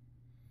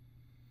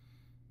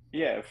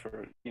 Yeah,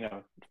 for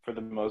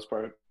the most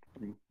part,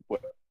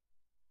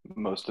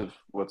 most of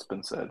what's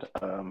been said.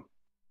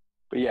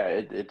 But yeah,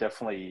 it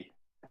definitely,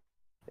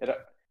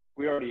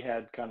 we already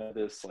had kind of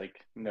this like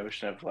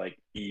notion of like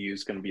EU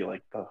is going to be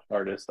like the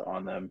hardest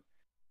on them.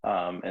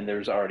 And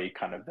there's already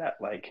kind of that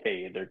like,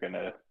 hey, they're going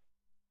to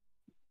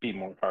be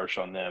more harsh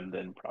on them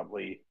than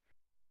probably,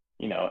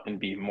 and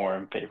be more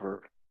in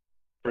favor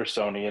for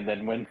Sony. And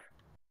then when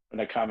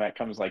a comment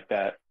comes like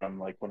that from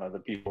like one of the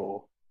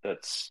people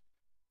that's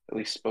at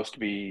least supposed to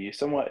be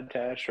somewhat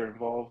attached or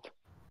involved,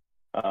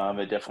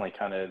 it definitely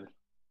kind of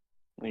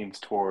leans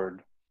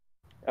toward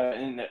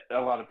and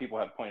a lot of people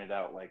have pointed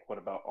out, like, what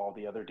about all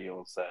the other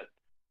deals that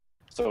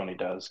Sony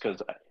does?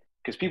 Because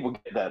people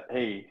get that,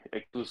 hey,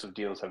 exclusive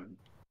deals have,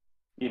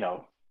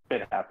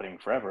 been happening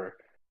forever,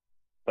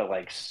 but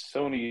like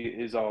Sony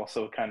is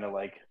also kind of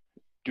like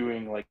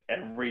doing like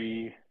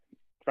they're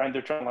trying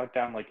to lock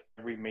down like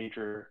every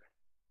major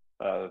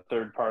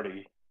third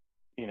party,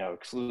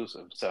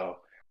 exclusive. So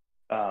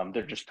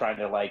they're just trying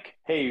to like,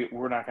 hey,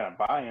 we're not going to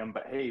buy them,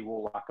 but hey,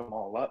 we'll lock them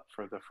all up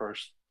for the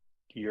first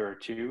year or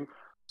two.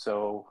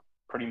 So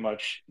pretty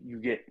much you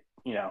get,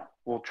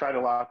 we'll try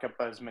to lock up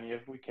as many as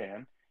we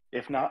can,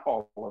 if not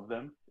all of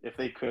them. If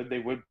they could, they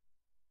would.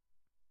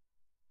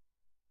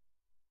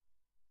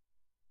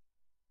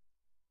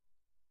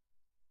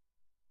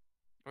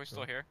 Are we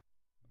still here?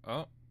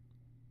 Oh,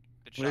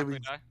 Did Shockley Maybe-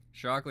 die?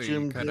 Shockley,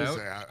 Jim you cut did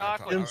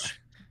out. Say,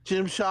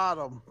 Jim shot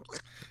him.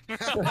 He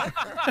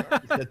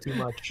said too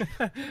much.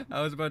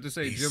 I was about to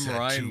say he Jim said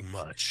Ryan. too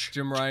much.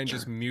 Jim Ryan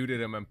just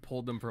muted him and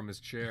pulled him from his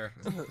chair.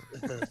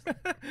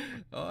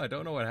 Oh, I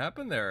don't know what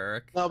happened there,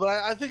 Eric. No, but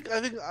I think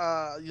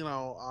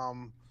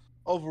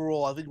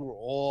overall, I think we're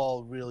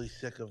all really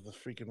sick of the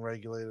freaking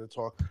regulator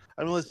talk.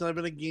 I mean, listen, I've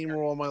been a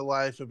gamer all my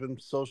life. I've been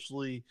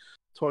socially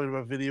talking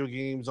about video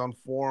games on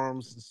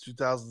forums since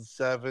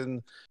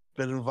 2007.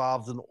 Been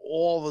involved in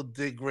all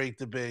the great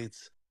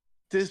debates.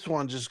 This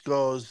one just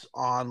goes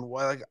on.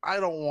 Like, I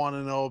don't want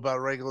to know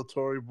about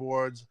regulatory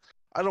boards.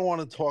 I don't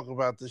want to talk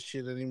about this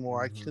shit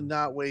anymore. I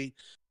cannot wait.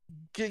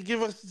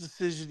 Give us a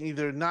decision,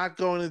 either not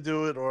going to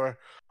do it or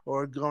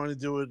going to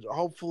do it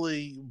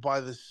hopefully by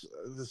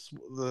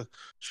the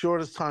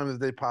shortest time that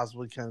they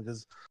possibly can,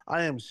 because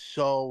I am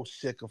so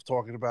sick of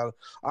talking about it.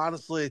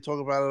 Honestly, I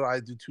talk about it. I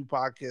do 2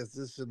 podcasts,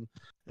 this and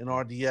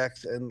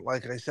RDX, and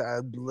like I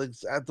said,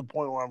 it's at the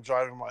point where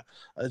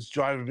it's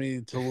driving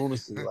me to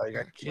lunacy. Like,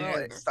 I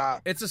can't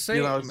stop. It's the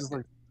same. It's just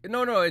like,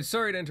 No. It's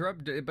sorry to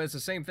interrupt, but it's the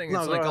same thing. It's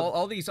No, go like ahead.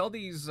 all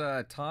these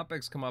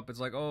topics come up.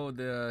 It's like, oh,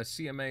 the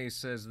CMA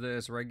says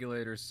this,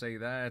 regulators say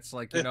that. It's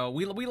like,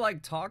 we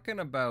like talking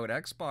about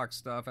Xbox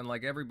stuff, and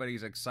like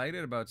everybody's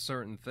excited about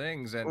certain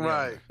things, and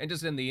Right. and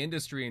just in the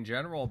industry in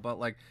general. But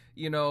like,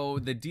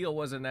 the deal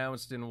was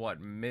announced in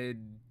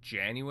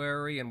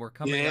mid-January, and we're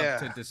coming up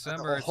to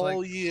December. a It's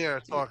whole like, year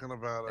talking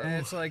about it. and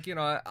it's like,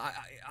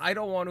 I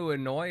don't want to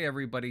annoy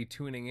everybody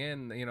tuning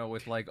in,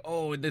 with like,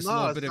 oh, this No,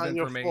 little it's bit of not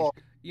your information, fault.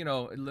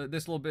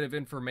 this little bit of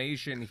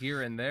information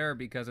here and there,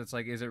 because it's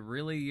like, is it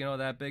really,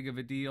 that big of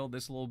a deal?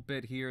 This little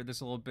bit here,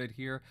 this little bit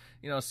here.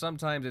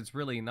 Sometimes it's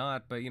really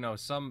not, but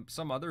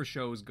some other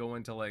shows go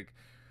into like,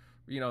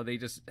 they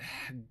just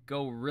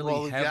go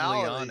really heavily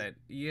on legality. it.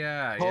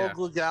 Yeah, Whole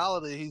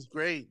legality, he's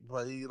great,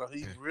 but he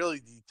really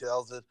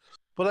details it.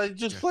 But I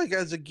just like,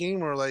 as a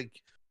gamer, like,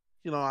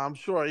 I'm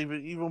sure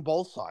even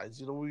both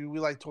sides, we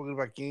like talking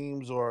about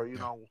games or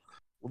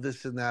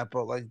this and that,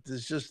 but like,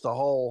 there's just the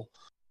whole,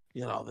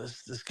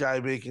 this guy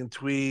making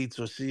tweets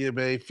or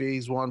CMA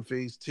phase 1,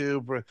 phase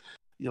 2, but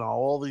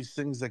all these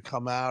things that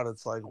come out,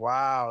 it's like,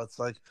 wow, it's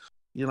like,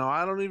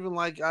 I don't even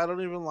like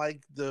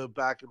the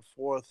back and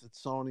forth at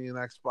Sony and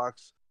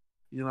Xbox.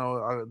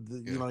 You're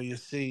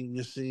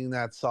seeing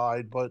that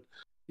side, but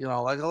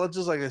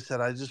like I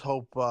said, I just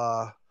hope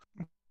I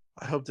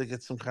hope they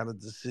get some kind of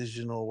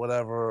decision or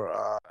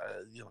whatever,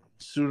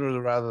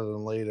 sooner rather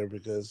than later,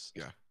 because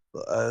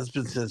it's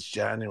been since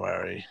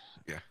January.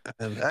 Yeah,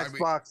 and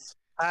Xbox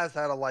has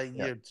had a light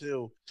year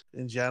too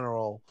in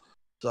general,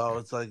 so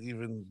it's like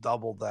even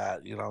double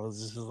that.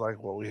 This is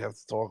like what we have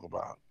to talk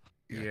about.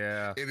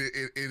 Yeah.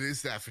 It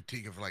is that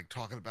fatigue of like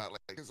talking about,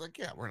 like, it's like,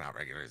 we're not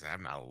regulators.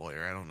 I'm not a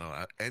lawyer. I don't know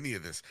any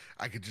of this.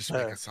 I could just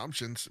make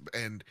assumptions,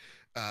 and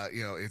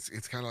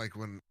it's kind of like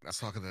when I was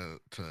talking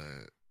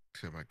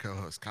to my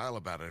co-host Kyle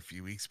about it a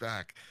few weeks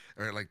back,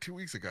 or like 2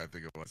 weeks ago, I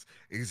think it was.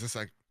 He's just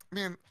like,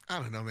 man, I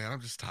don't know, man.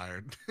 I'm just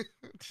tired.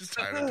 Just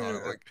tired of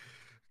talking. Like,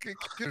 can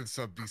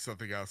it be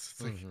something else?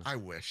 It's like, I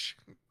wish.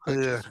 I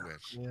just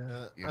wish.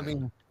 Yeah. I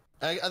mean,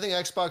 I think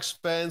Xbox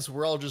fans,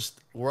 we're all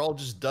just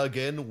dug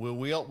in.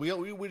 We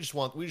just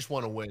want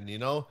to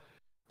win,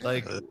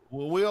 Like,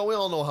 we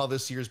all know how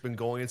this year's been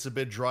going. It's a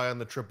bit dry on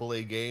the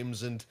AAA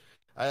games, and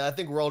I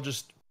think we're all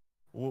just,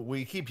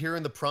 we keep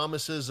hearing the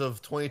promises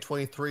of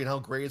 2023 and how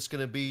great it's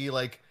going to be.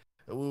 Like,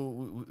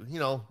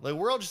 like,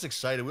 we're all just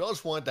excited. We all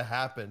just want it to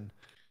happen.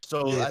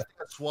 So I think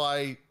that's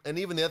why, and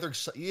even the other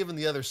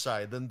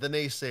side, the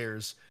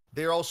naysayers,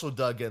 they're also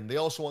dug in. They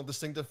also want this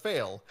thing to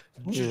fail,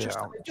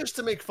 just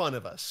to make fun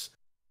of us.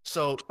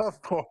 So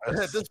of course,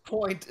 at this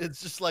point,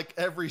 it's just like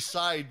every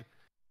side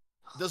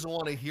doesn't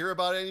want to hear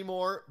about it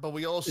anymore. But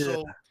we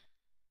also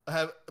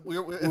have we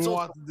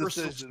want the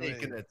personal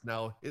stake in it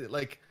now.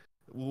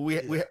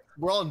 We're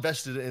all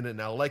invested in it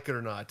now, like it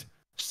or not.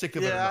 Sick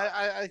of it.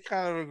 Yeah, I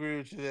kind of agree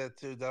with you there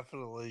too.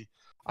 Definitely,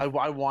 I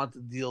want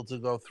the deal to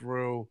go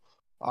through.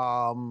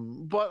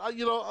 But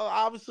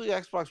obviously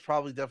Xbox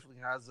probably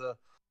definitely has a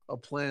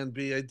plan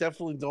B. I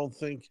definitely don't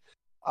think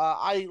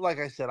like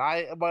I said,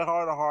 my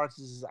heart of hearts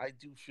is I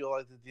do feel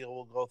like the deal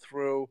will go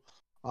through.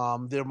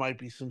 There might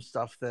be some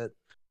stuff that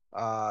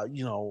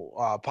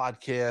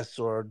podcasts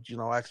or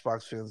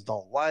Xbox fans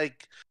don't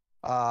like,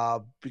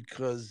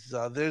 because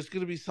there's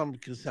going to be some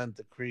consent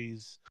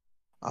decrees,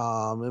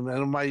 and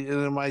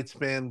it might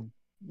span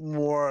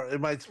more.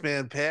 It might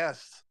span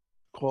past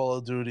Call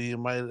of Duty. It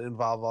might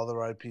involve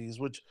other IPs.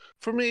 Which,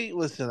 for me,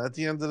 listen, at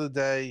the end of the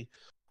day,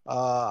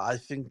 I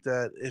think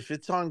that if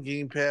it's on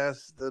Game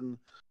Pass, then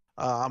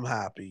I'm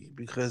happy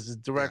because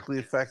it directly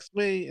affects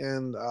me,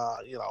 and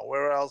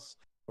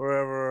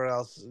wherever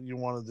else you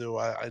want to do,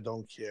 I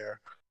don't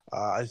care.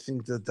 I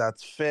think that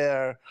that's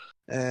fair.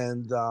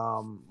 And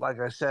like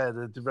I said,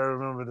 I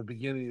remember the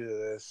beginning of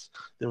this,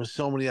 there was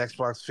so many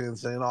Xbox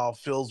fans saying, "Oh,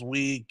 Phil's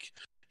weak.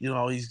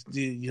 He's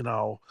this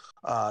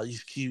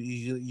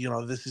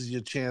is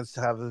your chance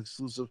to have an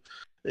exclusive."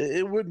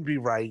 It wouldn't be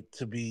right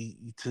to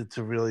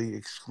really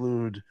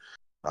exclude.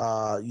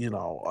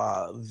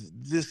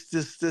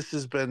 This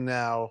has been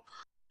now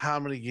how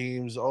many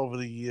games over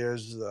the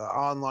years?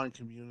 Online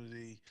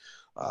community.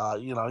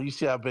 You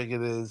see how big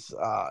it is.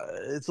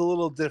 It's a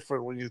little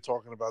different when you're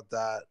talking about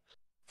that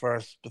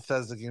versus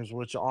Bethesda games,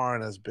 which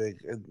aren't as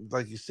big. And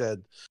like you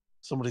said,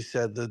 somebody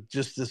said that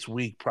just this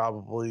week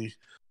probably,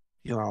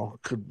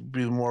 could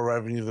be more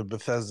revenue than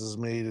Bethesda's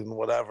made and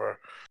whatever.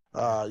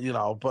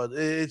 But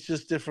it's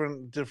just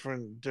different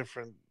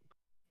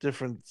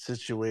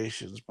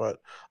situations. But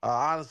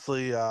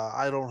honestly,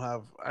 I don't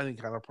have any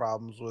kind of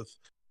problems with,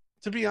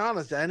 to be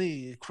honest,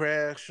 any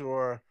Crash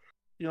or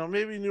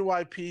maybe new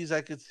IPs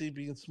I could see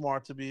being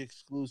smart to be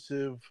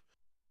exclusive.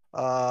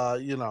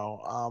 But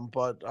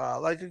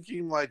like a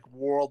game like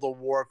World of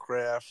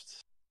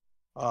Warcraft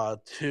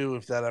 2,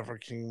 if that ever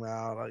came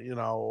out,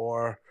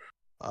 or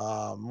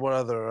what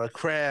other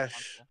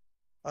Crash.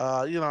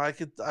 I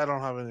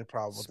don't have any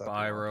problem with that.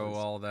 Spyro,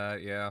 all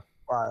that, yeah.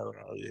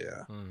 Spyro,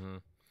 yeah. Mm-hmm.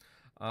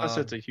 Plus,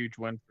 it's a huge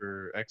win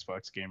for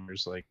Xbox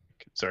gamers. Like,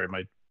 sorry,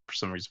 for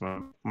some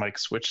reason my mic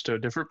switched to a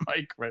different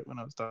mic right when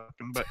I was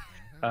talking, but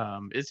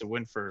it's a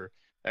win for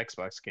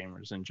Xbox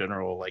gamers in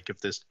general. Like, if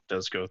this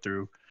does go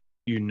through,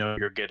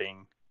 you're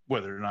getting,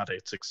 whether or not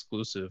it's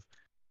exclusive,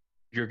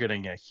 you're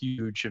getting a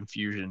huge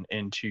infusion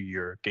into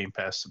your Game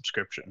Pass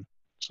subscription.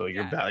 So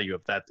your value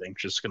of that thing's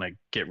just gonna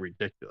get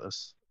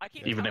ridiculous.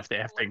 Even if they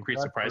have to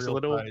increase the price a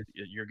little,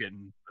 you're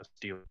getting a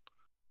steal.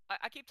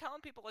 I keep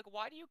telling people, like,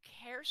 why do you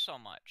care so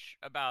much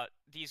about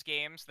these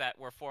games that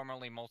were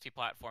formerly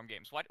multi-platform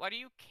games? Why do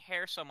you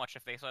care so much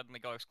if they suddenly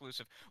go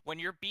exclusive when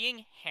you're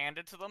being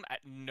handed to them at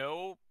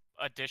no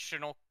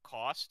additional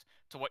cost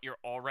to what you're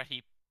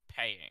already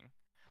paying?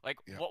 Like,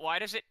 why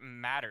does it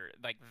matter,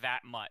 like,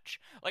 that much?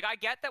 Like, I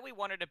get that we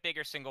wanted a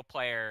bigger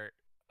single-player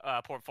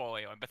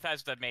portfolio, and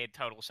Bethesda made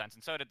total sense,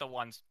 and so did the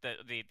ones that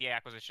the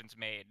acquisitions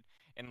made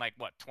in, like,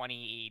 what,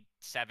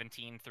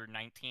 2017 through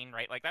 19,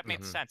 right? Like, that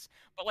made sense.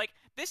 But, like,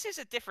 this is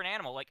a different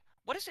animal. Like,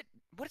 what does it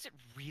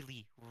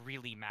really,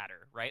 really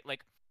matter, right?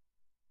 Like,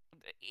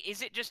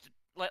 is it just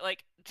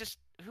like just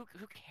who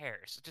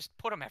cares? Just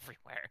put them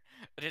everywhere.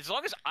 As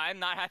long as I'm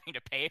not having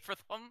to pay for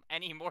them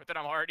any more than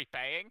I'm already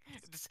paying,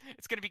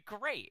 it's gonna be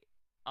great.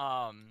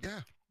 And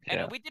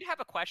we did have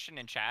a question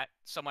in chat.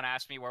 Someone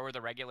asked me where were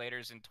the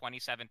regulators in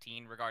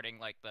 2017 regarding,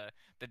 like, the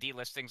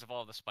delistings of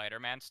all the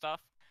Spider-Man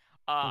stuff.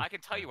 I can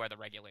tell you where the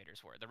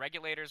regulators were. The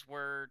regulators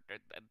were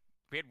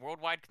we had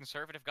worldwide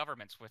conservative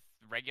governments with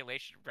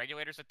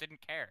regulators that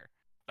didn't care.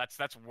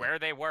 That's where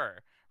they were,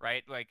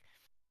 right? Like,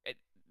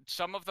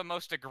 some of the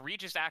most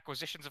egregious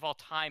acquisitions of all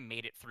time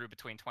made it through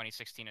between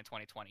 2016 and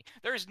 2020.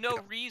 There is no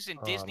reason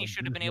Disney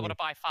should have been able to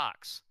buy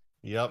Fox.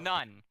 Yep.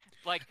 None.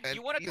 Like, And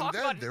you want to even talk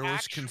then, about there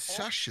was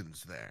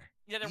concessions there.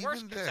 Yeah, there were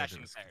Even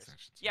concessions there.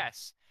 concessions.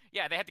 Yes.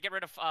 Yeah, they had to get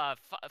rid of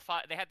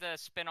they had to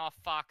spin off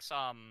Fox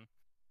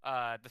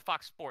the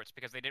Fox Sports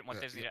because they didn't want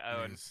Disney to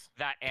own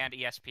that and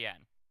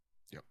ESPN.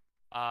 Yep.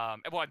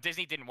 Well,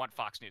 Disney didn't want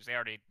Fox News. They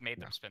already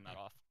made them spin that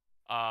off.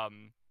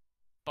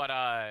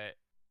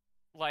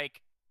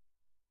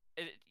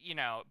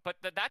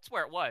 That's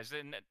where it was,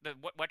 and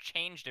what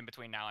changed in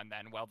between now and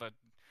then? Well, the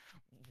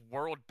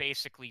world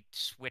basically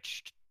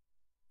switched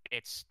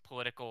its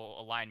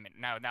political alignment.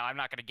 Now I'm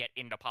not going to get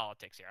into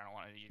politics here. I don't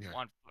want to.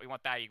 You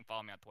want that? You can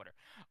follow me on Twitter.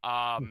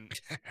 I'll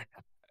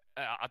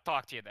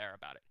talk to you there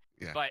about it.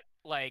 Yeah. But,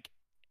 like,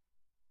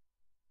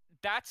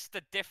 that's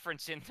the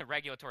difference in the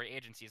regulatory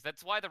agencies.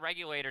 That's why the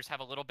regulators have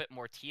a little bit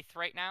more teeth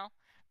right now,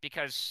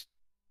 because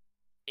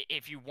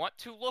if you want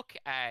to look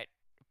at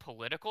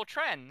political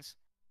trends,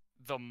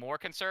 the more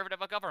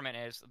conservative a government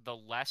is, the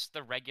less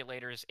the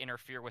regulators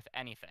interfere with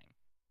anything.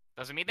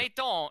 Doesn't mean they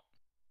don't,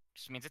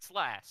 just means it's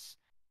less.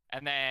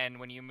 And then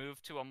when you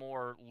move to a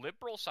more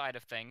liberal side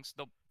of things,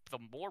 the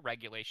more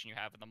regulation you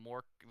have and the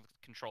more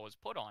control is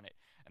put on it.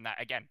 And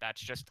that, again, that's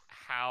just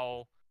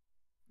how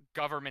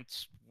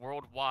governments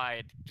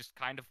worldwide just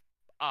kind of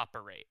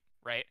operate,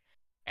 right?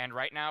 And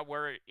right now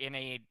we're in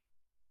a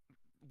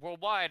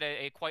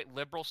quite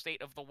liberal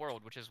state of the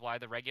world, which is why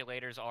the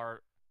regulators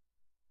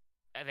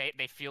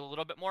they feel a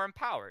little bit more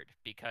empowered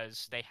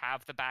because they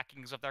have the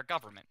backings of their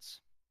governments.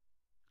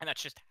 And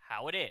that's just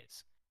how it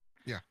is.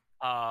 Yeah.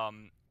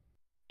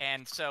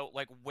 And so,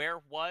 like, where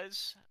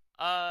was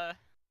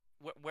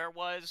where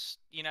was,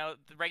 the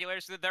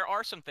regulators? There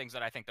are some things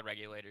that I think the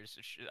regulators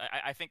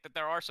I think that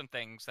there are some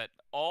things that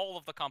all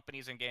of the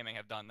companies in gaming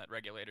have done that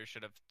regulators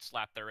should have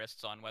slapped their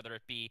wrists on, whether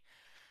it be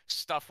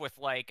stuff with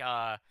like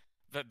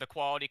the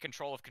quality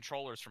control of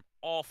controllers from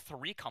all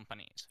three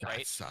companies, right?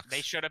 That sucks.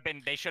 They should have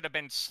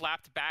been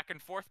slapped back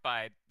and forth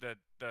by the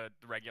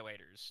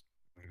regulators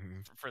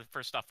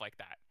for stuff like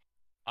that.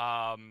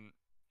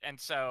 And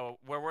so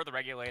where were the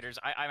regulators?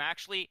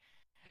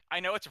 I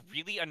know it's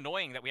really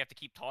annoying that we have to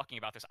keep talking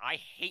about this. I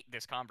hate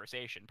this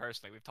conversation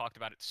personally. We've talked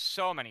about it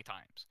so many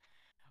times,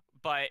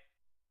 but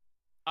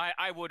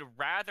I would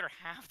rather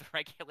have the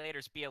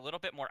regulators be a little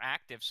bit more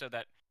active so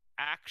that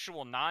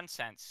actual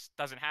nonsense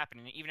doesn't happen.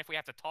 And even if we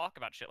have to talk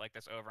about shit like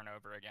this over and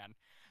over again,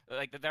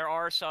 like there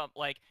are some,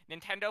 like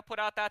Nintendo put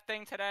out that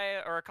thing today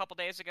or a couple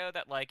days ago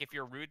that like if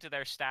you're rude to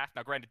their staff,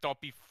 now granted, don't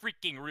be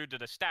freaking rude to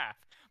the staff,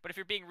 but if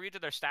you're being rude to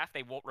their staff,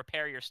 they won't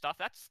repair your stuff.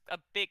 That's a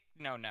big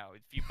no.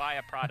 If you buy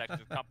a product,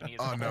 the company is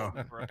Oh, no.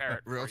 repair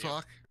it. Real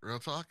for you.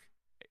 talk.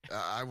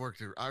 I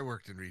worked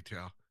in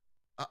retail.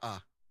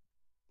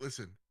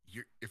 Listen,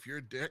 if you're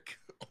a dick,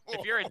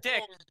 If you're a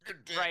dick,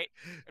 right?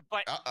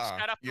 But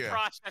set up the yeah.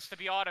 process to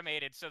be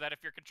automated so that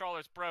if your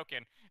controller's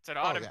broken, it's an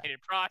yeah.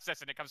 automated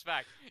process and it comes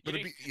back.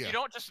 You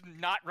don't just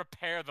not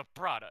repair the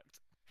product.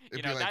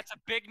 It'd be like- that's a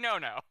big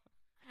no-no.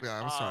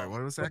 Yeah, I'm sorry.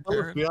 What was that, But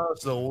let's Karen? be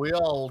honest, though, we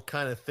all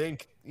kind of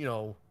think,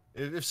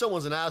 if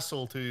someone's an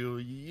asshole to you,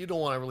 you don't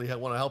want to really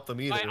want to help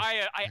them either.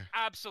 I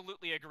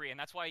absolutely agree, and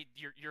that's why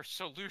your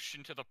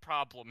solution to the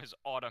problem is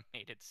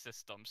automated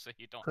systems, so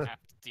you don't have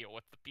to deal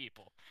with the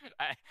people.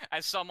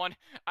 As someone,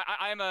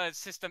 I'm a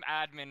system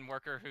admin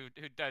worker who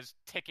does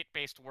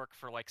ticket-based work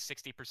for like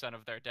 60%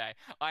 of their day.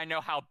 I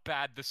know how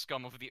bad the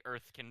scum of the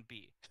earth can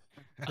be.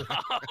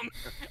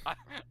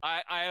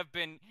 I have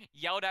been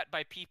yelled at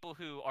by people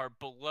who are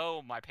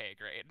below my pay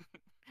grade.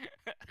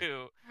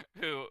 who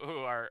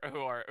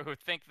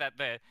think that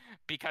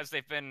because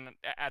they've been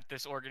at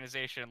this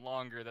organization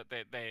longer that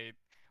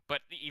but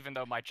even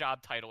though my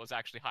job title is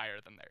actually higher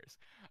than theirs,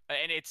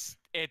 and it's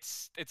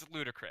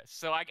ludicrous.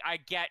 So I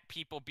get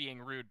people being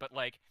rude, but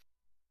like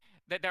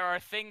that there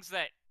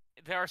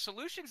are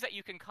solutions that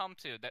you can come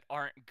to that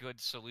aren't good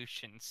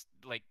solutions,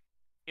 like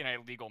in a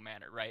legal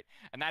manner, right?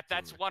 And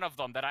that's one of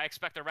them that I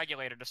expect a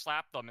regulator to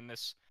slap them in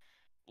this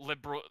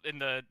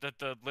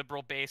the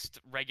liberal based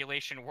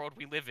regulation world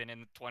we live in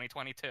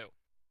 2022.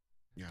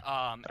 Yeah.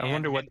 I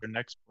wonder what their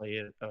next play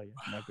is. Oh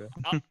yeah, no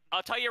good.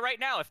 I'll tell you right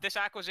now, if this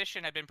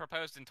acquisition had been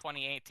proposed in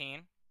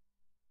 2018,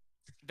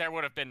 there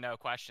would have been no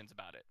questions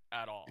about it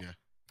at all. Yeah.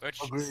 Which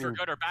Agreed. for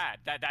good or bad,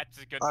 that's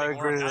a good I thing.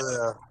 agree with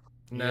that.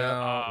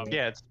 No.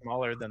 Yeah, it's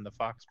smaller than the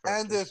Fox.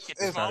 And purchase.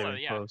 It's It's not smaller,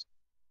 even yeah. close.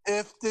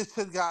 If this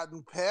had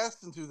gotten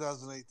passed in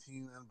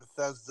 2018 and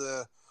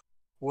Bethesda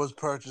was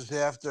purchased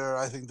after,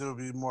 I think there would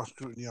be more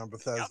scrutiny on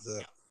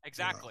Bethesda.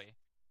 Exactly.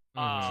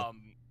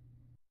 Mhm.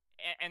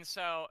 And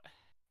so,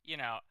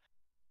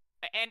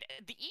 and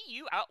the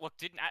EU Outlook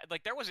didn't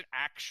like there was an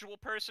actual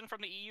person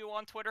from the EU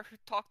on Twitter who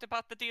talked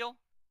about the deal.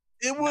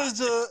 It was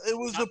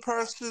a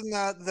person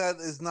that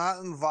is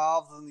not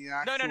involved in the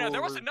actual. No.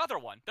 There was another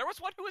one. There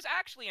was one who was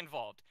actually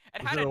involved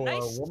and Was had it a a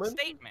nice woman?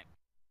 statement.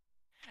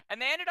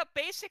 And they ended up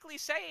basically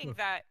saying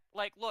that,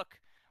 like, look,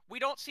 we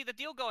don't see the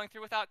deal going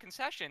through without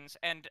concessions,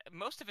 and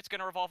most of it's going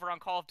to revolve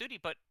around Call of Duty.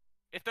 But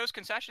if those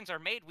concessions are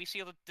made, we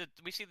see the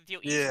deal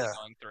easily Yeah.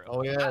 going through.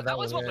 Oh yeah, that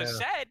was what was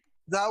yeah. said.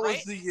 That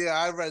was right?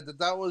 I read that.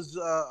 That was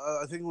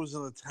I think it was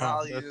an Oh,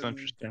 Italian. that's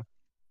interesting.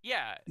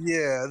 Yeah.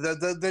 Yeah,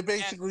 they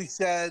basically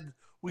said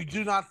we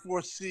do not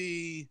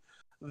foresee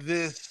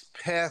this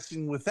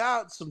passing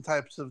without some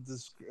types of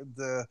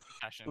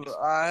Concessions.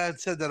 I had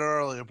said that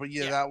earlier, but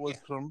yeah, Yeah, that was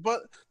from.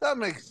 But that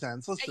makes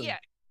sense. Listen, Yeah.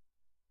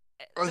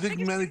 I The think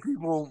biggest- many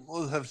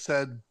people have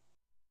said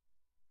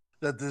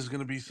that there's going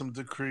to be some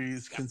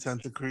decrees, Yeah.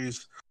 consent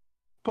decrees,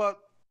 but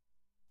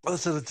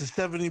listen, it's a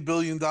 $70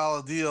 billion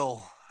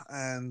deal,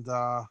 and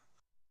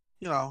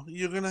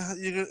you're gonna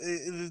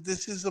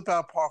this is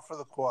about par for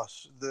the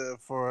course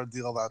for a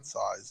deal that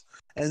size,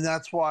 and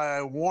that's why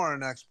I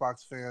warn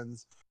Xbox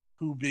fans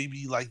who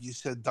maybe, like you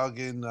said, dug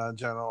in,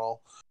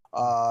 General,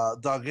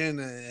 dug in,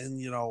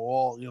 and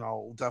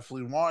all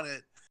definitely want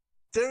it.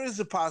 There is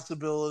a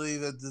possibility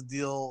that the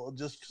deal,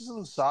 just because of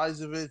the size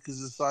of it, because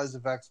of the size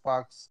of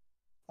Xbox,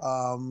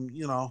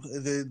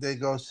 they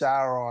go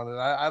sour on it.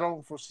 I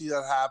don't foresee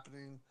that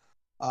happening.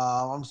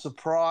 I'm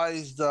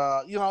surprised.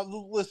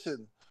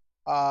 Listen,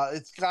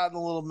 it's gotten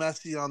a little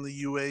messy on the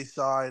UA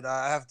side.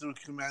 I have to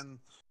commend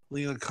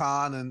Lena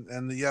Khan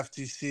and the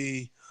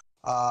FTC.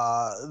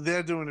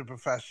 They're doing it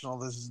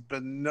professional.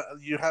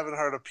 You haven't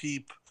heard a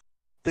peep.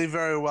 They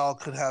very well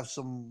could have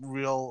some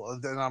real,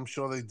 and I'm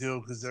sure they do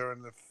because they're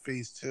in the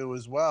phase 2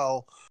 as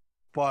well.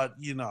 But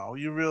you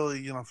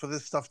really, for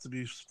this stuff to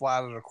be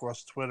splattered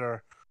across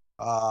Twitter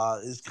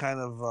is kind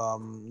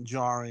of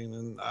jarring,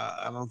 and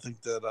I don't think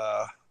that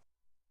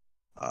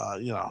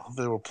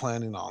they were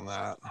planning on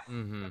that.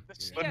 Mm-hmm.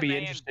 The Would be CMA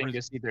interesting and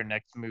to see their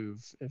next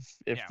move if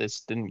Yeah. this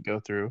didn't go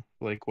through.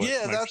 Like what?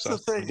 Yeah, that's the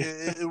Microsoft thing.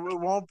 did. It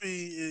won't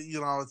be.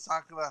 It's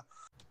not gonna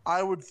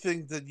I would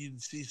think that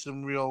you'd see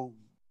some real,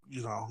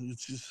 you'd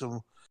see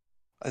some.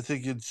 I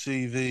think you'd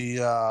see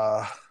the.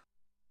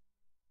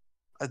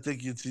 I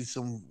think you'd see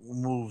some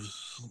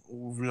moves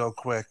real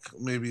quick,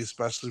 maybe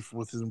especially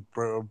within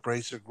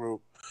Bracer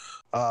Group.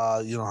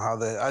 How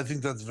they. I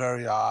think that's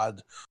very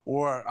odd,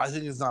 or I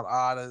think it's not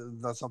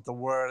odd. That's not the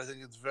word. I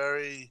think it's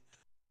very.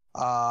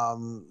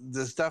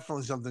 There's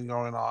definitely something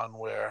going on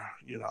where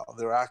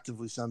they're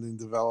actively sending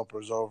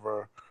developers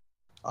over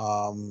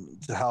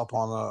to help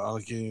on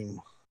a game.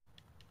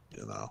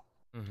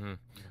 Mm-hmm.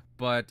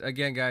 But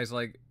again, guys,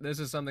 like this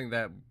is something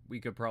that we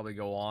could probably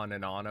go on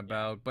and on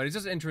about. But it's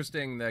just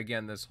interesting that,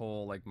 again, this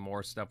whole like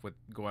more stuff with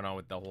going on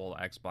with the whole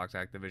Xbox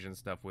Activision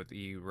stuff with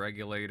EU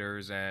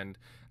regulators, and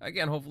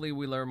again, hopefully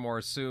we learn more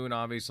soon.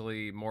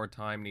 Obviously, more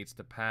time needs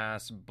to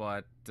pass,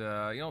 but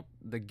the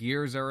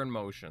gears are in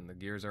motion. The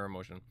gears are in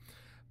motion.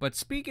 But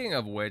speaking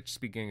of which,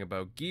 speaking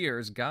about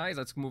gears, guys,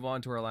 let's move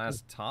on to our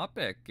last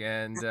topic,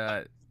 and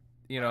I'm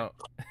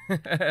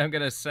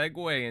gonna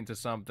segue into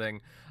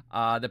something.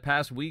 The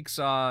past week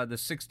saw the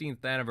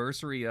 16th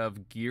anniversary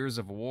of Gears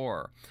of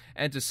War.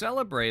 And to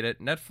celebrate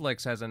it,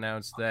 Netflix has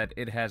announced that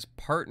it has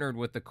partnered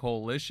with the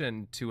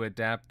Coalition to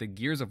adapt the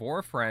Gears of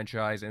War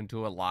franchise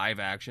into a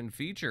live-action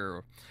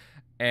feature,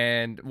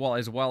 and, well,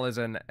 as well as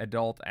an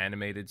adult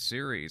animated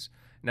series.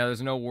 Now,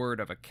 there's no word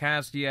of a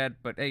cast yet,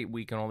 but hey,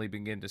 we can only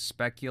begin to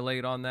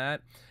speculate on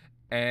that.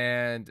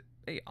 And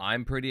hey,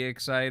 I'm pretty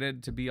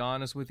excited, to be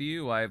honest with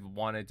you. I've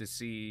wanted to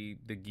see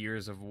the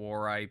Gears of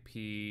War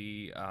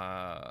IP.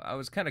 I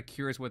was kind of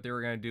curious what they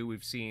were going to do.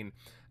 We've seen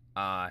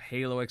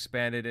Halo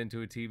expanded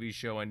into a TV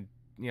show and,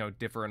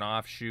 different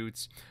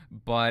offshoots.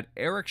 But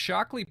Eric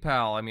Shockley,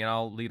 pal, I mean,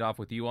 I'll lead off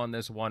with you on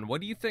this one. What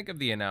do you think of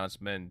the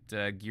announcement?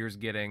 Gears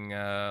getting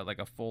like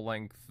a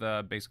full-length,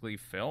 basically,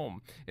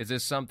 film. Is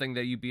this something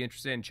that you'd be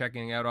interested in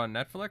checking out on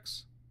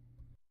Netflix?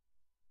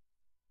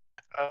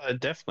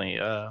 Definitely.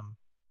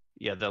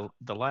 Yeah,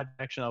 the live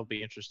action I'll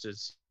be interested to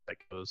see how that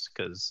goes,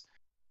 because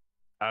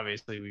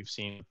obviously we've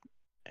seen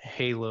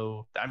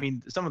Halo. I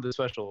mean, some of the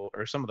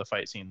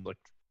fight scenes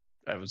looked,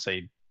 I would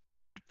say,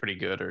 pretty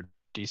good or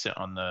decent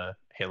on the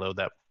Halo.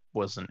 That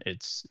wasn't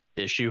its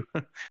issue.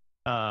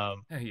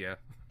 Yeah.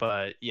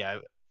 But yeah,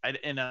 I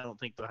don't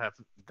think they'll have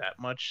that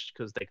much,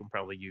 because they can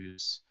probably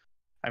use.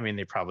 I mean,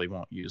 they probably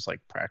won't use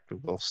like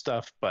practical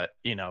stuff, but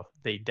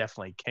they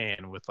definitely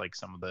can with like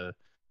some of the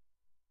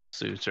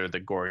suits or the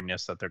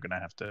goriness that they're gonna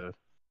have to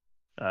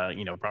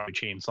probably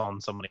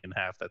chainsaw somebody in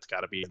half. That's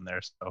got to be in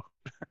there. So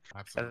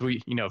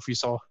Absolutely. if you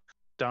saw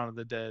Dawn of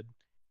the Dead,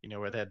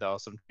 where they had the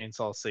awesome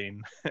chainsaw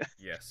scene,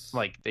 Yes.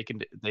 like they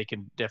can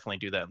definitely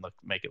do that and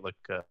make it look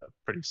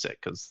pretty sick,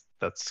 because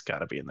that's got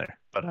to be in there.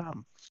 But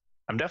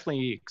I'm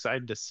definitely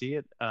excited to see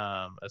it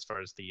as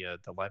far as the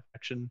live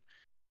action,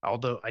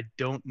 although I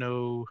don't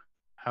know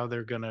how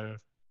they're gonna.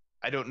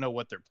 I don't know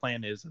what their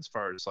plan is as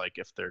far as like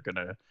if they're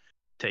gonna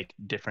take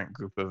different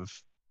group of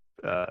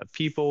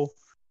people,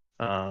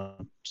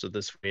 so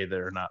this way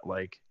they're not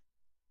like,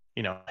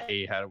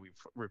 hey, how do we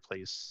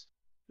replace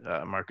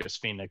Marcus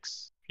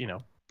Phoenix,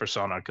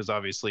 persona? Because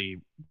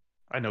obviously,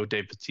 I know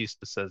Dave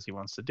Bautista says he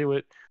wants to do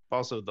it.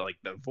 Also, the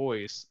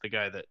voice, the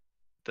guy that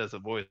does the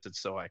voice, it's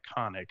so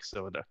iconic.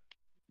 So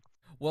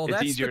well, it's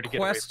that's easier the to get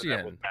away from question.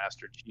 that with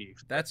Master Chief.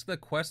 That's the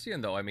question,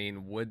 though. I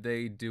mean, would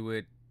they do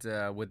it?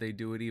 Would they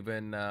do it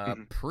even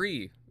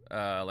pre?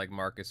 Like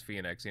Marcus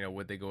Phoenix,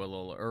 would they go a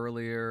little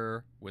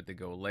earlier? Would they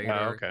go later?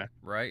 Oh, okay.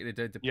 Right?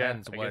 It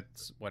depends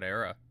what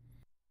era.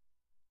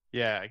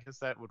 Yeah, I guess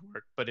that would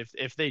work. But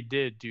if they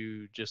did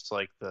do just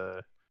like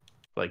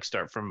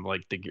start from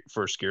like the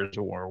first Gears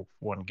of War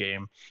 1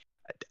 game,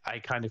 I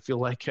kind of feel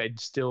like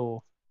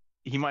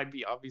he might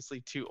be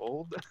obviously too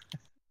old,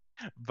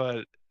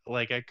 but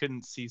like I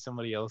couldn't see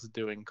somebody else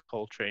doing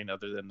Coltrane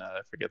other than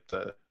I forget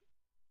the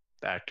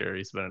actor.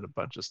 He's been in a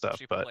bunch of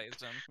stuff, but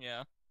plays him.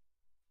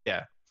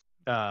 Yeah.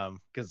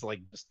 Because like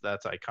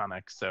that's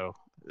iconic. So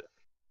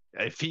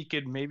if he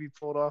could maybe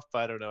pull it off,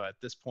 but I don't know at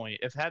this point.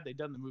 If had they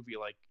done the movie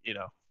like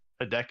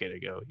a decade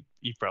ago,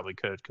 he probably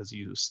could, because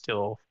he was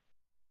still,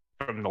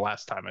 from the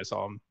last time I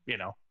saw him,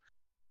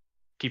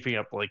 keeping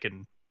up like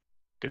in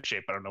good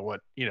shape. I don't know what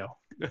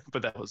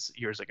but that was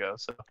years ago.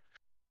 So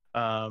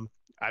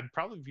I'd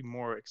probably be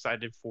more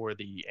excited for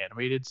the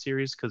animated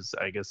series, because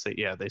I guess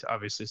they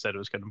obviously said it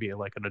was going to be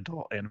like an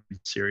adult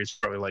animated series,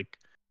 probably like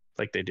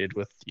they did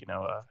with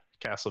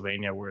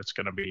Castlevania, where it's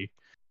going to be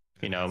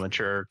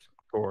mature,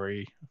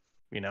 gory,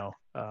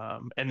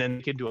 and then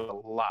they can do a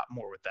lot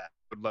more with that.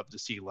 Would love to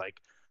see like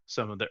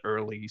some of the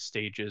early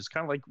stages,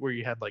 kind of like where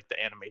you had like the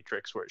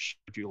Animatrix, where it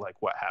showed you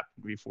like what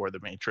happened before the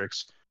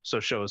Matrix. So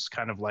shows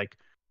kind of like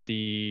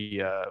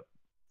the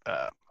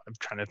I'm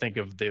trying to think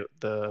of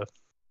the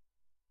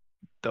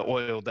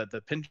oil that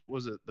the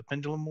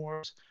Pendulum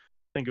Wars,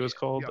 I think it was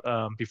called,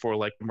 before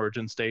like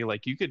Emergence Day.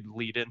 Like you could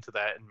lead into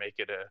that and make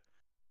it a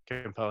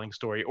compelling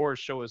story, or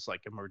show us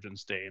like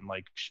Emergence Day and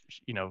like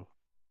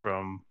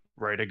from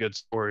Write a Good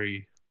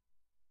Story,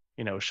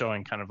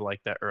 showing kind of like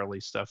that early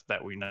stuff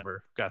that we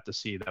never got to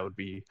see. That would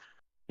be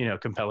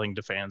compelling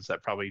to fans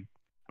that probably,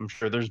 I'm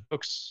sure there's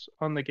books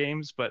on the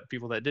games, but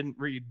people that didn't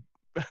read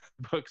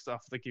books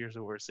off the Gears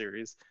of War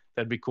series,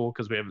 that'd be cool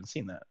because we haven't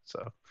seen that.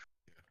 So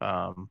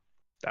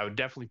I would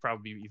definitely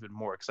probably be even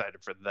more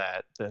excited for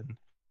that than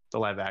the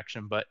live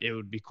action, but it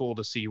would be cool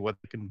to see what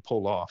they can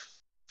pull off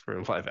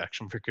for live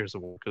action for Gears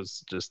of War,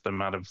 because just the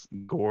amount of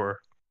gore,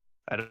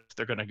 I don't know if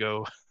they're going to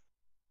go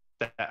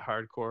that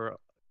hardcore.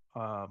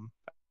 I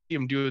see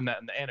them doing that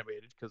in the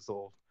animated because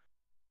they'll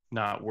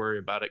not worry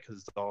about it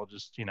because it's all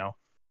just,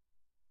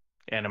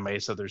 anime,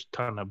 so there's a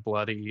ton of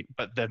bloody,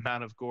 but the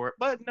amount of gore,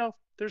 but no,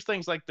 there's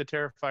things like the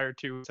Terrifier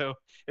 2, so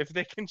if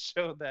they can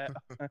show that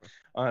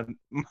on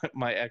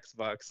my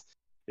Xbox,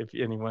 if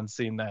anyone's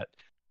seen that,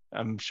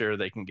 I'm sure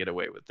they can get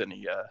away with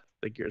any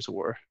the Gears of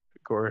War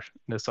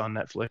goreness on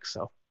Netflix.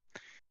 So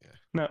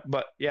no,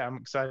 but yeah, I'm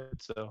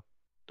excited. So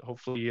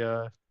hopefully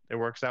it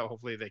works out.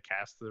 Hopefully they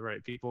cast the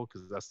right people,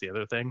 because that's the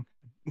other thing.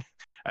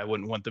 I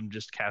wouldn't want them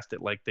just cast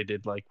it like they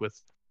did like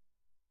with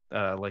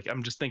like,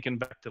 I'm just thinking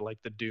back to like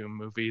the Doom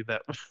movie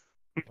that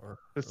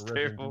was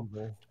terrible.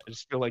 I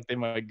just feel like they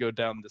might go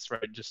down this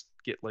road, just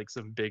get like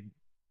some big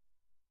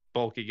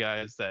bulky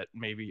guys that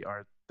maybe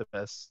aren't the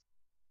best,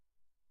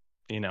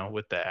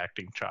 with the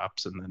acting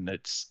chops, and then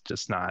it's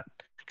just not,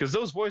 because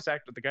those voice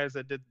actors, the guys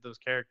that did those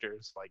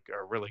characters, like,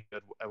 are really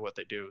good at what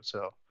they do.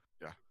 So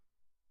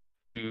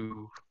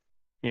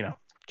yeah,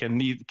 can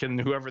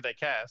whoever they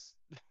cast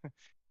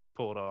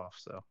pull it off.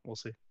 So we'll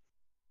see.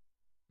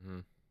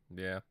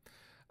 Yeah.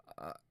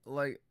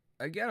 Like,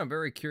 again, I'm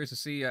very curious to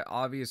see.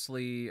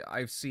 Obviously,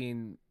 I've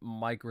seen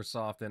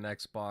Microsoft and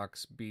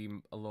Xbox be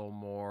a little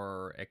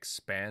more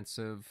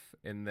expansive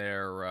in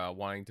their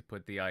wanting to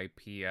put the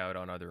IP out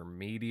on other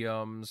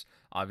mediums.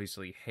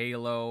 Obviously,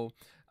 Halo.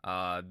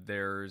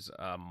 There's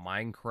a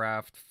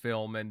Minecraft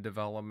film in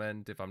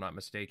development, if I'm not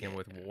mistaken,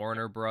 with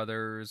Warner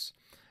Brothers.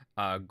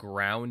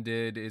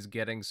 Grounded is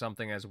getting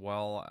something as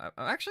well.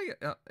 Actually,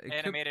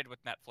 animated with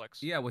Netflix.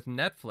 Yeah, with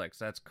Netflix.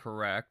 That's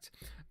correct.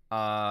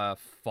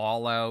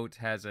 Fallout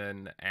has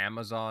an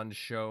Amazon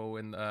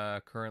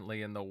show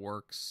currently in the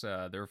works.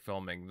 They're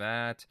filming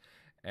that.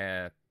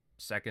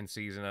 Second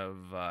season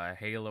of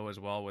Halo as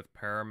well with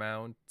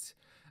Paramount.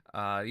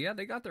 Yeah,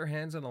 they got their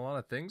hands on a lot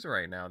of things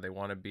right now. They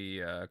want to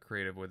be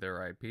creative with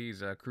their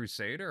IPs.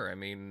 Crusader, I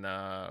mean,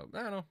 I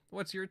don't know.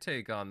 What's your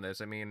take on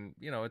this? I mean,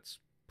 it's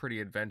pretty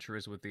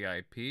adventurous with the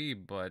IP,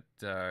 but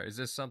is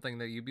this something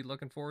that you'd be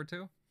looking forward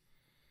to?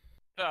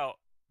 So,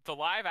 the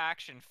live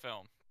action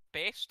film,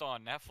 based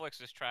on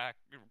Netflix's track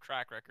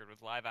record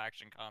with live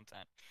action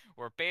content,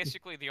 where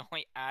basically the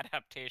only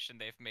adaptation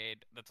they've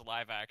made that's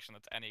live action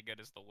that's any good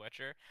is The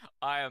Witcher,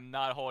 I am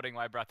not holding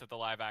my breath that the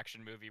live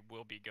action movie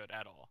will be good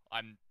at all.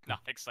 I'm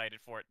not excited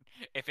for it.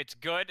 If it's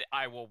good,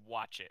 I will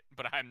watch it,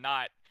 but I'm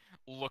not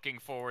looking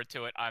forward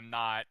to it. I'm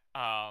not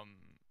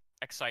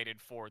excited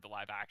for the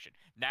live action.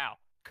 Now,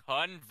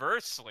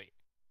 conversely,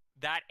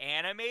 that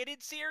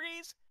animated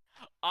series,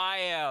 I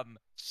am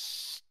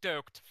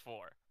stoked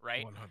for,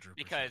 right? 100%.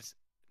 Because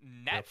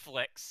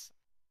Netflix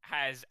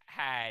has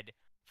had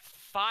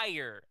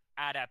fire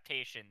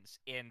adaptations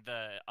in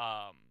the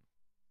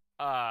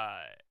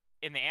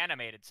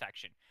animated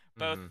section.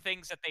 Both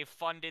things that they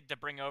funded to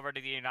bring over to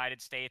the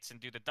United States and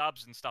do the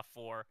dubs and stuff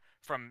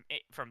from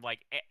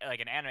like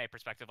an anime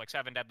perspective. Like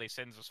Seven Deadly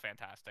Sins was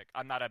fantastic.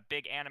 I'm not a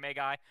big anime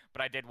guy,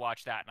 but I did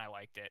watch that and I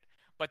liked it.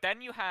 But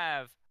then you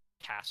have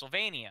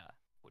Castlevania,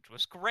 which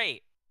was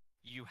great.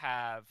 You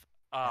have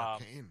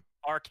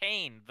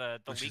Arcane, the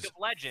League of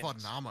Legends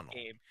phenomenal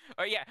game.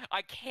 Oh yeah,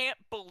 I can't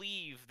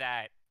believe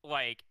that,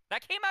 like,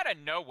 that came out of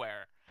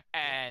nowhere,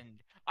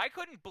 and I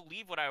couldn't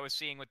believe what I was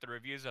seeing with the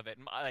reviews of it.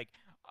 Like,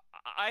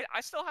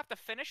 I still have to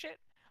finish it,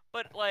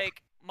 but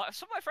like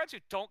some of my friends who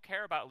don't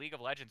care about League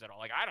of Legends at all,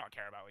 like I don't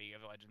care about League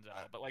of Legends at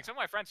all, but like some of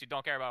my friends who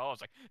don't care about it all,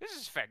 it's like, this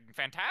is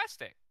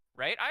fantastic,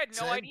 right? I had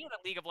no idea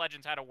that League of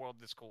Legends had a world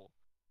this cool.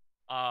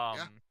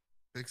 Yeah,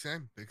 big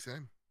same.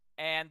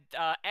 And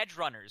Edge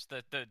Runners,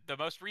 the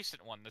most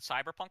recent one, the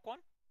Cyberpunk one,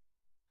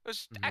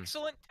 was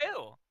excellent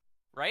too,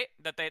 right?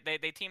 That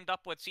they teamed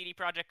up with CD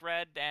Projekt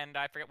Red and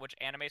I forget which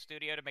anime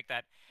studio to make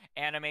that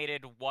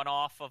animated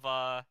one-off of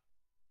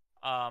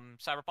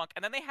Cyberpunk.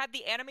 And then they had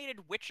the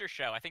animated Witcher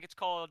show. I think it's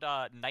called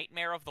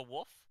Nightmare of the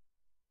Wolf.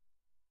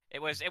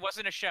 It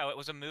wasn't a show. It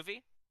was a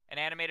movie, an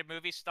animated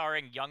movie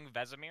starring young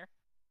Vesemir.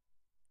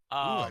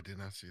 I did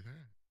not see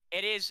that.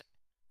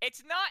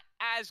 It's not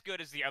as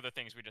good as the other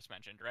things we just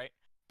mentioned, right?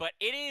 But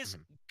it is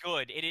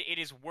good. It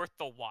is worth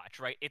the watch,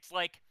 right? It's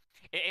like,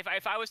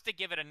 if I was to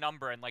give it a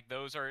number, and like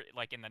those are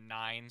like in the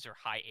 9s or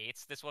high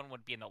 8s, this one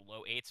would be in the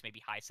low 8s, maybe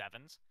high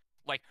 7s.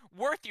 Like,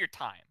 worth your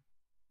time,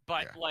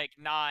 but like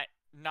not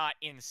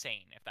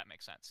insane, if that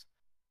makes sense.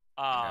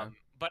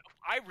 But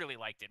I really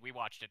liked it. We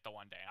watched it the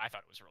one day, and I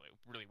thought it was really,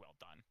 really well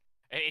done.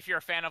 If you're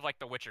a fan of like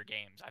the Witcher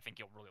games, I think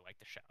you'll really like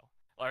the show.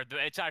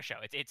 It's not a show.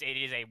 It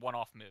is a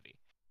one-off movie.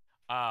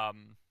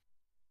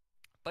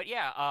 But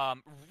yeah,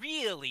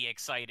 really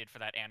excited for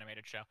that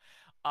animated show.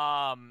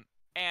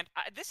 And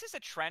this is a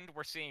trend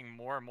we're seeing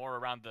more and more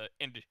around the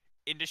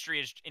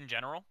industry in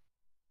general,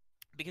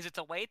 because it's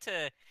a way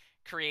to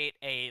create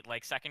a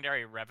like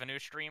secondary revenue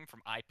stream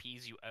from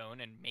IPs you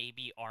own and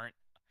maybe aren't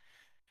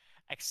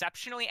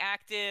exceptionally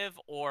active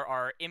or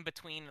are in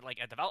between like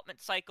a development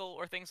cycle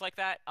or things like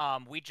that.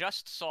 We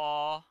just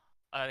saw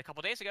a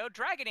couple days ago,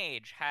 Dragon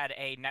Age had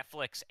a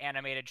Netflix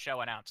animated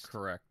show announced.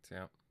 Correct.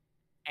 Yeah.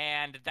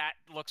 And that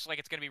looks like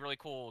it's going to be really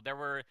cool.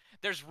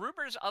 There's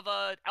rumors of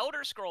a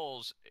Elder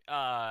Scrolls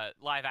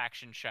live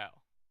action show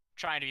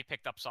trying to be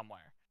picked up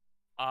somewhere.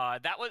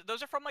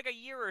 Those are from like a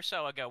year or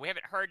so ago. We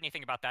haven't heard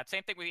anything about that.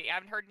 Same thing. We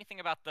haven't heard anything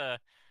about the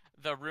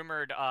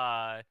rumored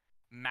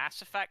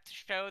Mass Effect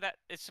show that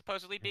is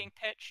supposedly being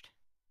pitched.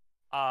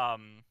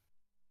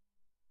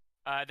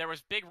 There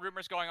was big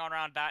rumors going on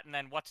around that, and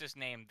then what's his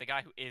name? The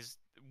guy who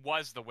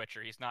was The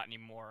Witcher. He's not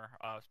anymore.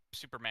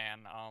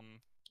 Superman.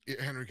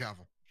 Henry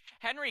Cavill.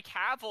 Henry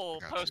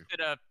Cavill Got posted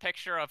a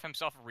picture of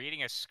himself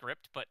reading a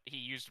script, but he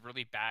used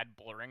really bad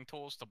blurring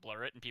tools to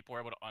blur it, and people were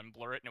able to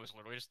unblur it, and it was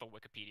literally just the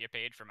Wikipedia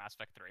page for Mass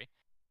Effect 3.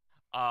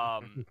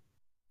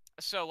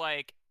 So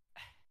like,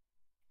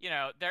 you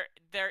know,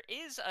 there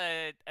is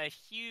a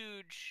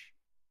huge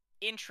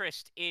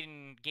interest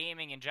in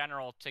gaming in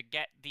general to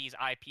get these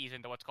IPs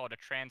into what's called a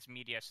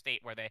transmedia state,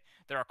 where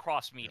they're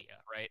across media,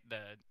 right?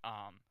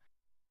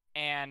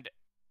 And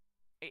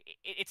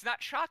it's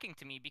not shocking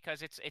to me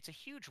because it's a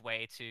huge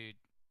way to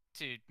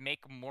make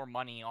more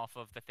money off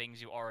of the things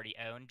you already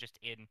own, just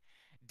in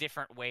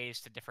different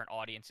ways to different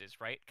audiences,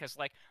 right? Because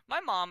like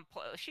my mom,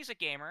 she's a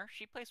gamer.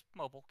 She plays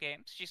mobile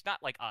games. She's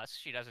not like us.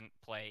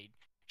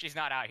 She's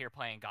not out here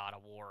playing God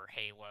of War or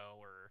Halo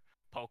or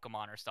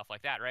Pokemon or stuff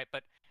like that, right?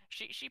 But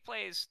she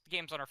plays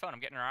games on her phone. I'm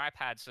getting her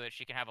iPad so that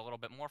she can have a little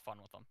bit more fun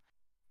with them.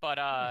 But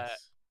Nice.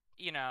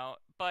 you know,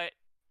 but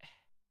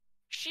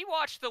she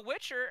watched The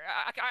Witcher.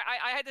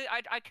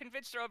 I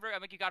convinced her over. I'm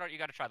like, you gotta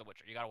try The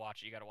Witcher. You gotta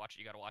watch it. You gotta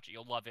watch it.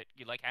 You'll love it.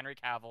 You like Henry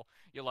Cavill.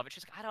 You'll love it.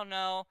 She's like, I don't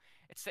know.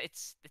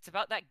 It's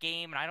about that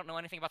game, and I don't know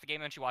anything about the game.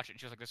 And then she watched it,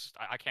 and she was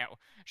like, I can't.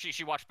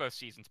 She watched both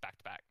seasons back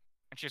to back,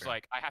 and she was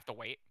like, I have to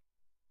wait.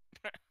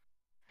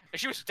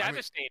 She was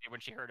devastated when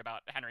she heard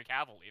about Henry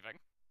Cavill leaving.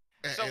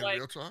 So and like,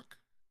 real talk,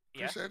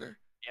 yeah, Crusader.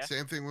 yeah.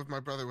 Same thing with my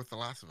brother with The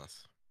Last of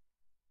Us.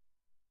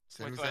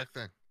 Same With exact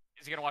thing.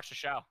 Is he gonna watch the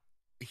show?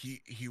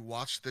 He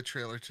watched the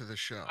trailer to the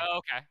show. Oh,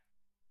 okay.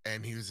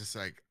 And he was just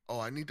like,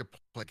 "Oh, I need to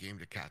play a game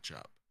to catch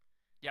up."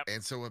 Yep.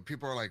 And so when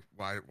people are like,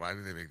 "Why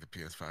do they make the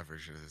PS5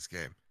 version of this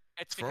game?"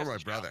 It's for because my of the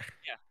show. brother.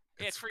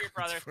 Yeah, it's for your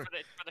brother for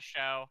the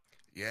show.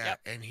 Yeah, Yep.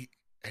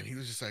 and he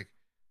was just like,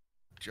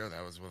 "Joe,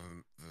 that was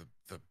one of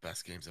the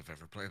best games I've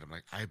ever played." I'm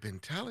like, "I've been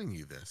telling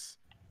you this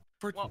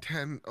for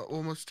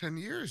almost 10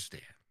 years,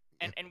 Dan."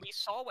 And we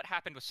saw what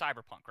happened with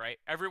Cyberpunk, right?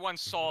 Everyone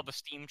saw the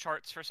Steam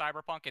charts for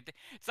Cyberpunk.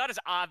 It's not as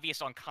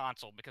obvious on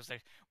console because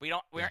we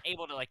aren't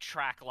able to like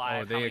track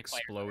live. Oh, they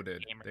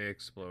exploded. They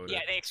exploded. Yeah,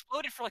 they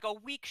exploded for like a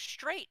week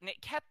straight, and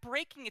it kept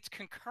breaking its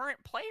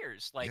concurrent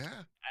players like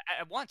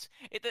at once.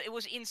 It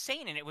was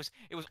insane, and it was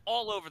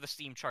all over the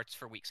Steam charts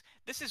for weeks.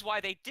 This is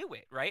why they do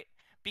it, right?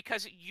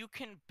 Because you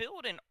can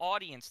build an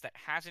audience that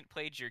hasn't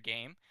played your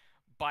game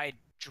by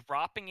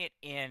dropping it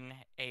in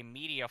a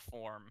media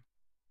form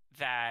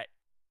that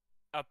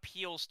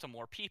appeals to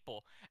more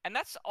people. And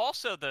that's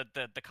also the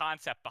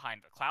concept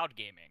behind the cloud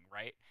gaming,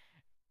 right?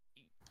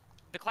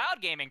 The cloud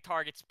gaming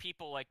targets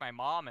people like my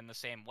mom in the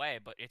same way,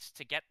 but it's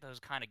to get those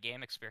kind of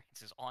game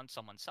experiences on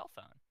someone's cell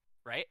phone,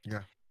 right?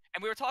 Yeah.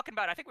 And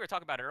I think we were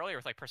talking about it earlier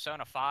with like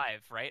Persona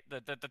 5, right?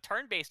 The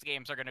turn-based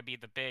games are going to be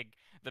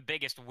the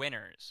biggest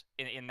winners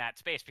in that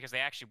space because they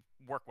actually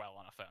work well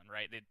on a phone,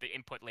 right? The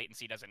input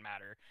latency doesn't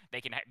matter. They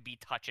can be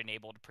touch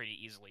enabled pretty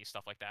easily,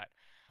 stuff like that.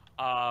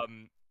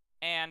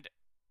 And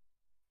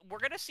we're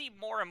going to see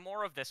more and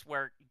more of this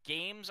where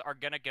games are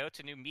going to go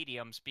to new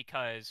mediums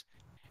because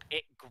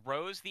it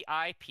grows the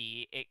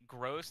IP, it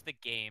grows the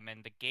game,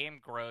 and the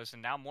game grows,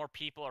 and now more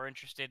people are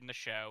interested in the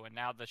show, and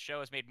now the show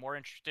is made more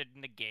interested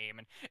in the game,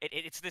 and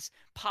it's this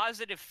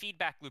positive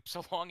feedback loop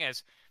so long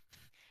as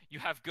you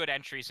have good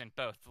entries in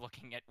both.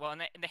 Looking at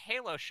and the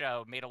Halo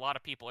show made a lot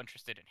of people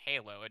interested in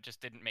Halo. It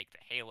just didn't make the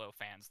Halo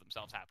fans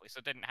themselves happy, so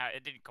it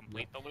didn't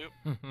complete the loop.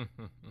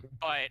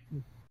 But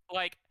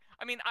like,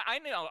 I mean, I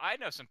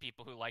know some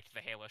people who liked the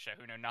Halo show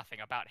who know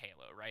nothing about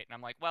Halo, right? And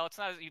I'm like, well, it's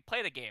not. You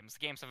play the games.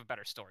 The games have a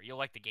better story. You'll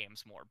like the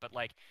games more. But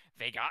like,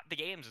 they got the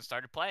games and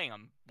started playing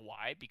them.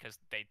 Why? Because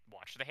they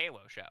watched the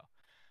Halo show,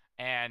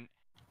 and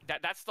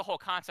that's the whole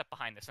concept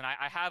behind this. And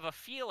I have a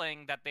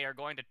feeling that they are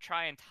going to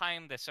try and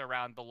time this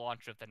around the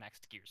launch of the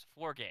next Gears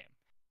of War game.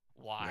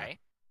 Why? Yeah.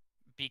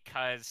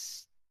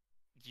 Because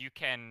you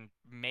can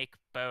make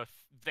both.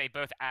 They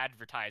both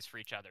advertise for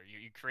each other.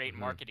 You create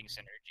marketing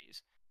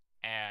synergies,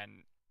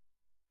 and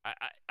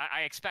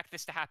I expect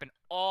this to happen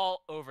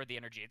all over the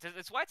energy.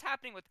 It's why it's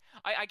happening with.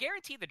 I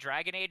guarantee the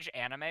Dragon Age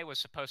anime was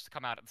supposed to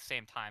come out at the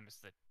same time as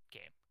the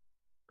game,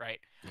 right?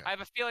 Yeah. I have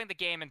a feeling the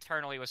game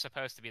internally was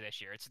supposed to be this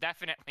year. It's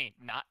definitely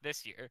not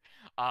this year.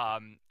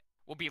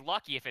 We'll be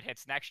lucky if it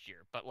hits next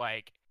year, but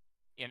like,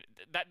 you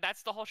know,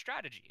 that's the whole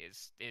strategy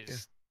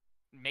is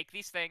make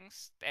these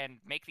things and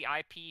make the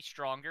IP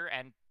stronger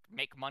and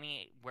make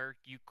money where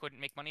you couldn't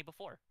make money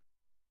before.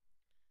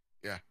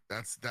 Yeah,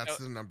 that's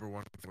the number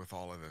one thing with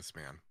all of this,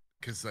 man.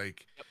 Because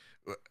like,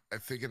 I'm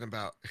thinking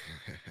about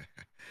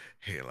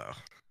Halo.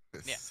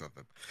 It's Yeah.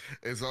 something.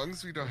 As long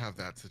as we don't have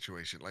that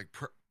situation, like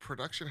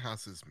production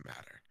houses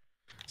matter.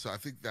 So I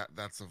think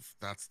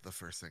that's the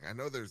first thing. I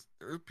know there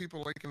are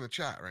people like in the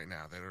chat right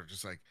now that are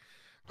just like,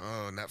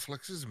 oh,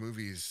 Netflix's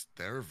movies,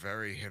 they're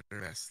very hit or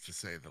miss to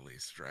say the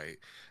least, right?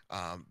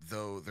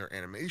 Though their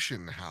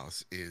animation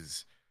house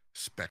is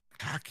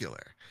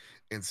spectacular.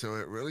 And so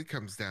it really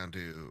comes down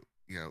to,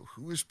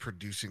 who is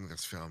producing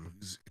this film,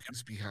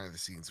 who's behind the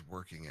scenes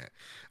working it,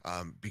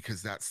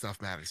 because that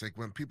stuff matters. Like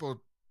when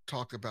people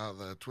talk about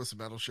the Twisted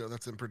Metal show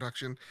that's in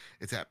production,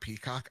 it's at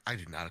Peacock. I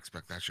do not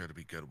expect that show to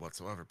be good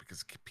whatsoever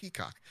because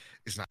Peacock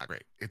is not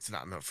great. It's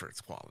not known for its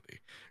quality,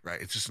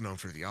 right? It's just known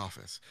for The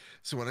Office.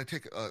 So when I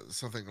take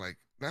something like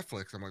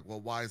Netflix, I'm like,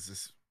 well, why is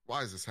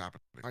this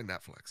happening? Why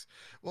Netflix?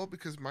 Well,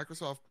 because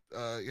Microsoft,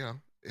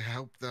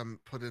 helped them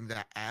put in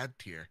that ad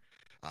tier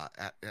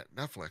at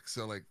Netflix.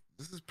 So like,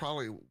 this is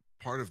probably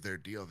part of their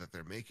deal that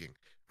they're making.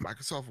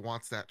 Microsoft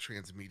wants that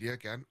transmedia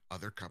again.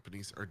 Other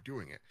companies are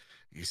doing it.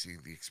 You see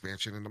the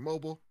expansion into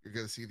mobile. You're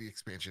going to see the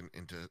expansion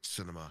into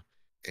cinema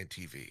and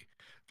TV.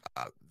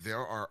 There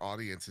are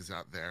audiences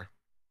out there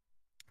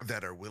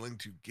that are willing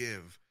to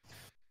give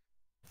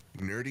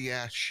nerdy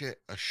ass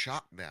shit a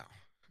shot now.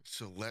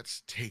 So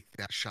let's take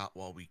that shot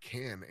while we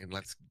can, and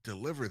let's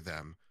deliver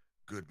them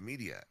good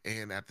media.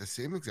 And at the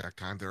same exact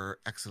time, there are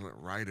excellent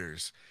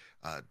writers,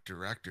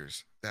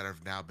 directors that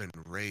have now been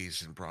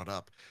raised and brought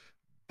up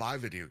by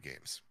video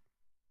games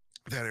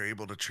that are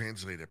able to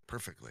translate it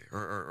perfectly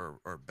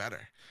or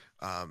better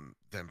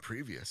than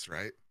previous,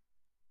 right?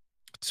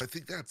 So I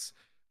think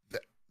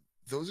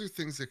those are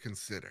things to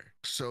consider.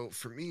 So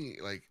for me,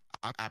 like,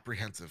 I'm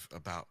apprehensive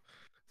about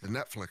the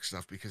Netflix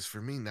stuff because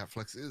for me,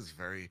 Netflix is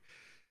very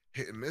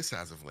hit and miss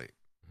as of late.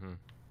 Mm-hmm.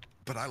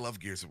 But I love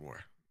Gears of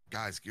War.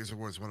 Guys, Gears of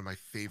War is one of my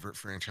favorite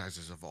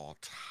franchises of all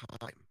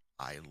time.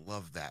 I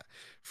love that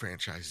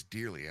franchise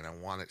dearly, and I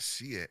want to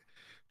see it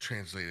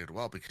translated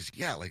well because,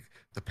 yeah, like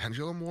the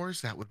Pendulum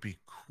Wars, that would be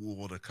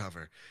cool to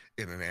cover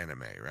in an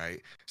anime,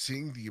 right?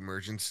 Seeing the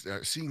emergence,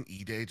 seeing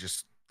E-Day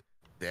just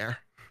there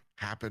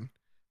happen,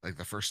 like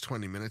the first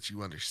 20 minutes,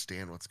 you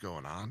understand what's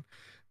going on.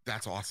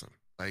 That's awesome.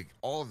 Like,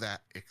 all of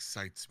that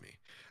excites me.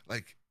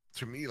 Like,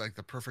 to me, like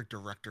the perfect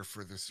director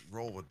for this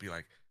role would be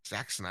like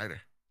Zack Snyder.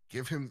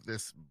 Give him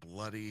this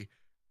bloody,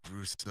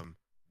 gruesome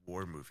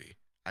war movie.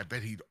 I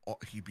bet he'd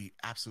be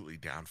absolutely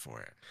down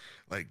for it.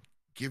 Like,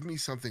 give me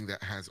something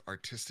that has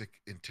artistic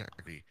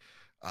integrity,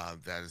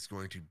 that is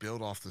going to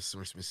build off the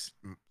source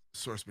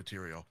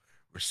material,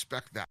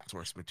 respect that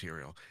source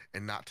material,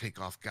 and not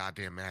take off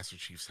goddamn Master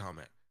Chief's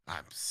helmet.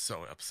 I'm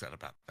so upset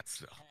about that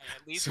still.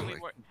 At least So,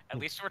 at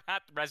least we're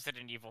not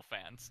Resident Evil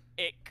fans.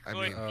 It could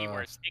be mean,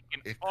 worse. It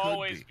can it could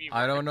always be. be worse.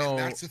 I don't know. And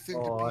that's the thing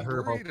Oh, to I be heard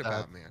about worried that.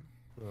 about, man.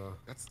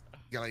 That's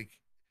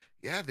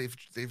yeah,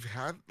 they've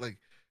had, like,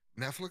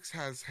 Netflix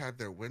has had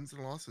their wins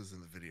and losses in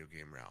the video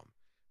game realm.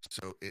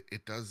 So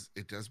it does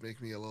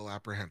make me a little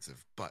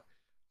apprehensive, but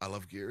I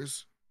love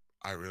Gears.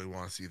 I really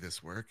want to see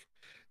this work,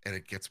 and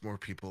it gets more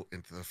people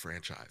into the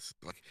franchise.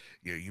 Like,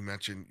 you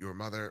mentioned your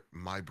mother,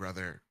 my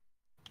brother.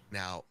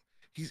 Now,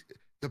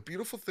 the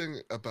beautiful thing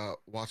about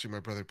watching my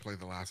brother play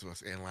The Last of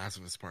Us and Last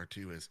of Us Part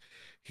 2 is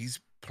he's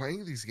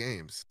playing these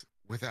games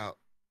without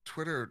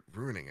Twitter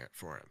ruining it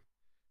for him.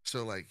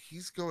 So like,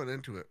 he's going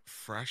into it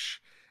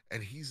fresh,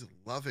 and he's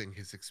loving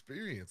his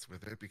experience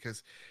with it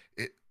because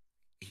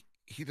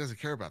he doesn't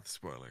care about the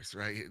spoilers,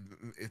 right?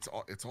 It's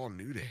all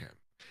new to him,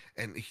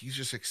 and he's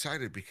just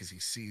excited because he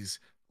sees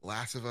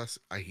Last of Us.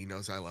 He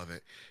knows I love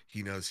it.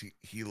 He knows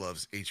he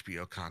loves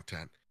HBO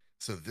content.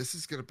 So this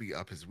is going to be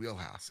up his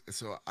wheelhouse. And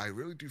so I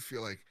really do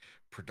feel like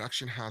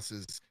production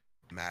houses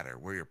matter.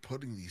 Where you're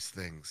putting these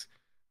things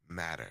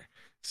matter.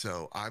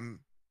 So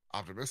I'm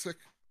optimistic.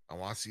 I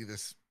want to see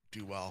this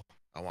do well.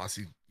 I want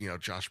to see,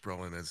 Josh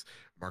Brolin as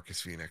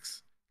Marcus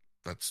Phoenix.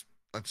 Let's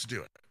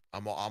do it.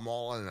 I'm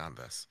all in on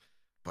this,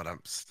 but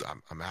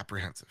I'm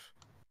apprehensive.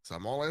 So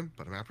I'm all in,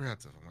 but I'm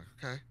apprehensive. I'm like,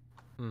 okay,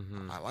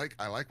 Mm-hmm.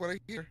 I like what I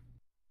hear,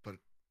 but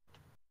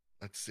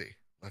let's see.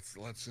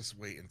 Let's just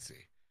wait and see,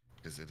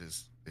 because it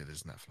is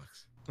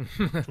Netflix.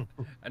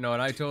 I know,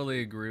 and I totally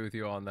agree with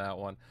you on that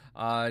one.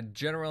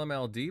 General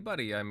MLD,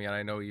 buddy, I mean,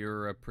 I know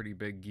you're a pretty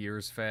big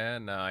Gears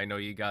fan. I know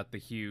you got the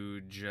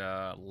huge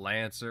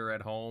Lancer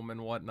at home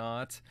and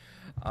whatnot.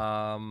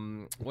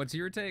 What's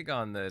your take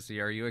on this?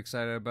 Are you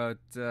excited about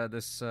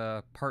this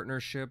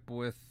partnership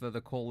with the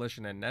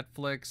Coalition and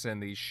Netflix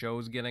and these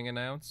shows getting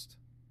announced?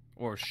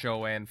 Or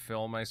show and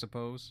film, I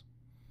suppose?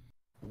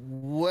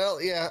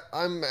 Well, yeah,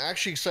 I'm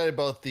actually excited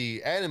about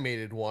the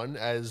animated one.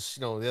 As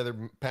the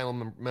other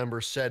panel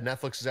members said,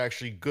 Netflix is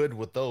actually good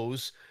with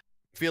those.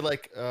 I feel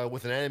like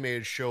with an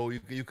animated show,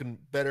 you can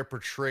better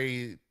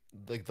portray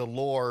like the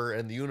lore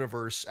and the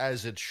universe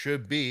as it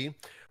should be.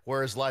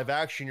 Whereas live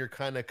action, you're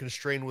kind of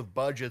constrained with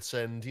budgets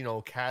and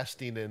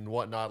casting and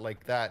whatnot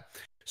like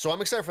that. So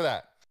I'm excited for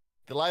that.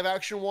 The live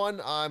action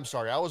one, I'm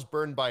sorry, I was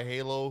burned by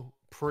Halo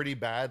pretty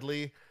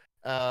badly.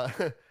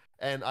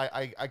 and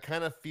I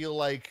kind of feel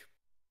like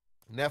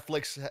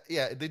Netflix,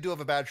 yeah, they do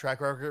have a bad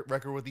track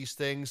record with these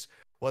things,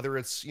 whether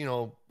it's,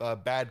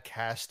 bad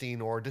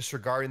casting or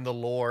disregarding the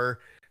lore,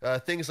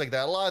 things like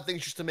that. A lot of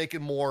things just to make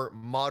it more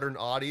modern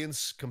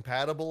audience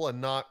compatible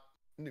and not,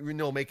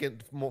 make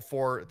it more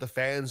for the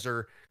fans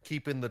or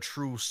keeping the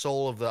true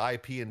soul of the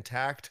IP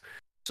intact.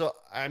 So,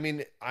 I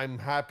mean, I'm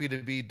happy to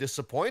be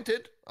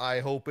disappointed. I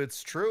hope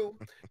it's true.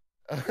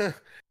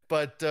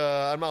 But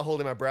I'm not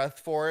holding my breath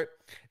for it.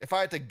 If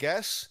I had to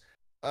guess,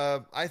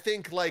 I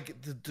think like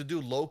to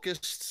do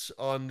locusts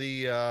on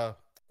the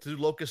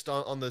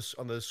on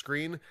the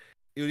screen,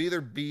 it would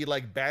either be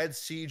like bad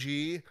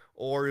CG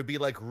or it'd be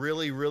like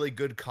really really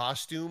good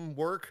costume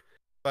work.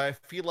 But I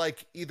feel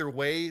like either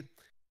way,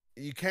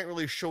 you can't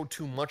really show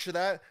too much of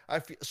that.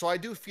 So I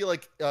do feel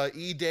like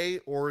E-Day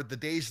or the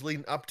days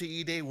leading up to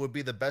E-Day would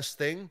be the best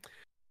thing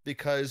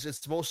because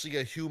it's mostly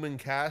a human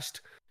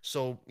cast.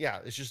 So yeah,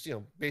 it's just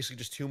basically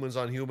just humans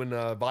on human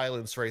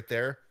violence right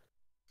there.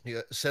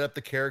 You set up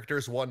the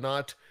characters,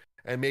 whatnot,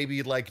 and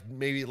maybe like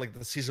the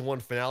season 1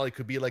 finale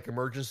could be like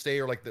Emergence Day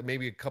or like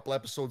maybe a couple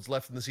episodes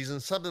left in the season,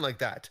 something like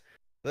that.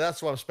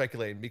 That's what I'm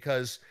speculating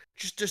because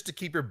just to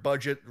keep your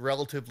budget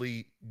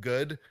relatively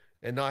good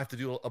and not have to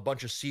do a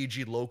bunch of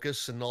CG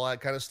locusts and all that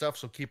kind of stuff.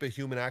 So keep it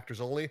human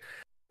actors only.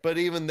 But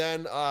even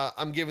then,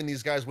 I'm giving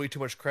these guys way too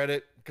much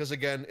credit because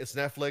again, it's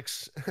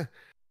Netflix.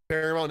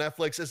 Paramount,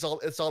 Netflix,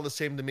 it's all the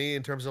same to me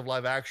in terms of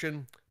live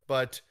action.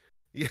 But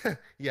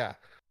yeah,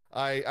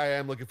 I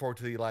am looking forward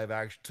to the live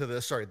action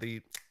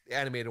the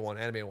animated one.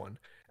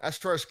 As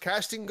far as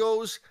casting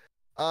goes,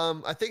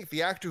 I think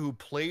the actor who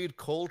played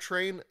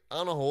Coltrane, I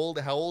don't know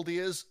how old he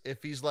is.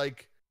 If he's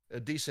like a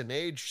decent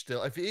age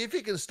still, if he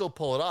can still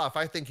pull it off,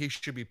 I think he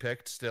should be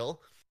picked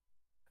still.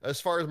 As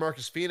far as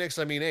Marcus Phoenix,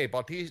 I mean, hey,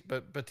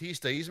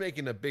 Batista, he's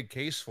making a big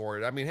case for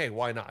it. I mean, hey,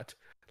 why not?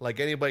 Like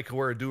anybody can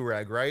wear a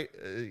do-rag, right?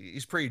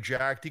 He's pretty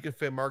jacked. He can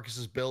fit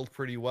Marcus's build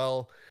pretty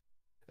well.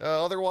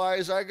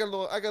 Otherwise, I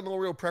got no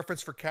real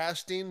preference for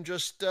casting.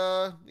 Just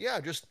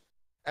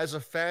as a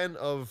fan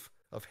of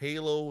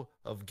Halo,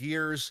 of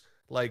Gears,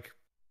 like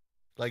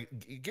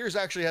Gears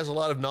actually has a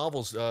lot of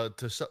novels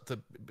to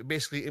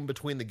basically in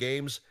between the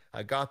games.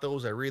 I got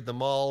those. I read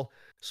them all,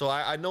 so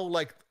I know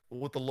like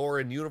what the lore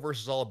and universe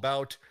is all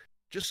about.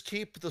 Just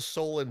keep the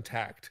soul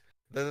intact.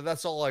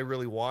 That's all I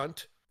really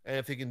want. And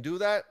if you can do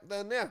that,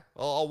 then yeah,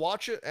 I'll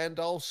watch it and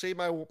I'll say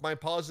my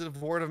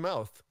positive word of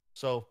mouth.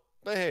 So,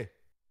 but hey,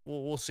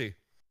 we'll see.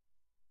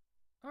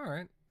 All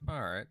right.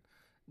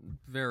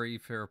 Very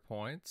fair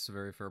points.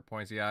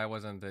 Yeah, I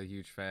wasn't a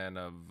huge fan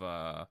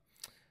of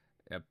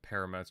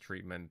Paramount's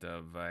treatment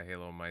of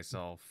Halo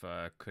myself.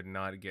 Could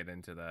not get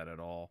into that at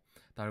all.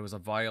 Thought it was a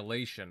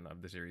violation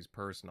of the series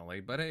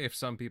personally. But hey, if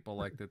some people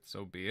liked it,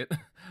 so be it. You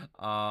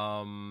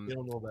don't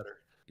know better.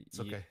 It's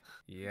okay.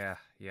 Yeah.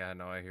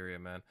 No, I hear you,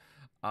 man.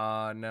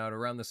 Now to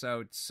round this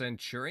out,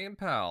 Centurion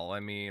Pal. I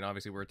mean,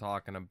 obviously we're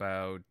talking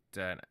about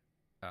an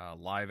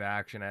live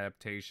action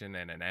adaptation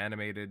and an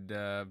animated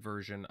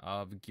version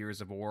of Gears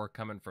of War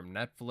coming from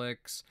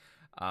Netflix.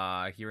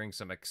 Hearing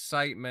some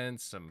excitement,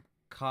 some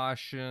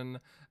caution.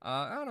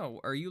 I don't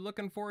know. Are you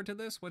looking forward to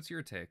this? What's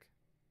your take?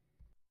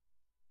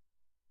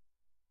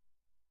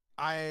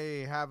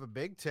 I have a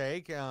big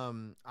take.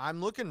 I'm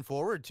looking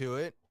forward to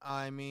it.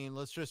 I mean,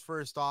 let's just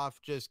first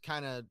off just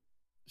kind of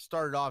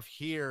start it off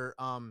here.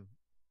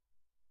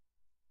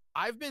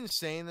 I've been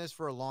saying this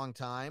for a long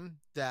time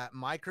that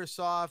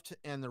Microsoft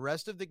and the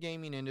rest of the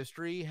gaming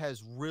industry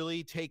has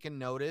really taken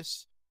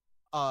notice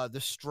the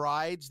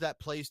strides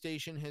that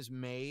PlayStation has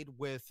made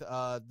with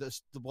the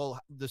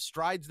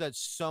strides that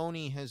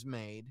Sony has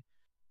made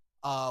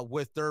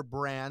with their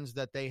brands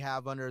that they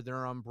have under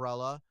their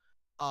umbrella,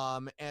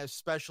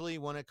 especially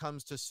when it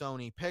comes to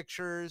Sony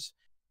Pictures.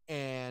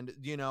 And,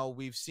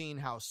 we've seen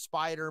how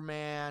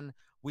Spider-Man,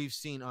 we've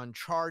seen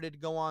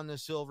Uncharted go on the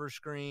silver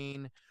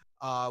screen.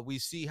 We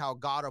see how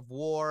God of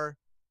War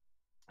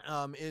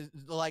is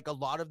like a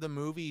lot of the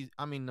movies.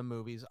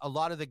 A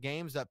lot of the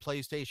games that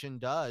PlayStation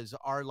does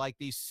are like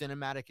these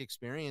cinematic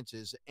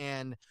experiences.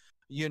 And,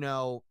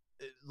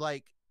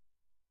 like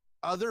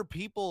other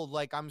people,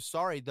 like, I'm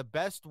sorry, the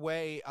best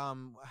way,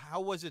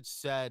 how was it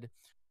said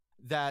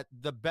that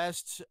the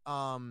best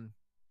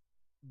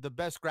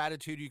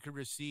gratitude you could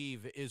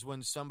receive is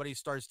when somebody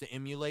starts to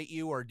emulate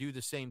you or do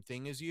the same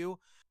thing as you.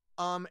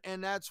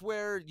 And that's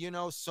where,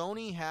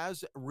 Sony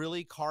has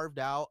really carved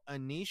out a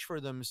niche for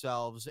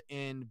themselves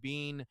in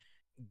being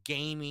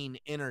gaming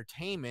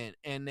entertainment.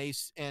 And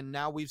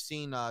now we've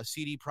seen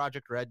CD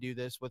Projekt Red do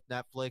this with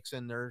Netflix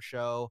and their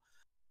show.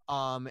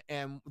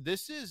 And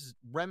this is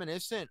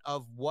reminiscent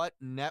of what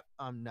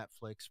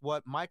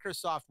what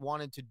Microsoft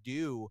wanted to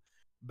do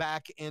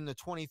back in the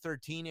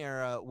 2013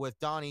 era with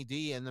Donnie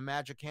D and the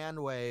Magic Hand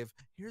Wave.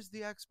 Here's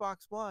the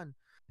Xbox One.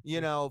 We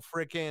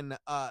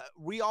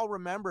all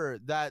remember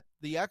that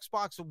the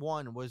Xbox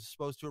One was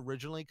supposed to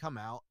originally come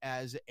out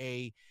as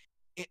a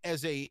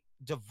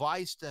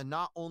device to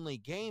not only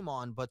game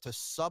on, but to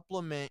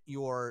supplement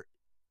your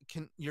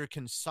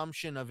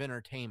consumption of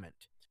entertainment.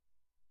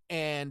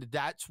 And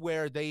that's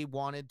where they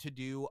wanted to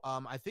do,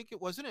 I think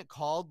it wasn't it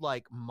called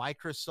like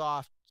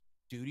Microsoft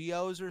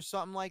Studios or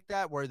something like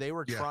that, where they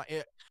were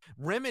trying.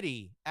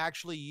 Remedy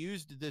actually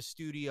used this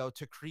studio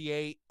to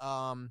create,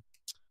 oh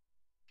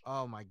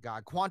my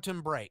God,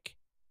 Quantum Break.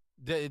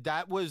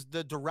 That was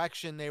the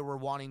direction they were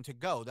wanting to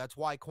go. That's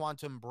why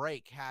Quantum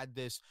Break had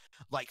this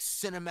like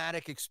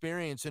cinematic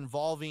experience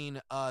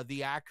involving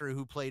the actor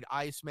who played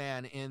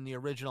Iceman in the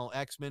original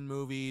X-Men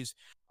movies,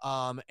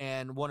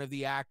 and one of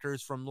the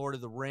actors from Lord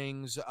of the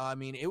Rings. I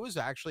mean, it was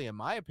actually, in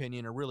my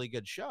opinion, a really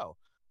good show.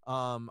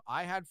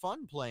 I had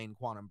fun playing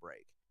Quantum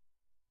Break.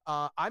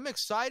 I'm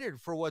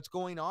excited for what's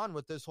going on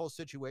with this whole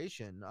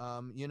situation.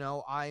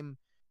 I'm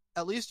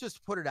at least just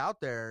to put it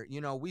out there,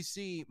 we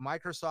see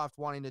Microsoft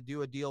wanting to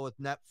do a deal with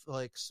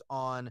Netflix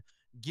on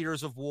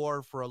Gears of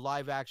War for a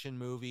live action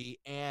movie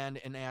and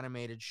an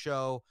animated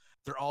show.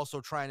 They're also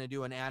trying to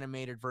do an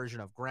animated version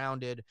of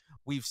Grounded.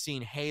 We've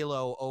seen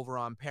Halo over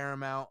on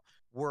Paramount.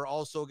 We're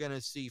also going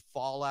to see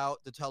Fallout,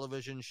 the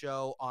television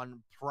show,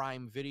 on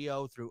Prime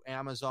Video through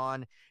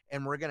Amazon.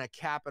 And we're going to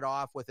cap it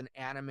off with an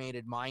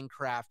animated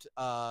Minecraft.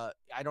 I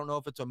don't know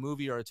if it's a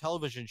movie or a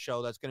television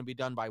show that's going to be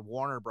done by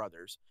Warner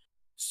Brothers.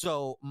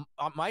 So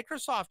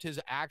Microsoft has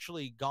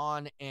actually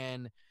gone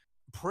and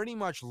pretty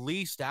much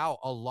leased out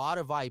a lot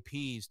of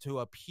IPs to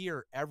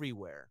appear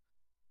everywhere.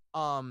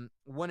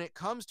 When it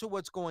comes to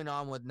what's going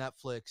on with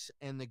Netflix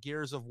and the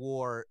Gears of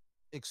War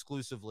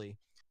exclusively,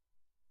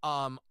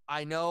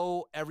 I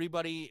know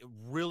everybody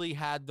really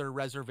had their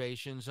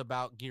reservations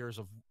about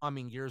Halo,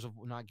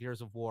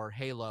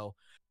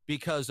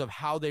 because of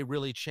how they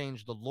really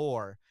changed the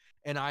lore.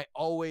 And I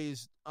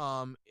always,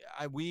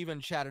 we even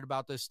chatted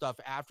about this stuff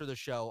after the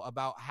show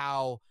about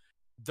how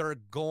they're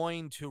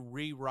going to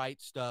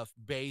rewrite stuff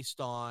based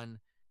on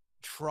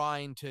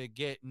trying to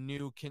get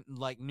new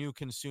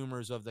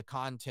consumers of the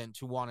content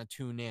to want to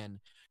tune in.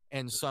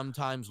 And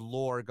sometimes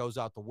lore goes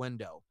out the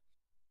window.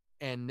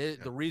 And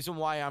the reason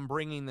why I'm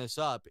bringing this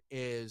up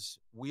is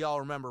we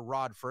all remember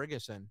Rod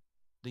Ferguson,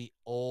 the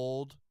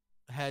old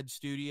head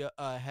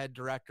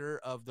director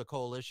of the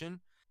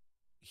Coalition.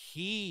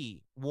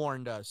 He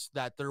warned us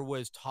that there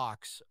was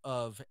talks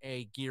of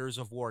a Gears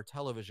of War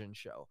television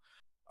show.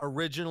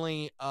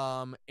 Originally,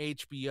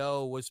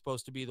 HBO was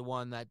supposed to be the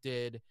one that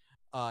did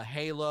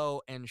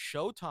Halo, and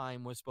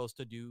Showtime was supposed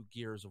to do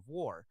Gears of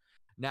War.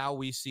 Now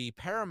we see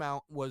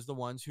Paramount was the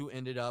ones who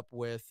ended up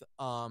with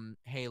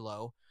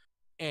Halo,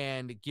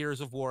 and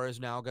Gears of War is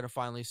now going to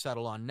finally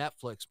settle on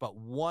Netflix. But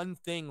one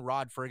thing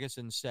Rod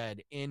Ferguson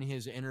said in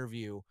his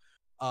interview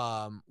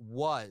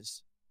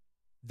was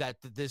that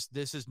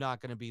this is not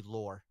going to be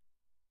lore.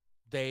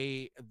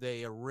 The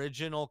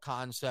original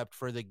concept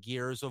for the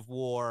Gears of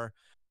War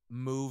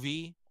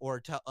movie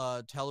or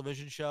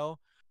television show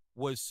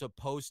was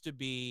supposed to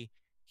be,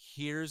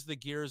 here's the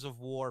Gears of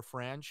War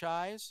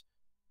franchise,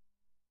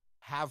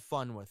 have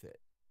fun with it,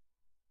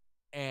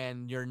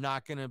 and you're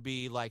not going to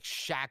be like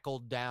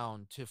shackled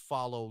down to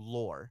follow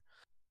lore.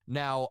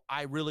 Now,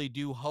 I really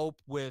do hope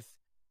with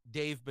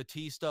Dave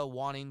Bautista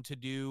wanting to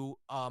do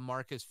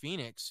Marcus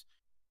Phoenix,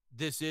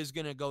 this is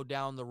going to go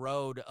down the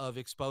road of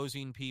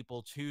exposing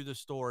people to the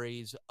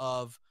stories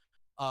of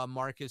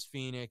Marcus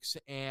Phoenix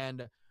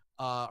and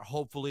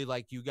hopefully,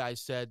 like you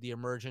guys said, the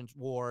Emergent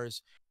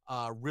Wars,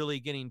 really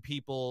getting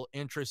people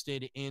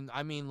interested in,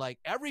 I mean, like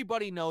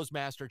everybody knows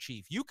Master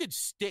Chief. You could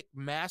stick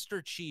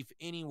Master Chief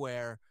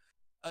anywhere,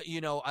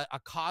 a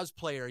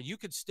cosplayer. You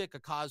could stick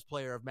a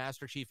cosplayer of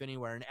Master Chief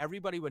anywhere and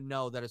everybody would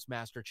know that it's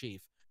Master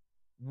Chief.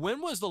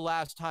 When was the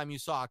last time you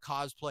saw a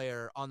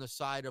cosplayer on the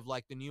side of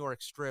like the New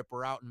York Strip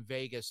or out in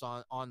Vegas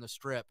on the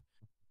Strip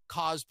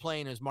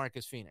cosplaying as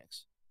Marcus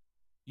Phoenix?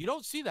 You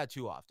don't see that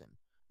too often,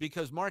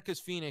 because Marcus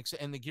Phoenix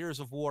and the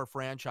Gears of War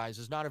franchise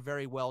is not a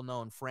very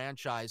well-known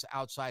franchise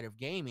outside of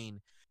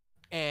gaming.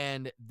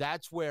 And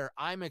that's where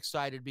I'm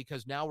excited,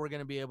 because now we're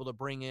going to be able to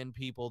bring in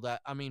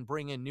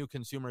new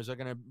consumers that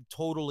are going to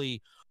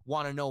totally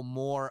want to know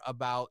more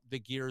about the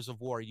Gears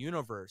of War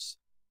universe.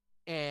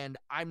 And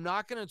I'm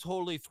not going to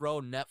totally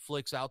throw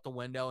Netflix out the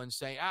window and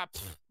say,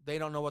 they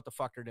don't know what the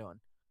fuck they're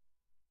doing.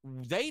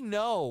 They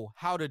know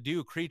how to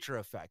do creature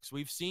effects.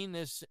 We've seen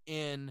this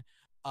in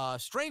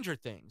Stranger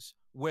Things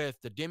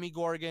with the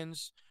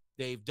Demogorgons.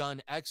 They've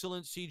done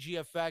excellent CG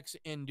effects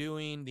in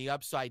doing the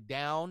Upside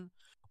Down.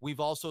 We've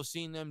also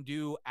seen them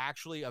do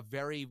actually a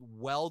very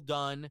well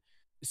done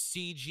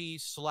CG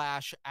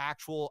 /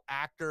 actual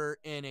actor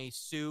in a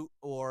suit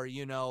or,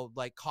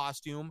 like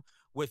costume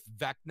with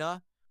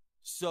Vecna.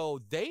 So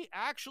they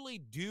actually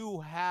do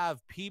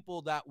have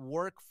people that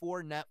work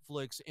for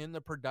Netflix in the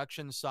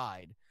production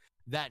side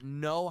that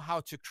know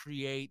how to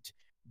create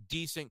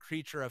decent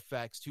creature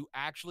effects to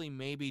actually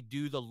maybe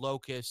do the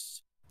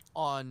locusts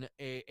on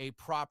a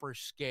proper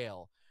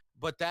scale.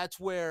 But that's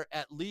where,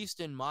 at least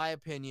in my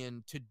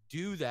opinion, to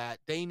do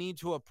that, they need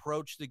to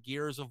approach the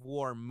Gears of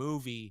War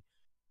movie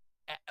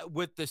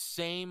with the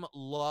same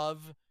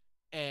love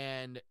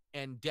and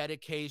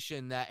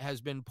dedication that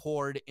has been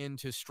poured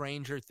into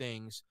Stranger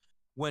Things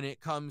when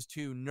it comes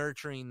to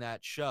nurturing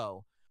that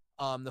show.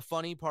 The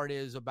funny part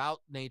is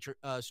about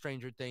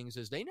Stranger Things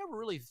is they never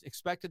really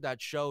expected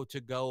that show to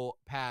go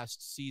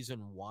past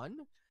season 1,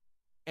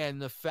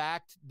 and the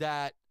fact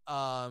that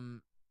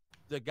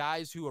the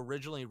guys who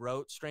originally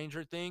wrote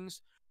Stranger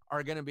Things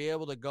are going to be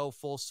able to go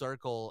full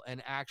circle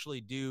and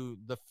actually do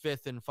the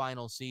 5th and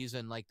final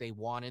season like they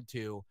wanted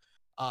to,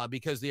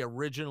 because the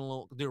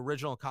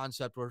original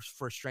concept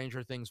for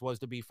Stranger Things was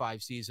to be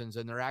 5 seasons,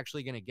 and they're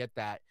actually going to get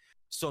that.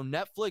 So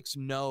Netflix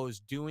knows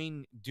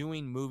doing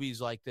movies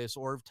like this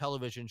or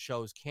television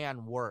shows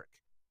can work.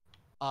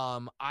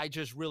 I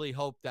just really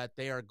hope that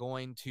they are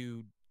going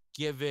to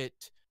give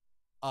it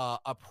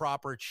a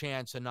proper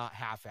chance and not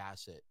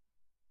half-ass it.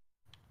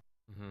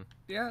 Mm-hmm.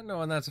 Yeah,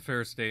 no, and that's a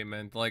fair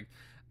statement. Like,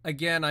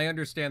 again, I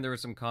understand there were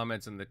some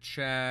comments in the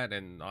chat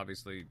and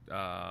obviously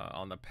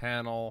on the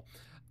panel.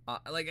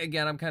 Like,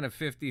 again, I'm kind of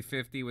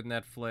 50-50 with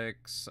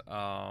Netflix.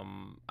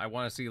 I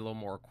want to see a little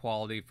more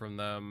quality from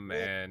them. Well,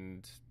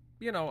 and,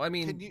 you know, I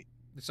mean,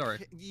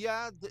 sorry.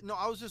 Yeah, no,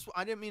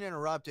 I didn't mean to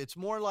interrupt. It's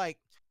more like,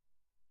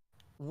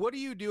 what do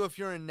you do if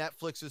you're in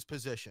Netflix's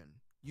position?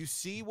 You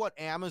see what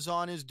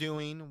Amazon is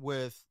doing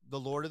with The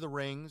Lord of the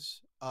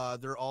Rings.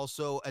 They're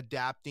also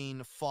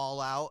adapting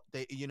Fallout.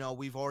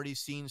 We've already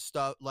seen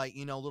stuff like,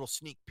 little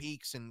sneak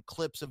peeks and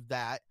clips of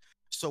that.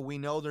 So we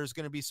know there's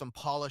going to be some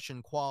polish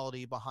and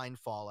quality behind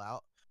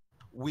Fallout.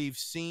 We've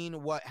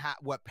seen what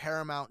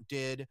Paramount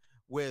did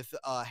with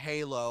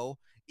Halo,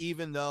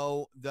 even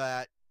though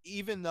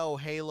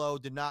Halo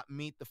did not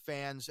meet the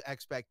fans'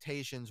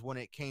 expectations when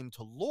it came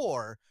to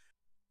lore,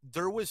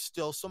 there was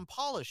still some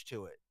polish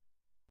to it.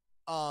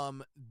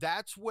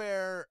 That's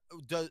where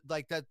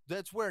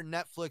that's where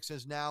Netflix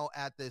is now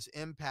at this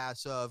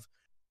impasse of,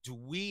 do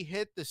we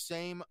hit the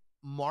same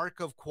mark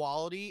of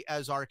quality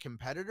as our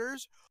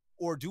competitors,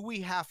 or do we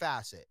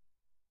half-ass it?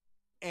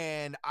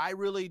 And I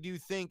really do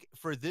think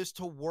for this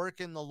to work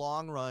in the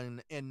long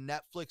run in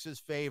Netflix's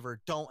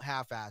favor, don't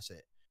half-ass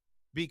it,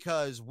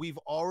 because we've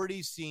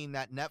already seen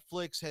that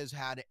Netflix has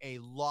had a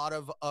lot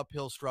of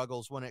uphill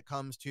struggles when it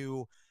comes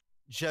to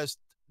just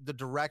the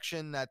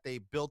direction that they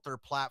built their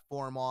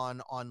platform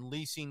on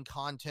leasing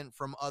content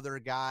from other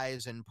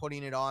guys and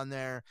putting it on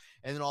there.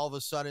 And then all of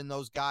a sudden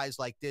those guys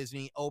like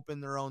Disney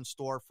open their own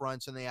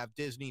storefronts and they have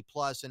Disney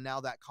Plus, and now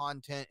that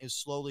content is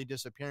slowly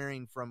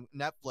disappearing from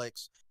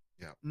Netflix.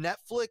 Yeah.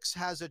 Netflix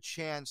has a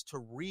chance to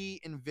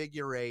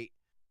reinvigorate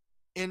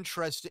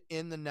interest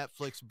in the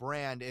Netflix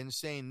brand and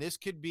saying this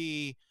could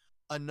be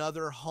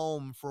another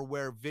home for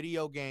where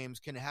video games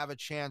can have a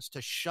chance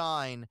to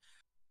shine,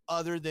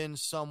 other than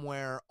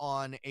somewhere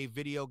on a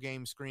video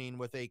game screen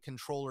with a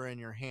controller in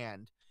your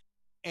hand.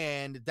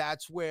 And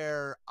that's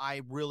where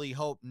I really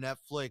hope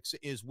Netflix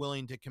is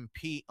willing to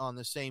compete on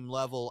the same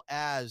level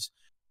as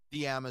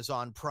the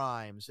Amazon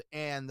Primes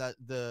and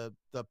the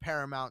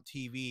Paramount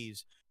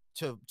TVs,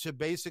 to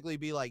basically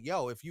be like,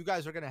 yo, if you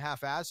guys are going to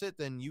half-ass it,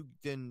 then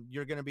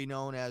you're going to be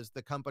known as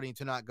the company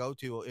to not go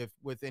to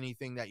with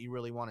anything that you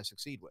really want to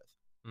succeed with.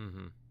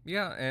 Mm-hmm.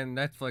 Yeah, and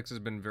Netflix has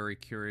been very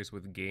curious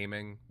with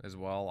gaming as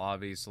well.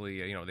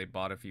 Obviously, they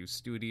bought a few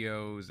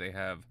studios. They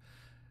have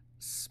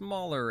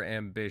smaller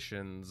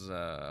ambitions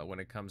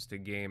when it comes to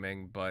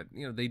gaming, but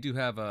they do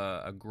have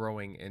a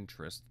growing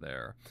interest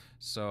there.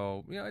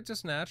 So it's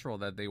just natural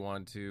that they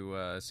want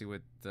to see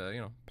what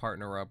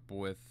partner up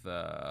with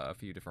a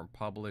few different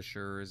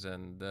publishers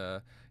and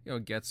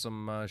get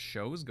some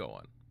shows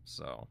going.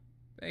 So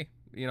hey,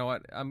 you know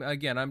what?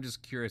 I'm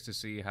just curious to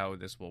see how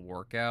this will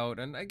work out.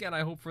 And again,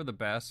 I hope for the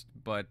best,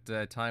 but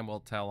time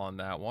will tell on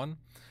that one.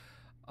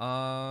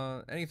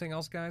 Anything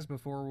else, guys,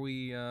 before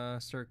we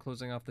start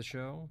closing off the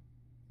show?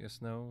 Yes,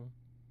 no?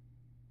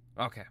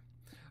 Okay.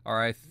 All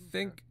right, I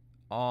think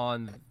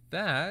on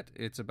that,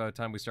 it's about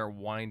time we start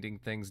winding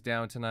things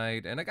down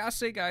tonight. And I gotta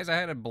say, guys, I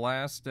had a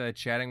blast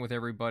chatting with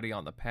everybody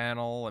on the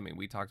panel. I mean,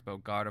 we talked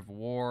about God of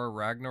War,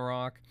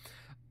 Ragnarok.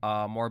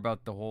 More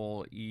about the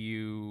whole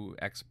EU,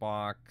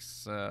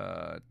 Xbox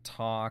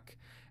talk.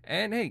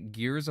 And hey,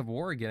 Gears of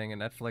War getting a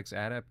Netflix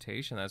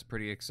adaptation. That's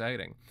pretty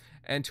exciting.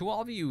 And to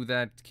all of you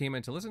that came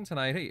in to listen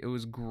tonight, hey, it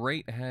was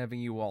great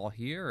having you all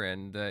here.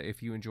 And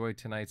if you enjoyed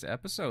tonight's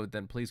episode,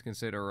 then please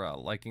consider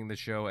liking the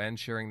show and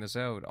sharing this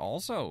out.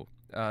 Also,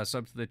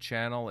 sub to the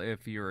channel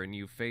if you're a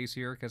new face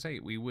here, because hey,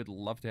 we would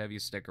love to have you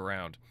stick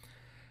around.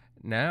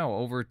 Now,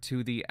 over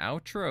to the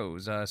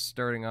outros,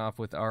 starting off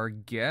with our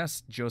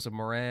guest, Joseph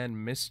Moran,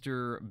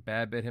 Mr.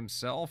 Badbit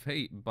himself.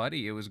 Hey,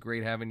 buddy, it was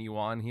great having you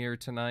on here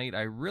tonight.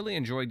 I really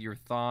enjoyed your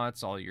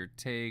thoughts, all your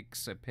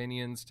takes,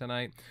 opinions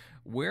tonight.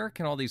 Where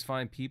can all these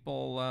fine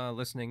people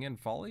listening in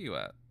follow you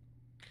at?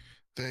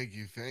 Thank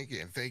you,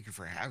 and thank you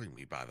for having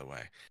me, by the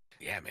way.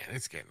 Yeah, man,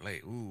 it's getting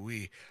late. I'm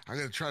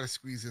going to try to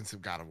squeeze in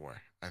some God of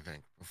War, I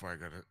think, before I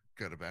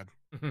go to bed.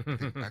 I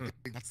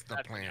think that's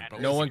the plan.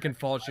 But no one can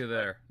fault you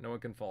there. No one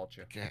can fault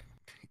you.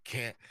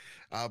 Can't.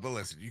 But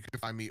listen, you can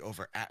find me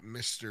over at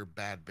Mr.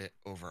 Badbit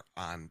over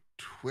on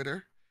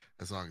Twitter,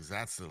 as long as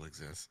that still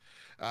exists.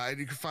 And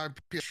you can find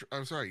you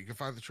can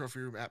find the Trophy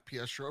Room at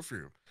PS Trophy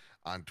Room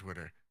on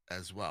Twitter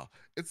as well.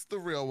 It's the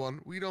real one.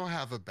 We don't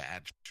have a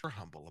badge. We're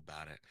humble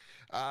about it.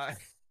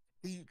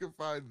 You can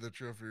find the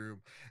Trophy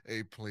Room,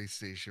 a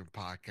PlayStation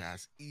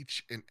podcast,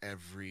 each and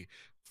every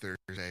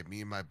Thursday.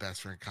 Me and my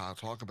best friend Kyle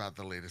talk about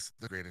the latest,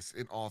 the greatest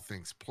in all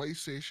things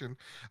PlayStation.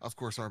 Of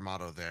course, our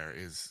motto there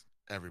is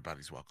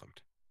everybody's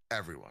welcomed.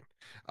 Everyone.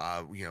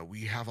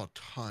 We have a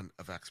ton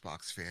of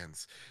Xbox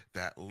fans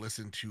that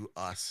listen to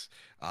us.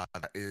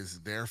 That is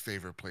their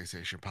favorite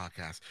PlayStation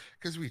podcast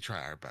because we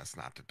try our best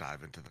not to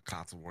dive into the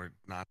console war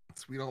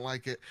nonsense. We don't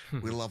like it.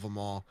 We love them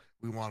all.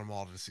 We want them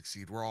all to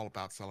succeed. We're all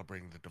about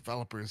celebrating the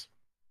developers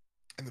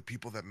and the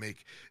people that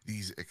make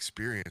these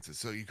experiences.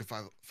 So you can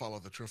follow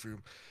the Trophy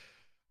Room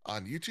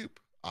on YouTube,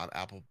 on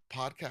Apple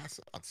Podcasts,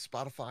 on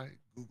Spotify,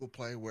 Google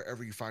Play,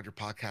 wherever you find your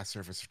podcast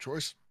service of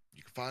choice.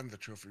 You can find the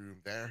Trophy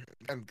Room there.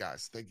 And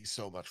guys, thank you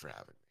so much for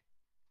having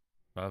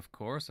me. Of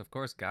course,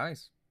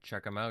 guys.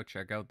 Check them out.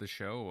 Check out the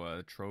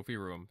show, Trophy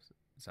Room.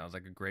 Sounds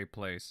like a great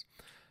place.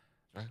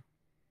 Right.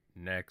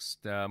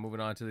 Next,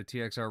 moving on to the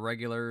TXR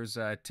regulars.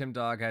 Tim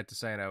Dog had to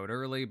sign out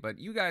early, but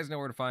you guys know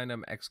where to find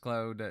him.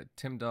 xCloud,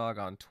 Tim Dog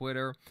on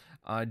Twitter.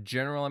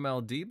 General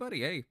MLD,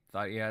 buddy. Hey,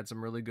 thought you had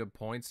some really good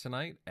points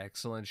tonight.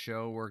 Excellent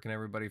show. Where can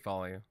everybody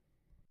follow you?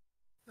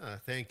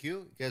 Thank you.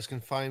 You guys can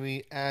find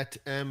me at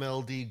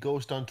MLD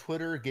Ghost on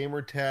Twitter,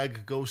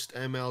 gamertag Ghost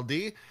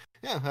MLD.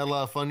 Yeah, had a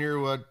lot of fun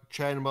here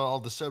chatting about all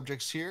the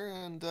subjects here,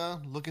 and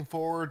looking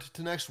forward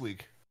to next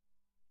week.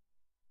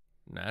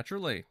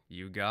 Naturally,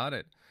 you got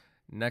it.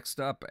 Next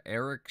up,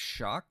 Eric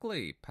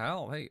Shockley.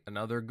 Pal, hey,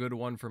 another good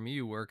one from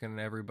you. Where can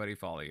everybody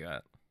follow you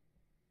at?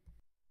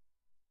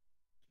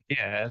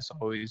 Yeah, as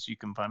always, you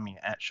can find me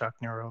at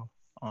ShockNeuro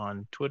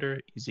on Twitter,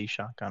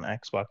 EasyShock on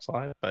Xbox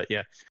Live. But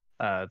yeah,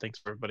 thanks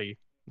for everybody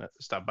that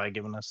stopped by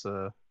giving us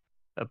a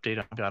update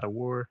on God of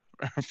War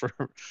for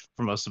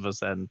most of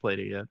us that hadn't played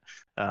it yet.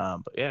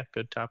 But yeah,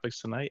 good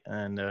topics tonight,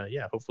 and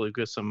yeah, hopefully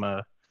we'll get some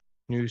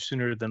news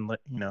sooner than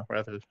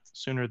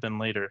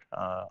later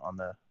on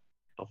the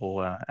whole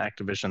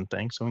Activision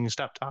thing, so we can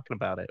stop talking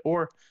about it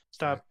or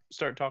start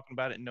talking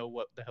about it and know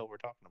what the hell we're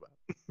talking about.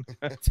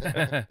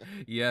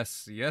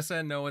 yes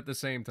and no at the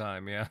same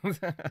time. Yeah.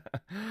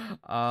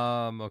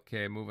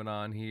 Okay, moving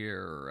on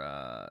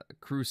here.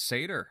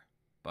 Crusader,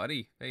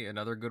 buddy. Hey,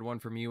 another good one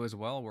from you as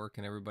well. Where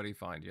can everybody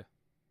find you?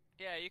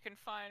 Yeah, you can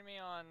find me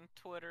on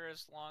Twitter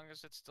as long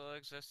as it still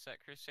exists at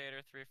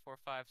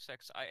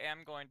Crusader3456. I am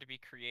going to be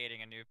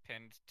creating a new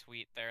pinned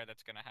tweet there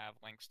that's going to have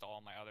links to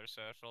all my other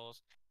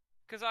socials.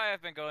 Because I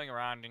have been going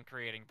around and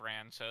creating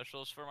brand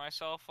socials for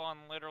myself on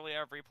literally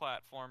every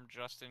platform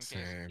just in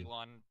case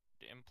Elon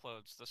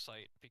implodes the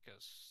site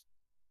because,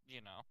 you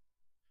know.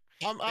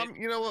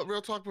 You know what,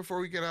 real talk before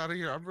we get out of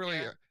here, I'm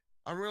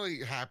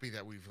really happy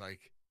that we've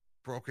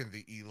broken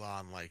the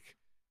Elon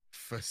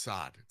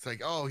facade. It's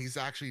like, oh, he's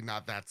actually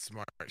not that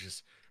smart,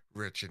 just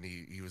rich, and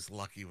he was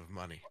lucky with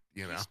money,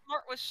 you know. He's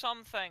smart with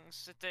some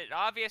things that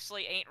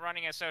obviously ain't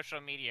running a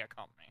social media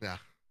company. Yeah.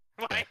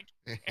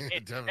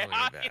 It definitely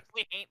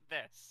obviously ain't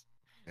this.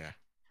 Yeah.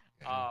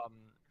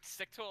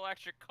 Stick to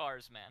electric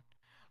cars, man.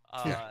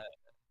 Yeah.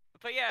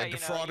 But yeah, and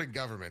defrauding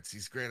governments.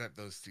 He's great at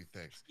those two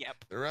things.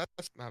 Yep. The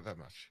rest, not that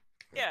much.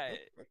 Yeah.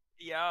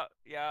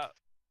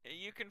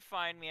 You can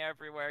find me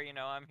everywhere. You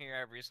know, I'm here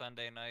every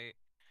Sunday night.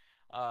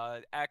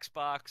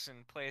 Xbox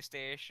and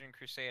PlayStation,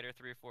 Crusader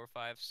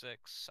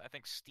 3456. I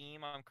think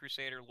Steam on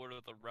Crusader Lord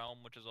of the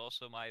Realm, which is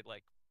also my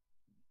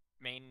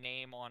main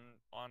name on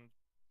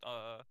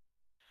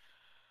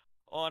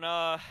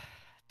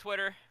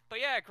Twitter. But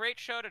yeah, great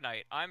show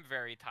tonight. I'm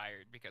very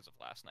tired because of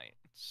last night.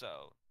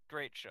 So,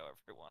 great show,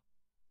 everyone.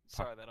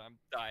 Sorry that I'm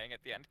dying at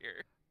the end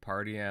here.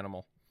 Party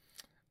animal.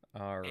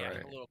 All right. Yeah,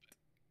 a little bit.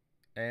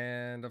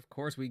 And of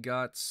course, we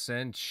got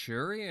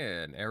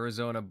Centurion,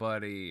 Arizona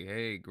buddy.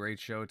 Hey, great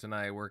show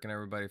tonight. Where can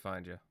everybody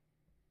find you?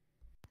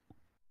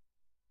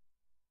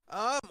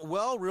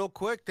 Well, real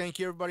quick, thank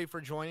you everybody for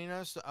joining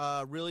us.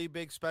 Really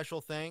big special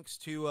thanks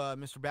to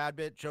Mr.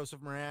 Badbit,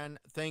 Joseph Moran.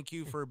 Thank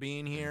you for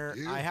being here.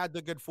 I had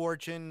the good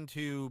fortune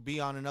to be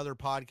on another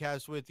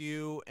podcast with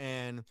you,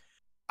 and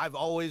I've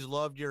always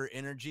loved your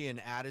energy and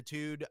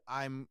attitude.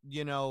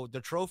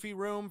 The Trophy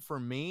Room for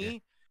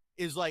me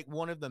is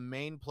one of the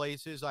main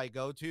places I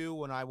go to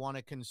when I want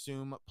to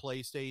consume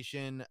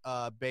PlayStation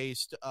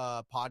based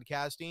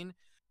podcasting.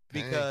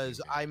 Because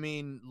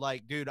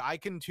dude, I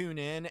can tune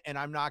in and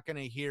I'm not going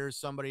to hear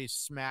somebody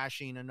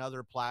smashing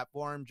another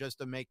platform just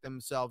to make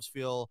themselves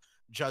feel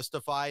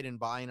justified in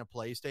buying a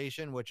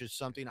PlayStation, which is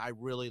something I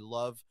really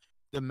love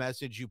the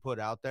message you put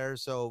out there.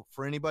 So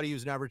for anybody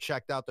who's never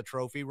checked out the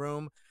Trophy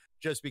Room,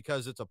 just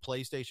because it's a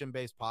PlayStation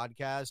based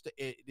podcast,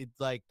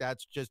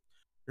 that's just,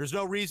 there's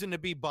no reason to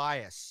be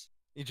biased.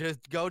 You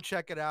just go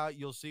check it out.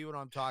 You'll see what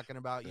I'm talking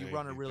about. You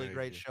run a really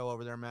great show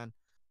over there, man.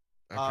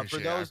 I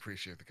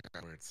appreciate the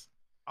kind words.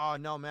 Oh,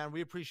 no, man.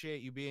 We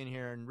appreciate you being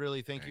here, and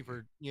really thank you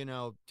for,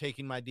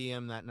 taking my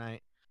DM that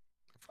night.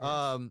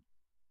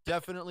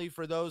 Definitely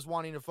for those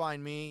wanting to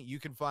find me, you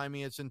can find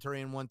me at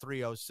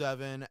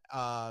Centurion1307,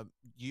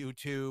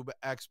 YouTube,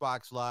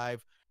 Xbox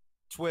Live,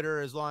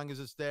 Twitter, as long as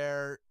it's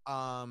there.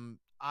 I'm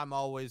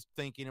always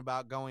thinking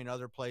about going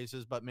other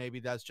places, but maybe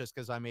that's just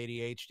because I'm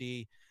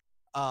ADHD.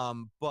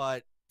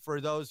 But for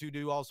those who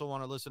do also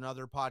want to listen to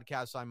other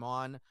podcasts I'm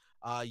on,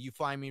 you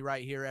find me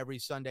right here every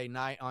Sunday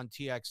night on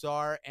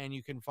TXR, and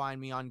you can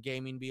find me on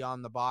Gaming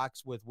Beyond the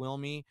Box with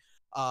Wilmy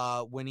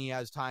when he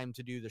has time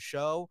to do the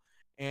show,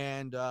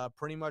 and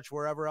pretty much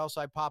wherever else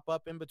I pop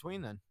up in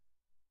between then.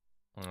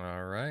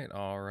 All right.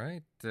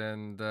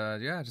 And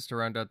yeah, just to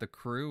round out the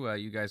crew,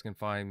 you guys can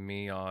find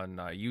me on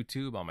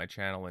YouTube on my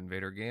channel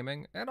Invader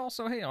Gaming, and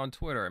also, hey, on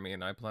Twitter. I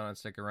mean, I plan on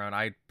sticking around.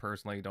 I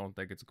personally don't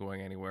think it's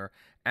going anywhere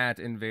at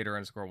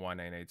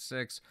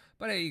Invader_1986.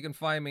 But hey, you can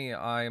find me.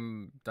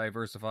 I'm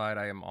diversified.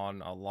 I am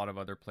on a lot of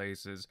other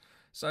places,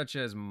 such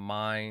as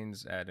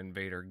Minds at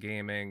Invader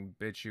Gaming,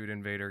 BitChute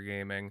Invader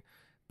Gaming,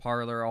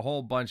 Parlor, a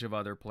whole bunch of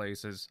other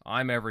places.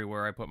 I'm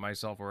everywhere. I put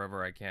myself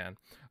wherever I can.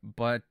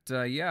 But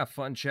yeah,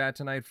 fun chat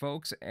tonight,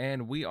 folks,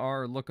 and we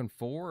are looking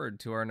forward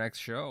to our next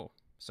show.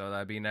 So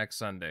that'd be next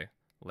Sunday.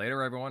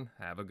 Later, everyone.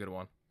 Have a good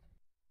one.